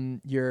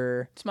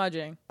your.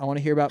 Smudging. I want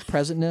to hear about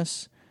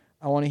presentness.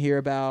 I want to hear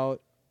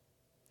about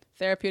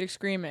Therapeutic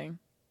screaming.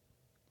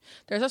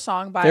 There's a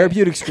song by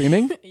therapeutic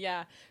screaming.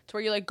 yeah, it's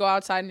where you like go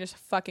outside and just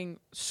fucking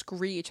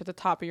screech at the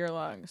top of your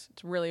lungs.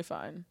 It's really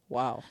fun.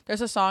 Wow.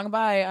 There's a song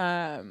by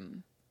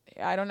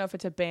I don't know if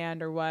it's a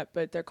band or what,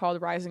 but they're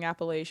called Rising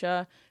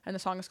Appalachia, and the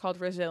song is called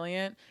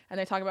Resilient. And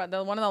they talk about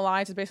one of the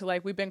lines is basically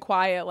like, we've been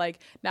quiet, like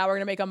now we're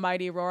gonna make a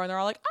mighty roar, and they're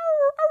all like,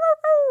 "Arr,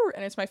 arr, arr,"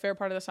 and it's my favorite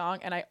part of the song.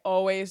 And I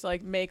always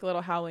like make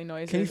little howling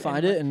noises. Can you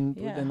find it and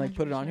yeah, then like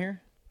put it on 100%.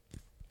 here?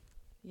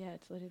 Yeah,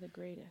 it's literally the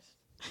greatest.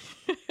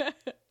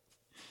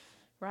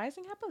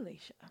 Rising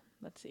Appalachia.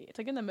 Let's see. It's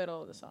like in the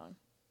middle of the song.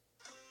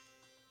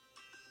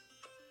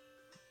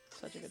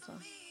 Such a good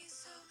song.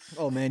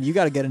 Oh man, you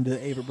got to get into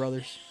the Ava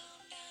Brothers.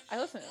 I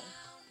listen to them.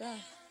 Yeah.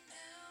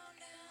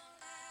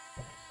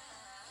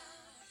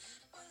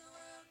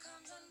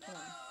 Hold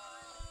on.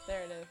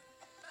 There it is.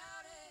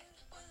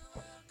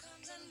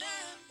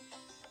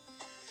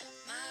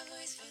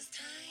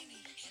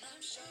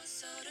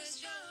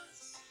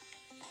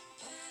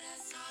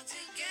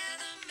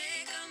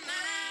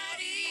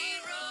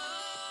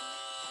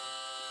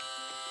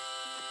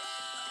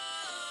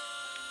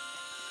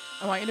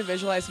 I want you to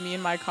visualize me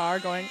in my car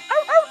going,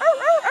 ow, ow, ow,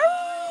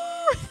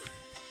 ow,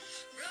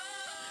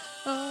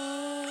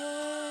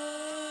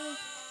 ow.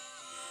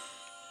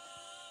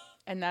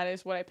 And that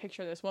is what I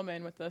picture this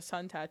woman with the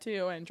sun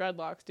tattoo and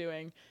dreadlocks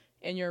doing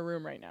in your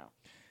room right now.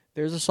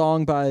 There's a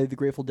song by the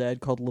Grateful Dead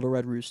called Little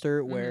Red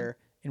Rooster where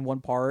in one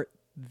part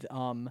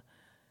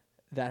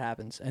that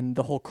happens and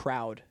the whole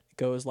crowd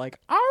goes like,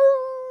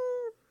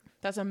 "Ow!"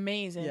 That's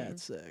amazing. Yeah,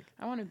 it's sick.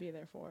 I want to be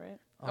there for it.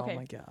 Oh Okay.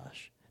 my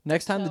gosh.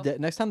 Next time So-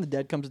 the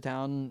dead comes to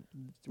town,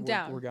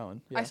 Down. we're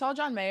going. I saw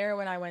John Mayer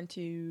when I went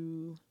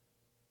to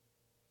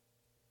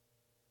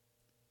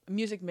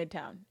Music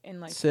Midtown in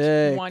like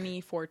Sick.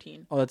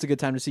 2014. Oh, that's a good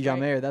time to see John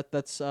Right. Mayer.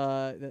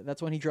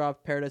 That's when he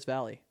dropped Paradise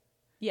Valley.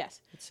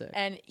 Yes. That's sick.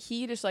 And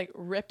he just like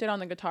ripped it on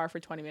the guitar for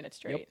 20 minutes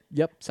straight.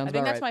 Yep. Sounds I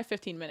think about that's right. my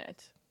 15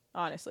 minutes,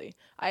 honestly.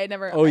 I had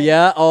never. Oh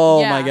yeah.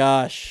 Oh my Yeah.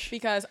 gosh.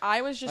 Because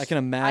I was just. I can I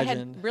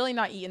imagine. had really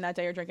not eaten that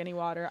day or drank any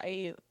water.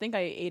 think I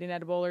ate an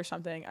edible or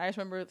something. I just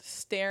remember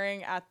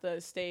staring at the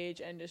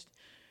stage and just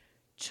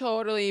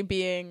totally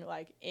being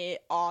like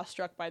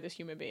awestruck by this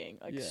human being.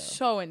 Like Yeah.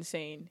 so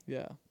insane.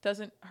 Yeah.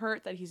 Doesn't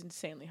hurt that he's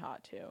insanely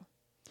hot too.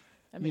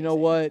 You know Amazing.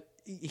 what?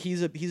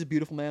 He's a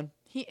beautiful man.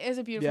 He is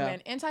a beautiful Yeah.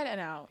 man, inside and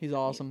out. He's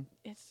awesome.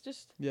 It's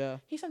just Yeah.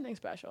 he's something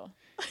special.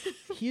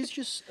 He's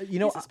just,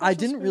 He's a I special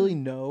didn't spoon. really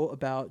know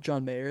about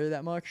John Mayer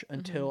that much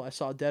until I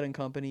saw Dead and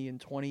Company in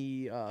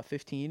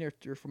 2015 or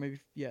for maybe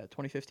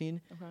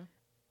 2015. Okay.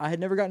 I had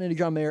never gotten into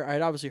John Mayer. I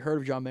had obviously heard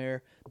of John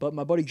Mayer, but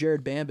my buddy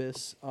Jared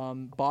Bambus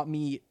bought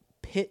me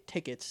pit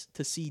tickets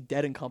to see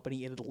Dead and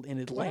Company in What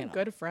Atlanta. a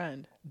good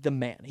friend. The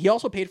man. He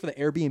also paid for the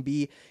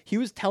Airbnb. He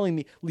was telling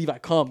me, Levi,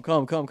 come.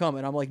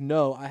 And I'm like,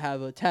 no, I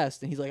have a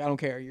test. And he's like, I don't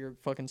care. You're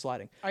fucking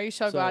sliding. Are you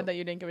so So- glad that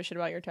you didn't give a shit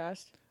about your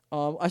test?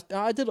 I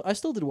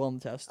still did well in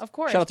the test. Of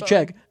course, Shout out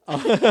to but-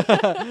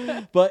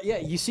 Chegg. But yeah,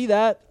 you see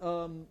that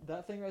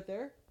that thing right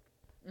there?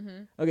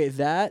 Mm-hmm. Okay,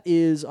 that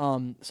is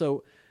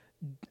so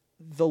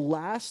the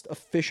last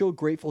official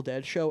Grateful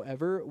Dead show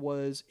ever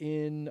was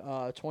in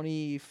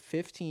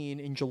 2015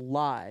 in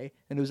July,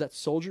 and it was at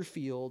Soldier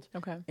Field,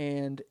 Okay.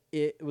 and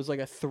it was like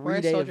a Where's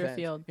 3-day Soldier event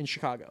Field? in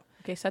Chicago.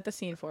 Okay, set the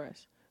scene for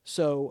us.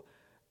 So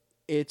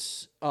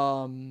it's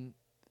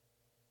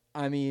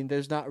I mean,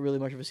 there's not really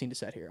much of a scene to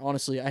set here.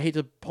 Honestly, I hate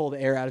to pull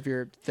the air out of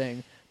your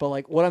thing, but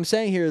like what I'm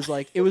saying here is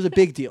like it was a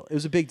big deal. It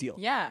was a big deal.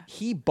 Yeah.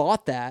 He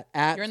bought that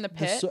at You're in the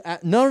pit?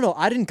 No,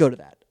 I didn't go to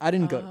that. I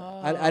didn't go to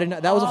that. I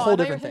didn't. That was a Oh, whole I thought you were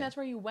different saying thing. That's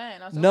where you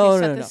went. I was like, No, okay, no,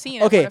 set no, the no.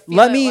 scene. I Okay, wanna feel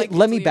let it me like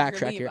let me you're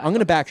backtrack here. Levi. I'm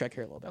gonna backtrack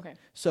here a little bit. Okay.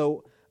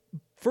 So,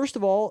 first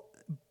of all,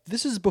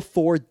 this is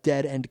before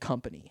Dead and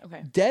Company.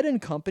 Okay. Dead and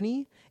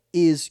Company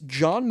is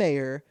John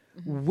Mayer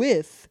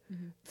with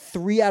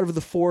 3 out of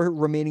the 4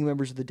 remaining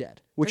members of the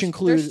Dead, which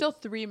include There's still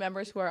 3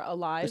 members who are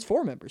alive. there's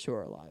 4 members who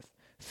are alive.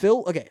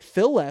 Phil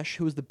Lesh,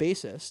 who is the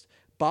bassist,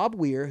 Bob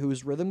Weir, who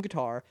is rhythm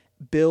guitar,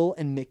 Bill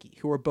and Mickey,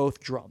 who are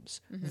both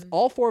drums.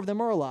 All 4 of them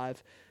are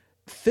alive.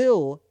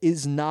 Phil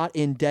is not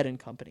in Dead and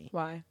Company.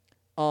 Why?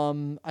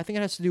 I think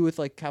it has to do with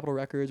like Capitol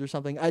Records or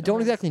something. I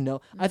don't exactly know.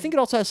 I think it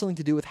also has something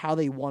to do with how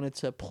they wanted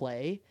to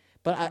play,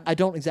 but I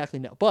don't exactly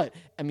know. But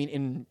I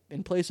mean,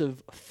 in place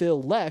of Phil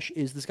Lesh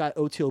is this guy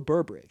Oteil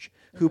Burbridge,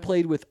 who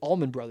played with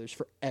Allman Brothers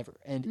forever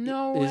and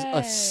No is way.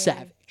 a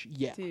savage.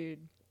 Yeah, Dude.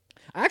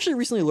 I actually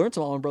recently learned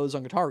some Allman Brothers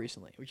on guitar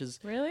recently, which is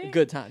Really? a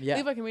good time. Yeah,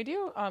 Levi, can we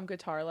do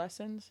guitar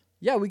lessons?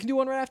 yeah, we can do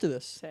one right after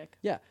this. Sick.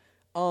 Yeah.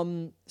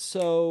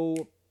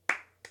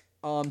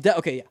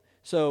 Okay, yeah.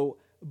 So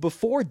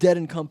before Dead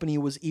and Company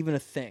was even a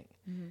thing,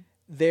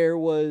 there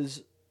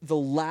was the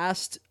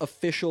last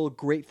official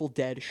Grateful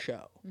Dead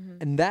show.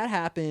 And that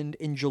happened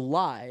in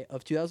July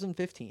of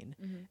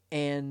 2015.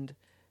 And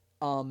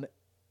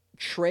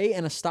Trey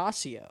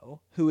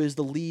Anastasio, who is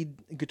the lead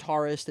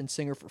guitarist and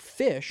singer for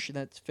Fish.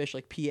 That's Fish,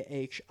 like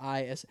Phis.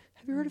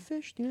 Have you heard of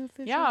Fish? Do you know who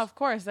Fish Yeah, is? of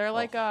course. They're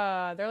like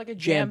a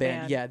jam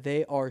band. Yeah,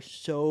 they are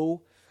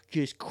so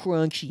just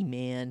crunchy,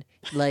 man.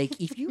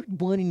 Like, if you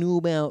want to know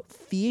about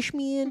Fish,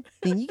 man,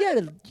 then you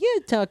gotta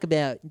talk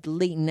about the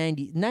late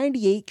 90s.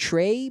 98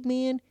 Trey,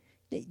 man.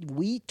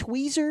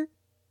 Tweezer.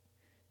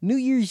 New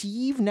Year's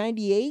Eve,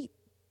 98.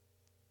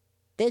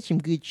 That's some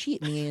good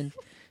shit, man.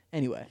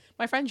 Anyway.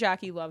 My friend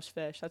Jackie loves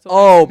Fish. That's what Oh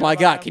I know my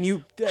about God!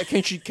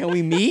 him. Can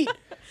we meet?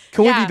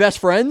 Can we Yeah. be best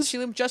friends?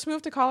 She just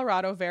moved to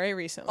Colorado very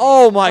recently.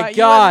 Oh my But you would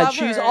God, love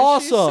she's her.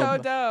 awesome. She's so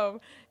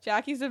dope.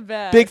 Jackie's the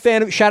best. Big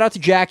fan of. Shout out to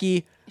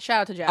Jackie.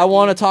 Shout out to Jackie. I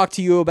want to talk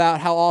to you about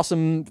how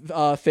awesome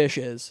Fish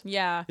is.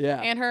 Yeah.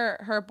 Yeah. And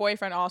her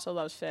boyfriend also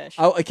loves Fish.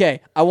 Oh,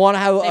 okay, I want to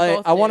have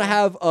both I want to do.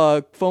 have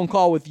a phone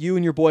call with you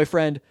and your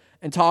boyfriend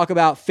and talk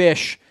about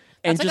Fish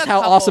and That's like just a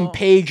how awesome couple.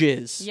 Paige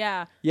is.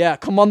 Yeah. Yeah,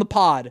 come on the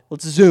pod.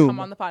 Let's Zoom. Come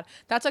on the pod.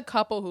 That's a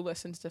couple who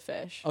listens to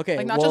Fish. Okay,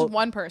 Like not well- just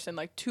one person,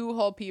 like two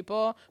whole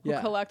people who Yeah.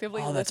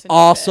 collectively Oh, listen that's to Fish.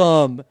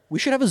 awesome. We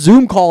should have a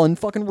Zoom call and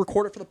fucking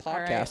record it for the All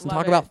podcast right, and love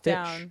talk it. about Fish.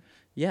 Down.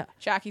 Yeah.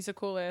 Jackie's the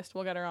coolest.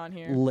 We'll get her on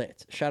here.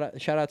 Lit. Shout out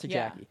to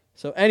Yeah. Jackie.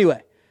 So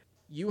anyway,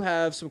 you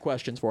have some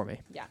questions for me.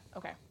 Yeah.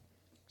 Okay.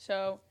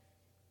 So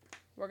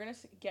we're gonna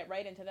get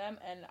right into them,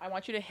 and I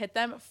want you to hit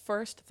them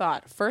first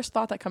thought. First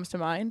thought that comes to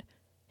mind,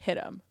 hit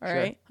them. All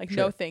right. Sure, Like sure.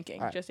 no thinking,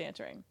 All right. just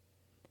answering.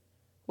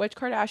 Which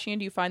Kardashian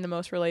do you find the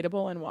most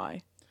relatable, and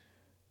why?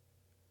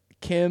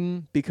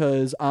 Kim,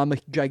 because I'm a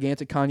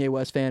gigantic Kanye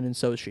West fan, and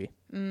so is she.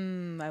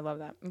 I love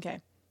that. Okay.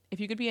 If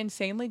you could be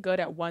insanely good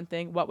at one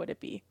thing, what would it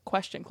be?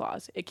 Question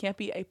clause. It can't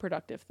be a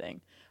productive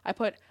thing. I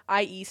put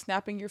i.e.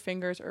 snapping your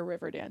fingers or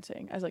river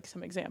dancing as like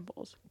some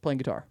examples. Playing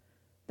guitar.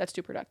 That's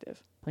too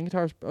productive. Playing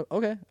guitar is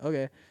okay.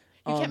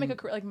 You can't make a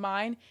career like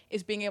mine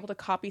is being able to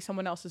copy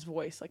someone else's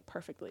voice like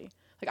perfectly.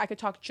 Like I could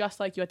talk just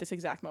like you at this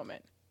exact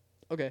moment.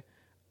 Okay.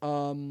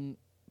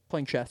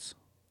 Playing chess.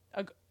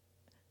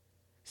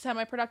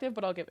 Semi-productive,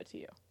 but I'll give it to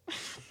you.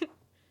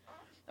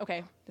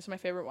 Okay, this is my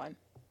favorite one.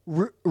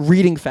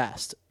 Reading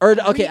fast. Or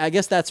okay, I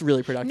guess that's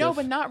really productive. No,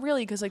 but not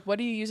really, because like, what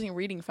are you using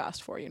reading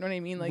fast for? You know what I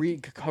mean?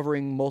 Like,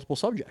 covering multiple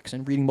subjects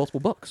and reading multiple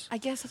books. I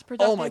guess it's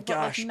productive. Oh my but,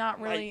 gosh! like,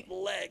 not really. My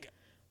leg.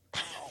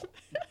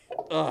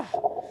 Ugh.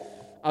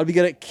 I'd be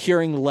good at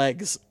curing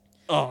legs.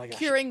 Oh my gosh.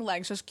 Curing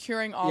legs, just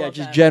curing all Yeah, of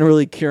just them.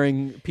 generally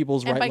curing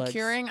people's And right by legs.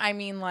 curing, I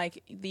mean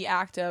like the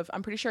act of.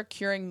 I'm pretty sure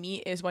curing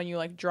meat is when you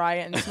like dry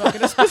it and smoke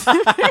it a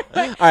specific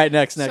way. All right,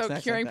 next. So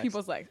curing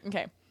people's legs.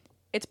 Okay,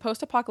 it's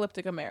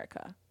post-apocalyptic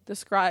America. The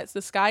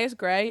sky is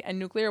gray, and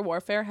nuclear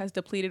warfare has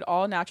depleted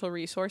all natural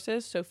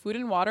resources. So food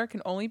and water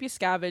can only be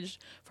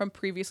scavenged from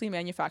previously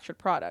manufactured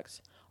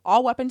products.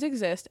 All weapons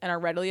exist and are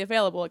readily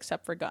available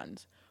except for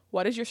guns.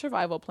 What is your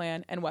survival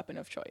plan and weapon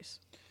of choice?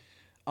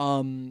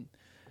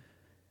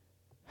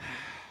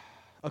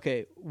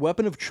 Okay,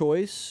 weapon of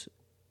choice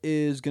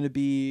is going to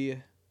be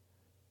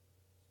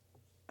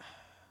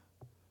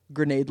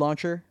grenade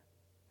launcher,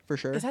 for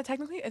sure. Is that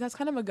technically? That's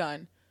kind of a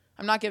gun.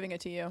 I'm not giving it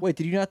to you. Wait,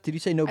 did you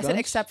say no I guns? said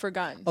except for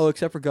guns. Oh,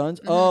 except for guns?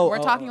 Mhm. Oh, We're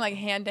oh, talking like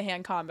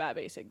hand-to-hand combat,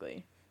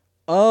 basically.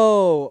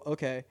 Oh,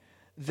 okay.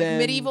 Then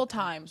Like medieval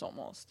times,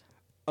 almost.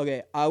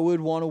 Okay, I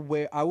would want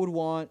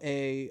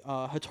a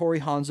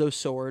Hattori Hanzo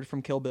sword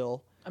from Kill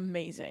Bill.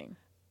 Amazing.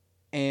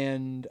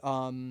 And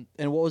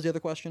what was the other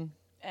question?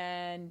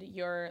 And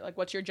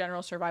what's your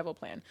general survival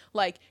plan?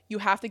 Like, you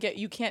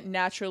can't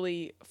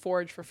naturally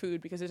forage for food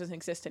because it doesn't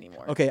exist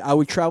anymore. Okay, I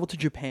would travel to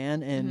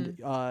Japan and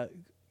Mm-hmm.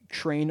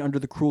 train under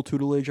the cruel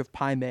tutelage of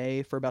Pai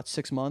Mei for about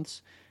 6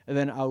 months, and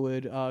then I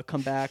would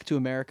come back to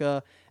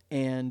America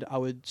and I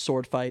would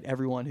sword fight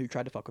everyone who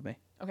tried to fuck with me.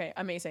 Okay,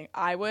 amazing.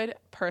 I would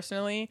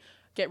personally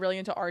get really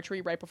into archery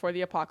right before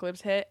the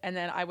apocalypse hit, and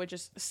then I would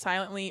just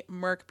silently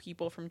murk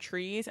people from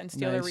trees and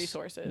steal their Nice,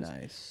 resources.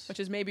 Nice. Which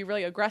is maybe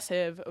really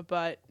aggressive,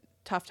 but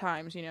tough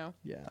times, you know?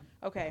 Yeah.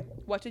 Okay,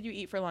 what did you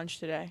eat for lunch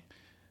today?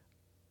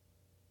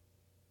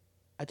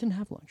 I didn't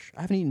have lunch.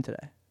 I haven't eaten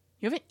today.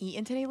 You haven't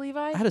eaten today, Levi?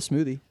 I had a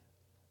smoothie.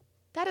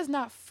 That is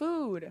not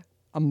food.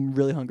 I'm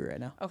really hungry right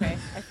now. Okay,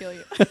 I feel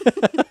you.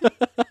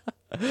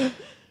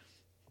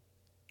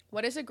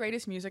 What is the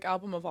greatest music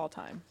album of all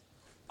time?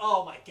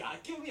 Oh my god,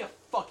 give me a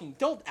fucking...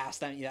 Don't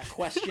ask me that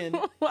question.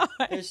 Why?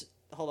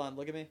 Hold on,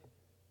 look at me.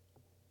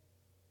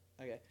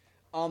 Okay.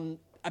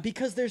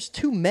 Because there's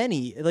too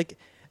many. Like,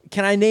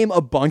 can I name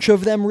a bunch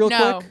of them real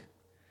No. quick?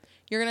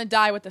 You're gonna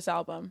die with this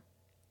album.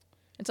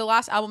 It's the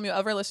last album you'll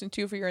ever listen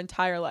to for your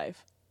entire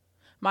life.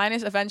 Mine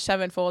is Avenged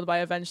Sevenfold by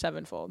Avenged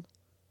Sevenfold.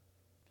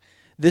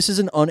 This is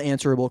an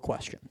unanswerable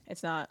question.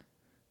 It's not.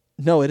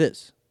 No, it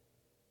is.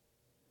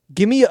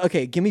 Give me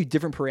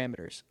different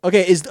parameters.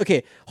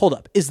 Okay, hold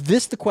up. Is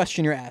this the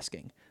question you're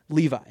asking?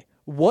 Levi,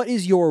 what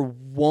is your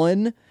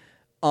one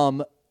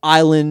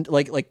island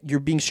like you're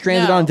being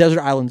stranded No. on a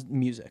desert island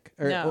music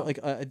or No. like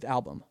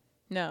album?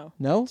 No.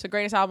 No? It's the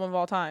greatest album of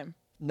all time.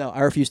 No, I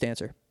refuse to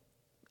answer.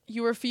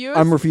 You refuse?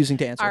 I'm refusing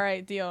to answer. All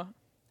right, deal.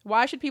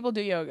 Why should people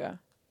do yoga?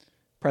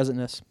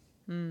 Presentness.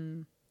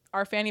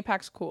 Are fanny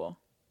packs cool?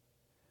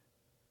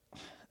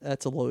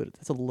 That's a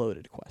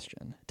loaded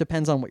question.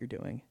 Depends on what you're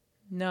doing.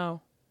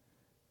 No.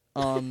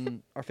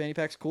 Are fanny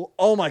packs cool?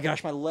 Oh my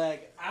gosh, my leg.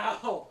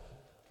 Ow.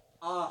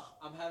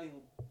 I'm having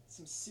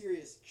some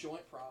serious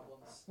joint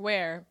problems.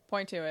 Where?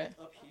 Point to it.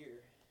 Up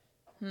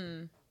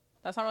here.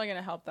 That's not really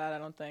gonna help that, I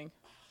don't think.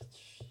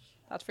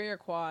 That's for your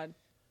quad.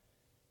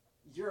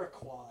 You're a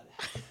quad.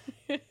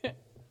 Okay.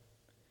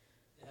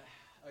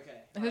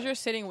 Because you're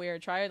sitting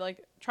weird. Try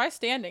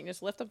standing.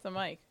 Just lift up the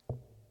mic.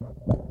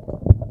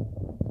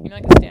 You know,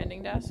 like a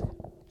standing desk?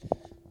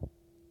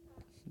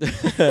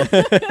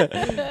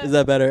 Is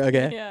that better?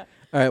 Okay. Yeah.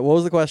 All right. What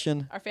was the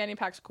question? Are fanny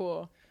packs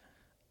cool?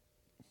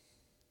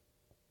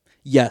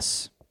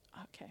 Yes.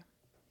 Okay.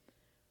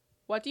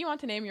 What do you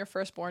want to name your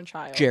firstborn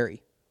child?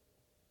 Jerry.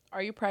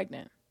 Are you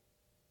pregnant?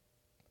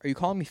 Are you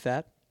calling me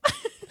fat?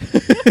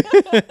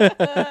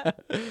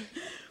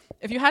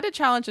 If you had to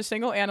challenge a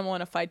single animal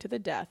in a fight to the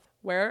death,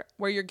 where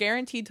you're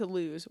guaranteed to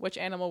lose, which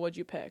animal would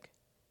you pick?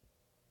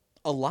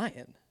 A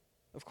lion.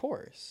 Of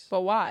course.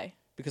 But why?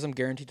 Because I'm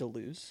guaranteed to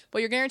lose. But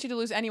you're guaranteed to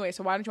lose anyway,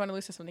 so why don't you want to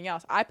lose to something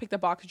else? I picked a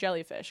box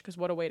jellyfish, because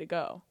what a way to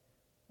go.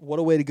 What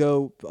a way to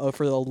go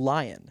for the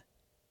lion.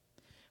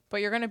 But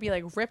you're going to be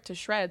like ripped to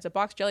shreds. A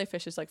box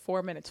jellyfish is like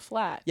 4 minutes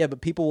flat. Yeah,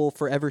 but people will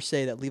forever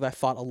say that Levi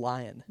fought a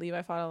lion.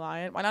 Levi fought a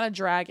lion? Why not a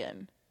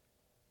dragon?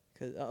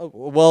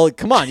 Well,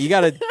 come on. You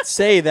got to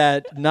say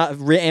that not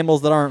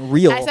animals that aren't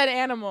real. I said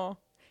animal.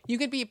 You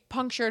could be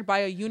punctured by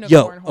a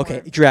unicorn horn.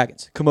 Okay,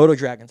 dragons. Komodo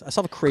dragons. I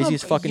saw the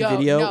craziest fucking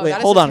video. No, Wait, that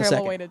is hold a on a terrible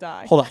second. way to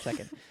die. Hold on a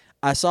second.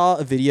 I saw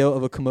a video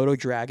of a Komodo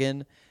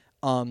dragon.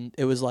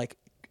 It was like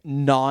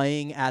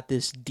gnawing at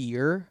this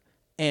deer,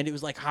 and it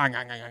was like trying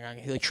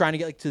to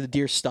get like to the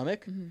deer's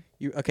stomach. Mm-hmm.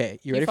 You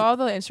ready? Follow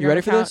the Instagram You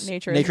ready for account, this?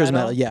 Nature's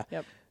Metal. Yeah.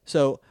 Yep.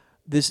 So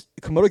this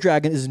Komodo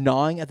dragon is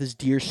gnawing at this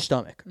deer's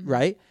stomach,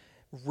 right?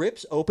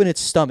 Rips open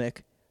its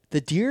stomach.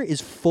 The deer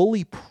is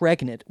fully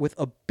pregnant with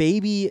a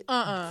baby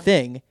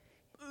thing.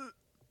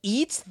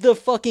 Eats the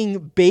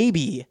fucking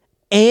baby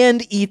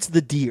and eats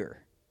the deer.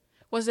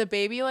 Was the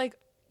baby like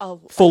a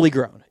Fully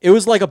grown. It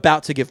was like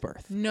about to give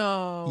birth.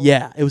 No.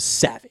 Yeah, it was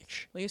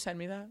savage. Will you send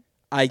me that?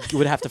 I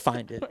would have to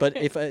find it, but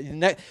if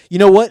you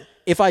know what,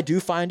 if I do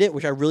find it,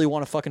 which I really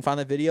want to fucking find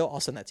that video, I'll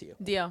send that to you.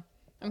 Deal.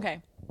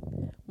 Okay.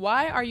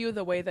 Why are you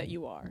the way that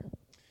you are?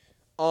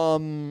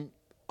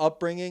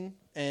 Upbringing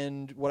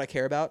and what I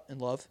care about and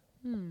love.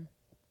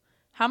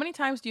 How many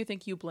times do you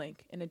think you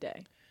blink in a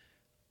day?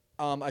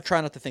 I try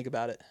not to think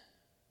about it.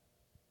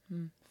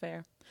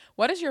 Fair.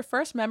 What is your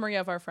first memory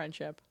of our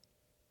friendship?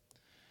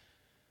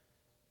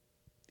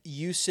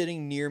 You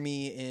sitting near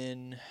me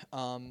in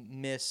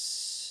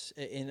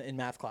in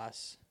math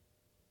class.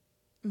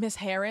 Miss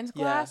Heron's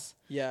class?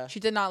 Yeah.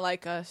 She did not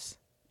like us.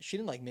 She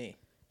didn't like me.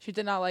 She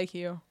did not like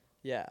you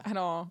Yeah. at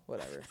all.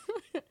 Whatever.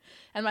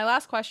 And my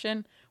last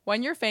question,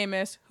 when you're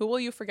famous, who will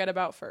you forget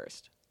about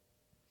first?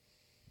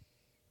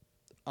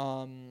 I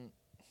don't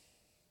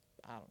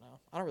know.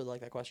 I don't really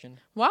like that question.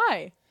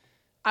 Why?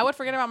 I would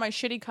forget about my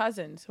shitty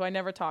cousins who I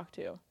never talked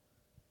to.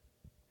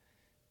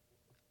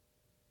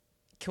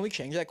 Can we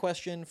change that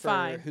question for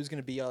Fine. who's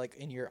gonna be like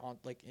in your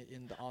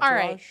in the entourage? All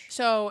right.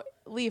 So,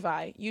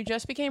 Levi, you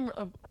just became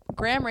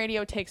Graham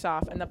Radio takes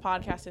off and the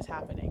podcast is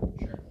happening.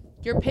 Sure.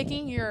 You're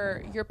picking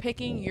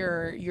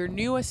your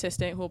new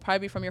assistant who will probably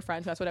be from your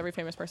friends. That's what every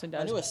famous person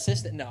does. A new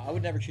assistant? No, I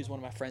would never choose one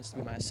of my friends to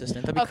be my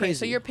assistant. That'd be Okay, crazy.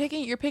 so you're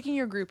picking your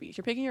groupies.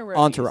 You're picking your roadies.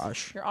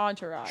 Entourage. Your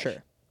entourage.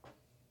 Sure.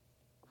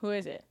 Who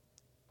is it?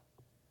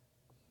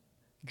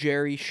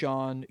 Jerry,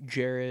 Sean,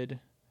 Jared.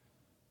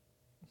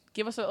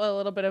 Give us a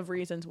little bit of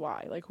reasons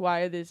why. Like, why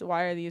are these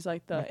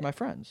like the... My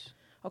friends.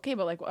 Okay,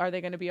 but like, are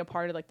they going to be a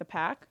part of like the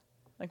pack?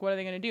 Like, what are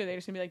they going to do? Are they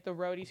just going to be like the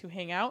roadies who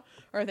hang out?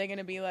 Or are they going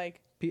to be like...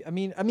 I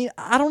mean,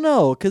 I don't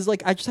know, because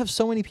like I just have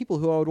so many people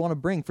who I would want to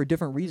bring for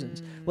different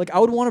reasons. Like I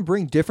would want to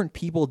bring different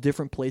people,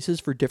 different places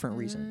for different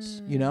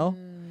reasons. You know,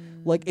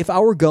 like if I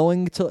were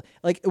going to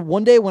like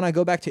one day when I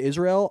go back to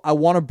Israel, I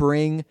want to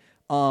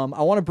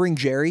bring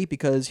Jerry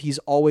because he's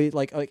always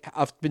like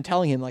I've been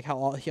telling him like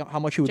how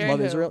much he would Jerry love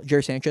who? Israel.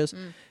 Jerry Sanchez,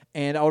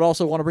 and I would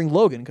also want to bring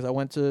Logan because I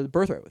went to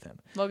Birthright with him.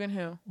 Logan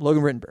who?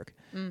 Logan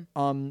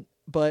Rittenberg.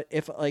 But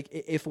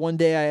if one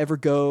day I ever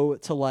go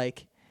to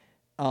like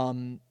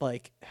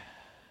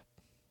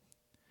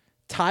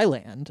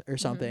Thailand or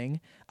something,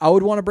 I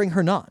would want to bring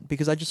Hernan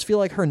because I just feel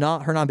like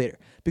Hernan Bader,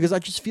 because I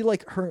just feel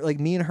like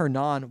me and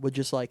Hernan would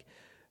just like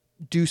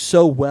do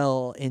so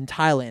well in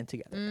Thailand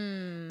together.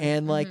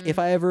 And like if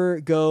I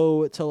ever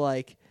go to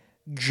like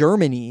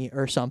Germany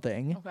or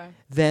something, Okay.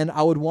 then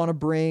I would want to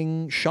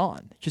bring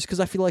Sean just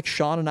because I feel like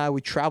Sean and I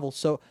would travel.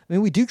 So I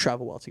mean, we do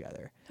travel well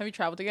together. Have you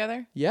traveled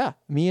together? Yeah,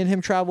 me and him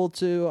traveled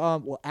to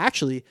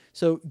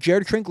so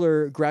Jared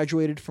Trinkler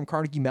graduated from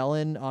Carnegie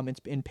Mellon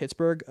in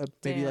Pittsburgh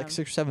maybe like Damn.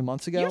 6 or 7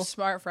 months ago. You're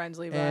smart friends,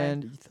 Levi.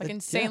 And like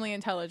insanely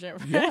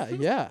intelligent.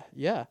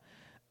 yeah.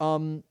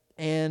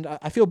 And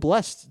I feel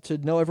blessed to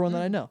know everyone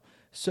that I know.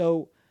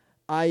 So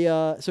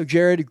so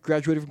Jared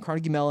graduated from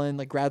Carnegie Mellon,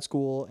 like grad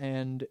school,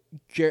 and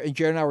Jared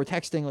and I were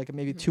texting like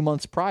maybe 2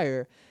 months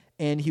prior,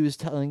 and he was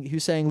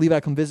saying, Levi,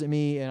 come visit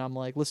me, and I'm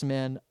like, listen,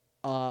 man,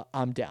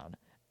 I'm down.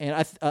 and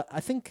I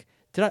think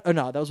did I? Oh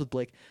no, that was with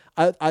Blake.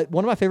 One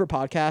of my favorite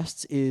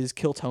podcasts is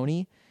Kill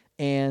Tony,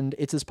 and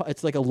it's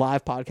like a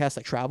live podcast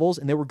that travels,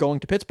 and they were going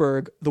to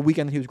Pittsburgh the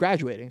weekend that he was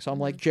graduating. So I'm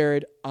like,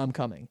 Jared, I'm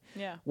coming.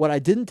 Yeah. What I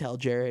didn't tell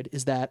Jared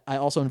is that I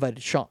also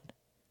invited Sean.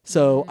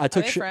 So I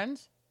took Are they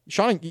friends?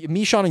 Sean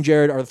and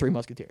Jared are the Three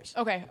Musketeers.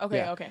 Okay.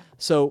 Yeah. Okay.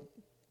 So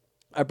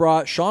I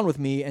brought Sean with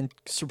me and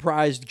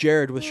surprised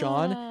Jared with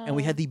Sean, and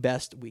we had the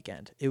best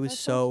weekend. It was That's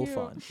so so cute.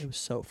 fun. It was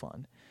so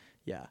fun.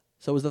 Yeah.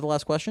 So was that the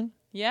last question?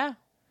 Yeah.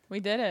 We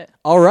did it.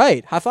 All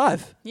right. High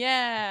five.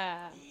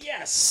 Yeah.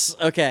 Yes.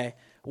 Okay.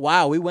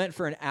 Wow. We went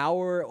for an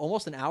hour,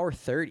 almost an hour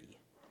 30.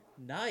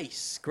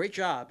 Nice. Great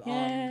job.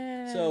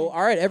 Yay. So,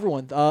 all right,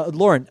 everyone.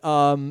 Lauren,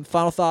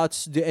 final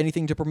thoughts,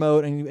 anything to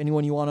promote?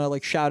 Anyone you want to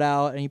like shout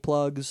out? Any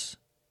plugs?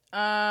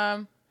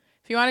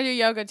 If you want to do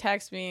yoga,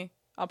 text me.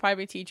 I'll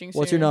probably be teaching soon.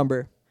 What's your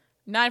number?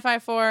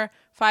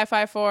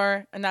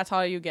 954-554, and that's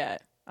all you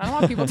get. I don't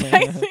want people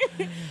texting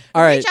me.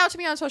 All right. Reach out to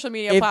me on social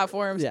media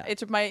platforms. yeah.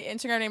 It's my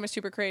Instagram name is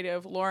super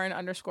creative,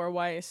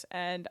 Lauren_Weiss,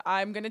 and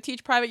I'm gonna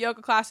teach private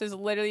yoga classes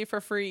literally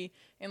for free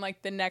in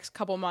like the next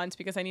couple months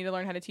because I need to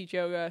learn how to teach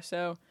yoga.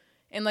 So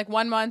in like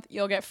 1 month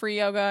you'll get free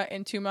yoga.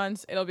 In 2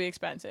 months it'll be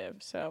expensive.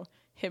 So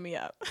hit me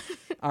up.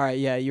 All right.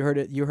 Yeah, you heard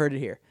it. You heard it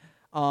here.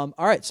 All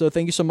right. So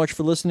thank you so much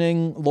for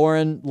listening,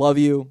 Lauren. Love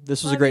you.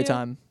 This was a Love great you.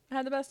 time. I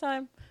had the best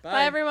time. Bye.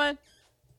 Bye everyone.